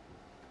says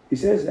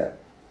that.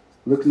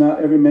 Look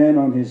not every man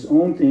on his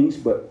own things,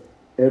 but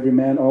every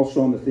man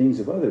also on the things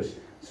of others.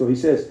 So he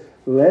says,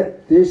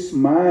 let this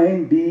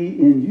mind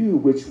be in you,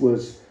 which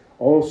was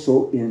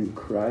also in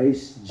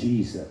Christ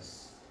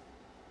Jesus.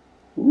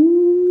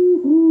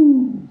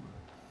 Woo-hoo.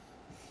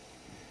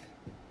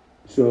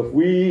 So if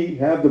we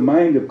have the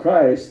mind of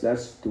Christ,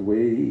 that's the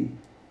way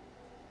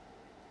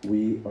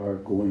we are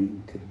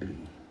going to be.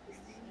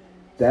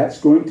 That's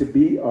going to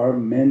be our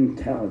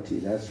mentality.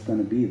 That's going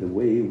to be the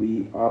way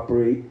we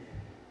operate.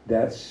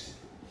 That's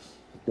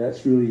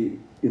really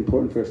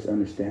important for us to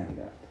understand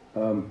that.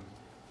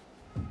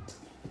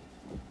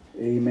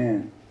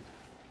 Amen.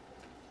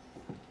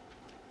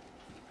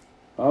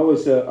 I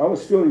was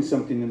feeling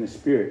something in the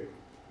spirit,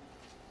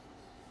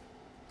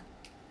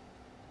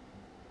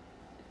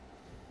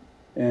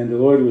 and the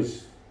Lord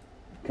was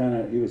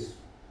he was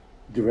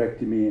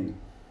directing me,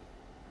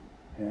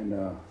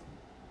 and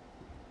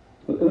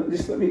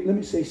just let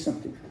me say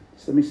something.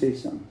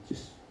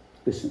 Just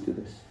listen to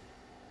this.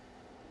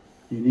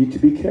 You need to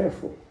be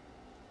careful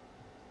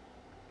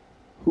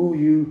who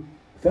you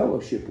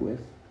fellowship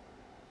with.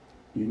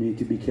 You need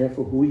to be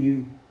careful who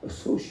you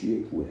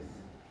associate with.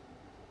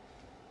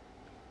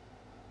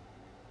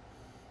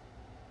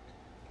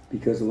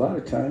 Because a lot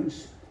of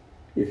times,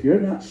 if you're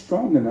not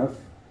strong enough,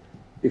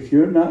 if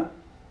you're not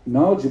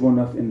knowledgeable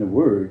enough in the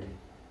Word,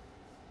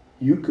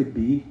 you could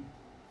be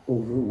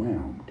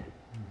overwhelmed.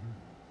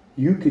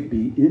 You could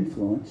be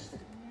influenced.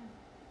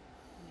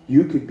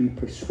 You could be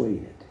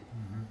persuaded.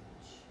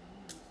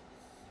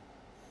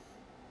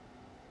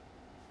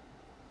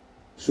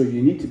 So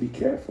you need to be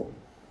careful.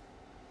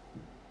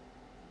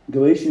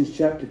 Galatians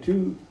chapter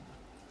 2,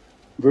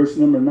 verse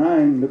number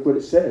 9, look what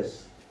it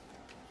says.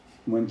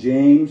 When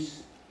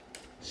James,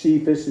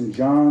 Cephas, and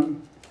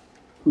John,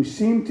 who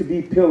seemed to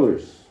be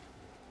pillars,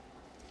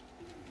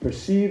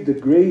 perceived the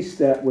grace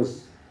that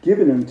was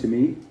given unto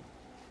me,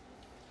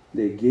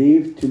 they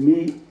gave to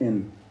me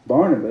in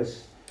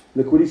Barnabas,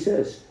 look what he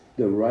says,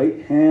 the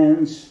right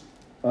hands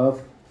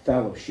of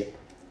fellowship.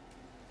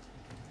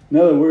 In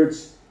other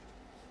words,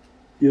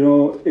 you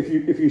know, if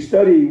you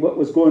study what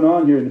was going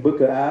on here in the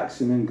book of Acts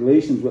and in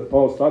Galatians, what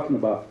Paul's talking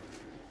about,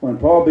 when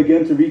Paul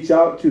began to reach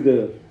out to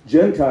the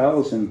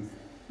Gentiles and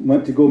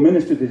went to go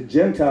minister to the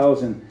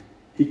Gentiles, and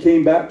he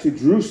came back to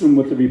Jerusalem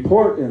with the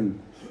report, and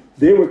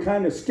they were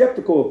kind of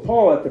skeptical of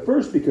Paul at the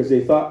first because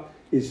they thought,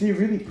 is he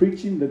really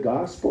preaching the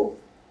gospel?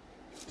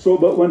 So,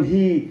 but when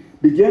he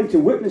began to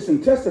witness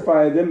and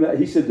testify to them, that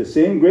he said the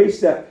same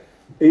grace that,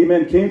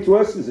 amen, came to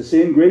us is the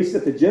same grace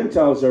that the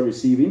Gentiles are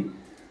receiving.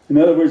 In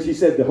other words, he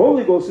said, the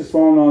Holy Ghost is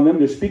falling on them.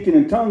 They're speaking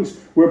in tongues.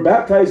 We're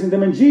baptizing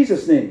them in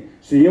Jesus' name.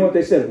 So you know what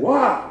they said?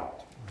 Wow.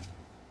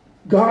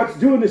 God's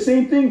doing the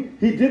same thing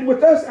he did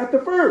with us at the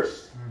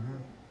first.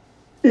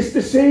 It's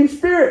the same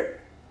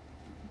Spirit.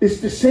 It's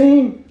the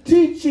same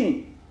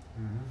teaching.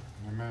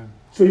 Amen.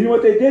 So you know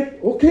what they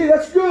did? Okay,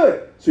 that's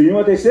good. So you know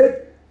what they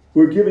said?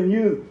 We're giving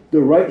you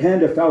the right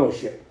hand of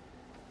fellowship.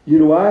 You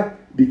know why?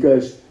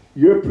 Because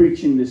you're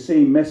preaching the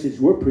same message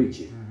we're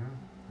preaching.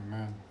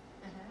 Amen.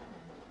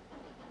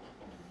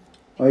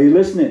 Are you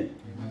listening?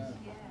 Amen.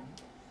 Yeah.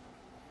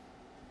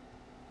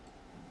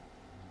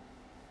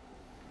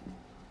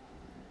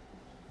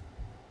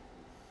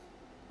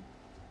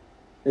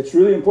 It's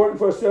really important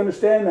for us to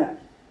understand that.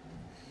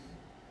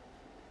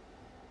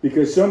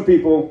 Because some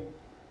people,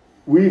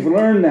 we've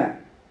learned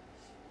that.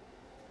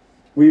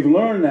 We've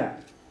learned that.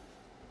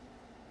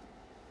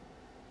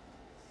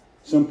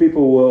 Some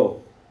people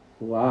will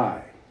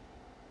lie.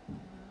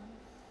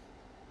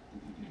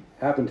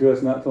 Happened to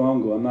us not too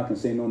long ago. I'm not going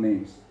to say no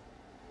names.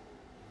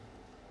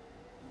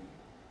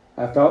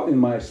 I felt in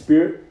my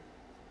spirit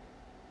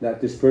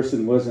that this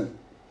person wasn't,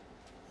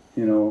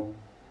 you know,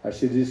 I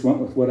should have just went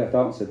with what I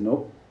felt and said,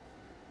 nope.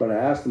 But I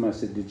asked him, I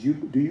said, do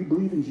you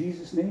believe in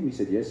Jesus' name? He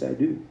said, yes, I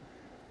do.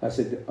 I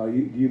said,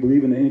 do you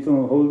believe in the infilling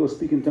of the Holy Ghost,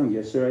 speaking in tongues?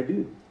 Yes, sir, I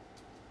do.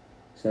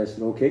 So I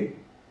said, okay,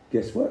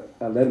 guess what?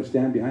 I let him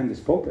stand behind this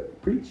pulpit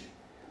and preach.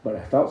 But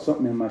I felt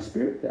something in my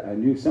spirit that I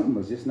knew something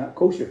was just not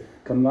kosher.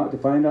 Come out to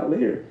find out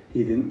later,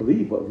 he didn't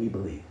believe what we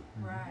believe.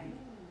 Right.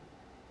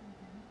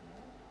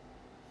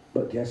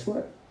 But guess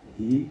what?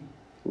 He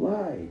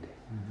lied.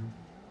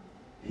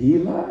 He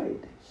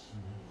lied.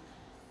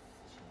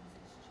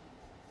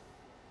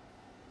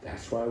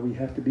 That's why we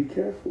have to be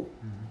careful.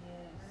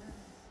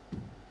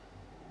 Yes.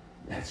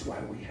 That's why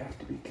we have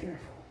to be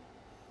careful.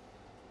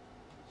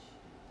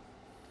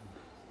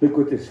 Look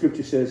what the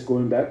scripture says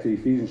going back to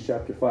Ephesians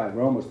chapter 5.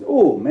 We're almost,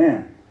 oh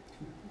man.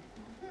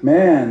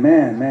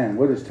 Man,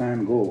 where does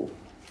time go?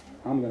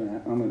 I'm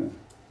gonna.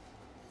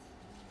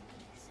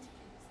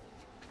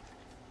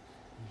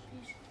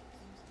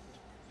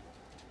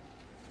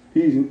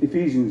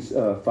 Ephesians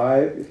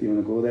 5, if you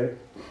want to go there.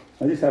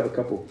 I just have a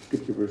couple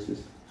scripture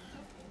verses.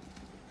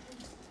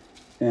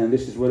 And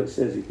this is what it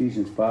says,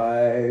 Ephesians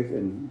 5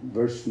 and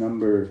verse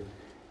number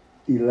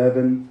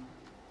 11.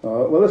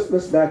 Well,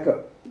 let's back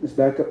up. Let's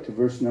back up to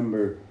verse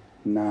number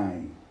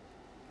 9.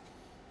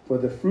 For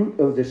the fruit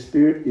of the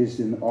Spirit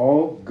is in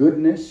all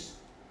goodness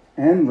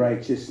and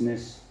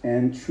righteousness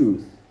and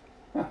truth.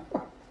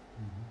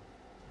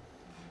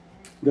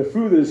 The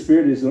fruit of the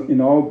Spirit is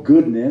in all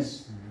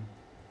goodness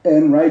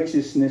and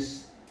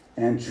righteousness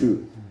and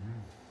truth.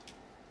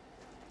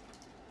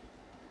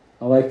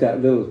 I like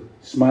that little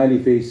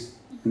smiley face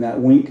and that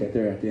wink right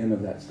there at the end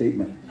of that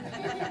statement.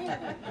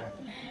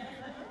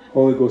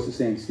 Holy Ghost is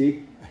saying,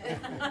 see?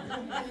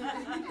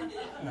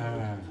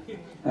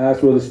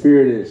 That's where the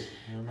Spirit is.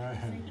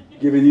 Amen.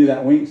 Giving you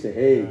that wink, say,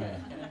 hey.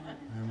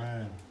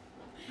 Amen.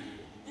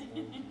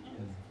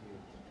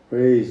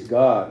 Praise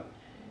God.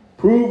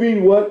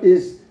 Proving what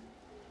is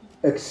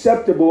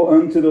acceptable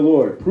unto the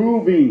Lord.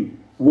 Proving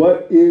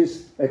what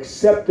is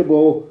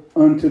acceptable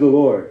unto the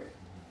Lord.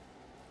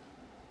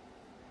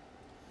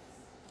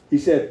 He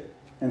said,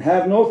 and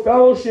have no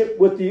fellowship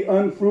with the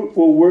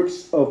unfruitful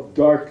works of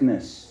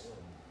darkness.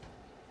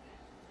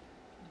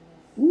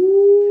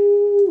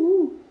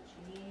 Woo.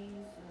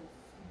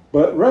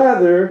 But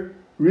rather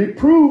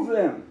reprove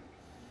them.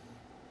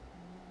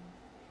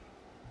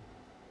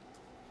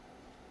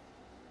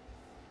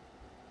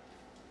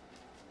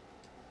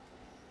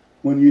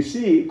 When you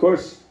see, of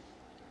course,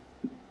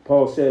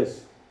 Paul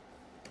says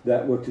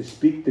that we're to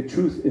speak the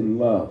truth in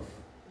love.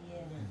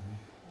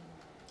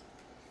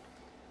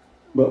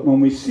 But when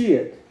we see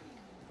it,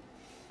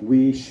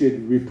 we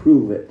should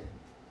reprove it.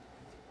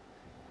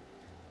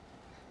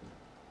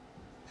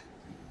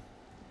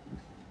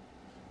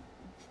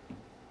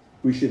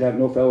 We should have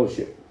no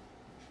fellowship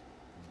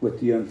with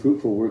the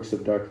unfruitful works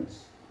of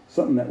darkness.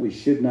 Something that we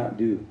should not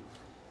do.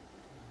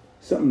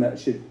 Something that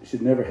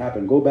should never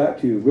happen. Go back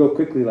to, real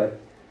quickly,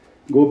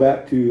 go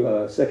back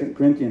to 2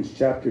 Corinthians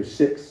chapter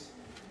 6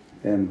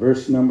 and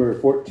verse number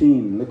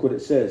 14. Look what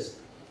it says.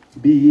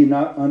 Be ye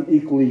not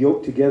unequally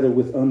yoked together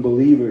with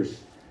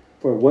unbelievers.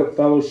 For what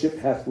fellowship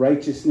hath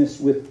righteousness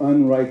with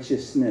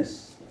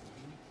unrighteousness?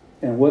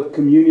 And what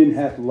communion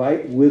hath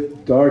light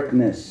with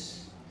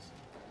darkness?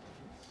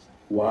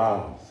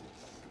 Wow.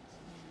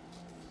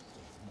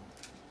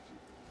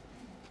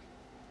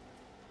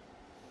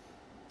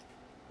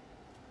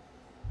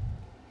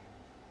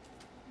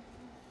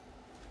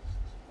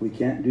 We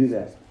can't do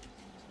that.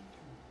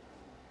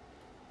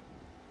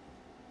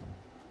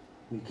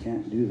 We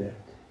can't do that.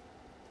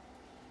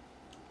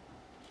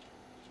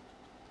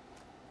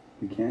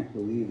 We can't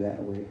believe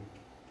that way.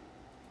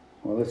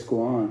 Well, let's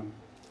go on.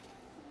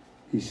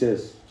 He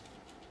says,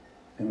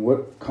 and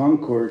what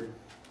concord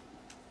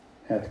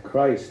hath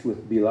Christ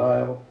with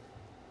Belial?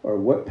 Or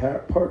what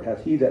part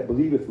hath he that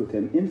believeth with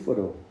an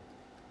infidel?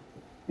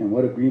 And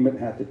what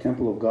agreement hath the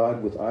temple of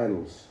God with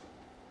idols?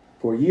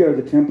 For ye are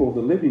the temple of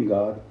the living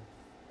God,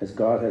 as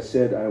God has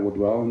said, I will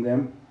dwell in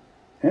them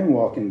and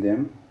walk in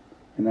them,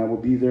 and I will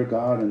be their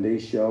God, and they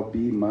shall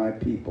be my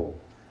people.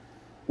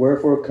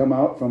 Wherefore come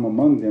out from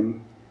among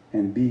them,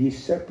 and be ye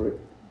separate,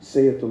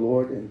 saith the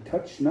Lord, and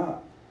touch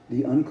not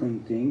the unclean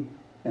thing,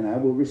 and I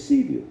will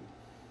receive you.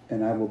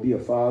 And I will be a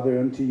father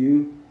unto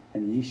you,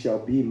 and ye shall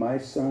be my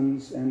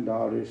sons and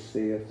daughters,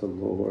 saith the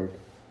Lord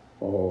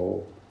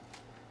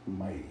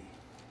Almighty.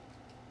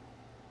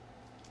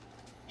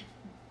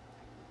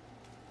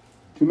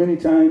 Too many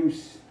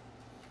times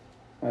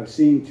I've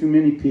seen too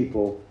many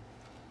people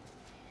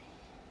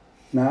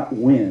not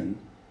win,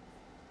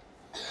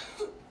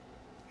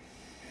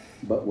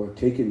 but were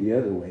taken the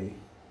other way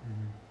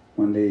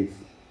when they've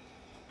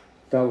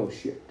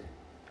fellowshipped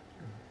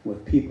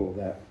with people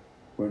that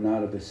were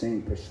not of the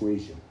same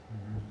persuasion.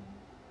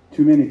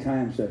 Too many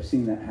times I've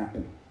seen that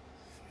happen.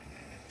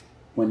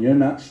 When you're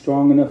not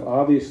strong enough,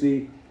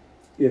 obviously,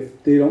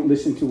 if they don't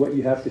listen to what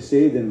you have to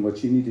say, then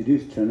what you need to do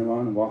is turn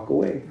around and walk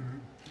away.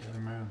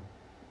 Amen.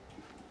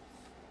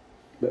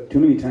 But too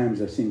many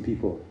times I've seen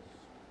people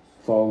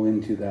fall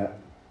into that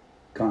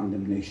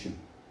condemnation.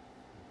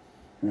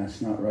 And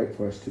that's not right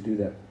for us to do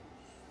that,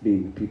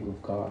 being the people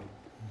of God.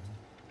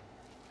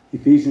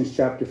 Ephesians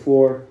chapter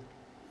 4,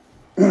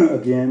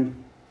 again.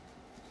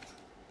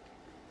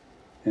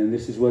 And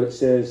this is what it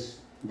says,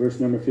 verse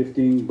number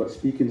 15. But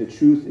speaking the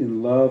truth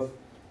in love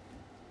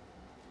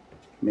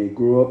may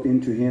grow up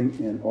into him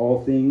in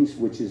all things,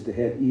 which is the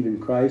head, even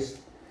Christ.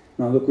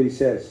 Now look what he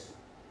says.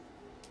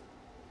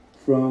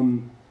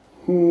 From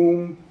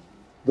whom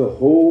the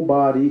whole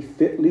body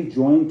fitly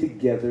joined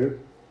together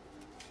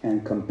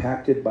and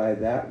compacted by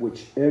that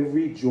which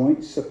every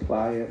joint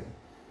supplieth,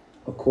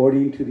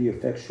 according to the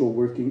effectual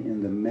working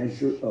in the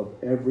measure of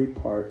every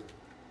part,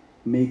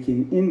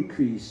 making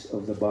increase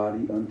of the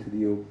body unto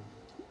the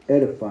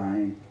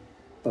edifying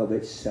of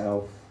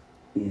itself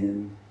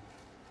in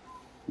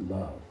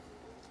love.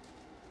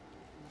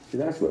 So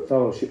that's what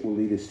fellowship will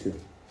lead us to.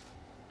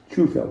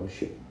 True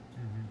fellowship.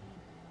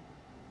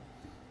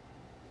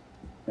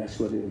 That's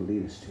what it will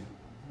lead us to.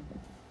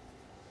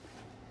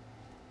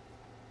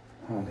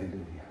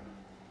 Hallelujah.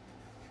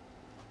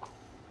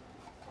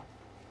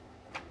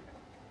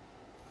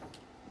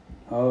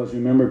 I always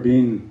remember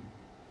being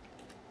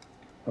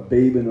a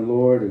babe in the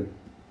Lord, and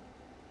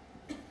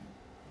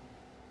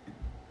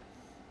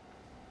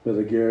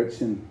Brother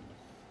Gerritsen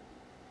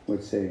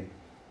would say,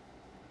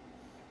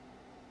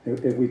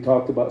 if we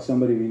talked about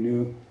somebody we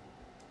knew,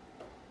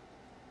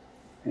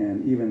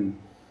 and even,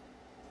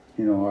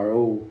 our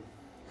old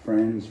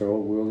friends, our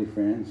old worldly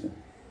friends,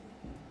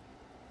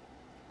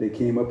 they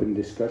came up in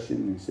discussion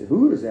and said,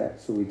 who is that?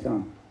 So we tell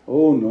them,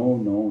 oh, no.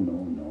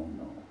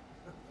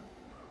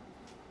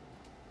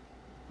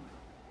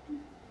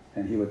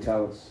 And he would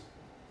tell us,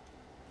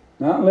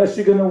 not unless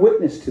you're going to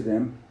witness to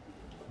them.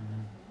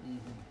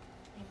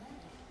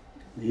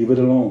 Leave it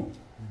alone.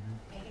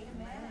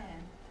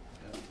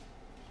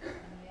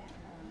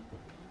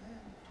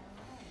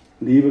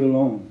 Leave it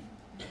alone.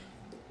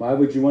 Why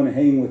would you want to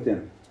hang with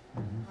them?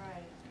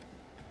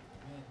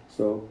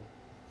 So,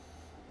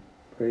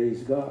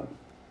 praise God.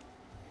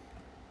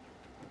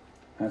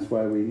 That's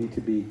why we need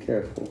to be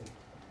careful.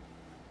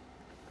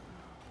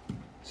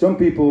 Some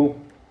people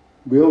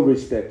will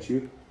respect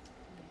you,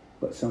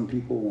 but some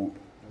people won't.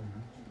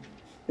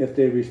 If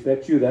they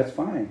respect you, that's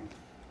fine.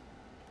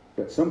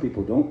 But some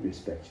people don't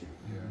respect you.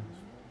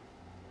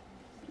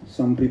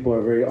 Some people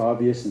are very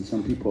obvious and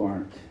some people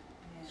aren't.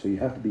 So you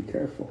have to be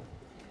careful.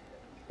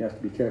 You have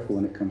to be careful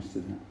when it comes to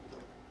that.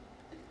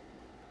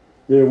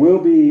 There will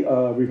be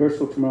a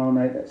rehearsal tomorrow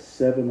night at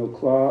 7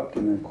 o'clock.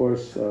 And of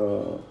course,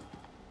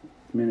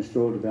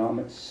 ministerial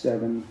development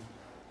 7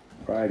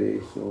 Friday.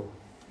 So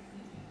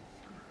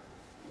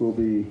we'll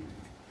be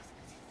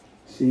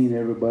seeing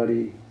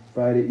everybody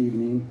Friday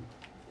evening.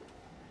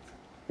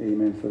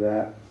 Amen for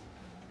that.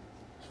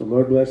 So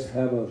Lord bless.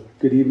 Have a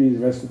good evening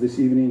the rest of this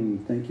evening.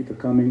 And thank you for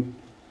coming.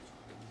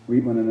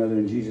 Greet one another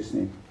in Jesus'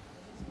 name.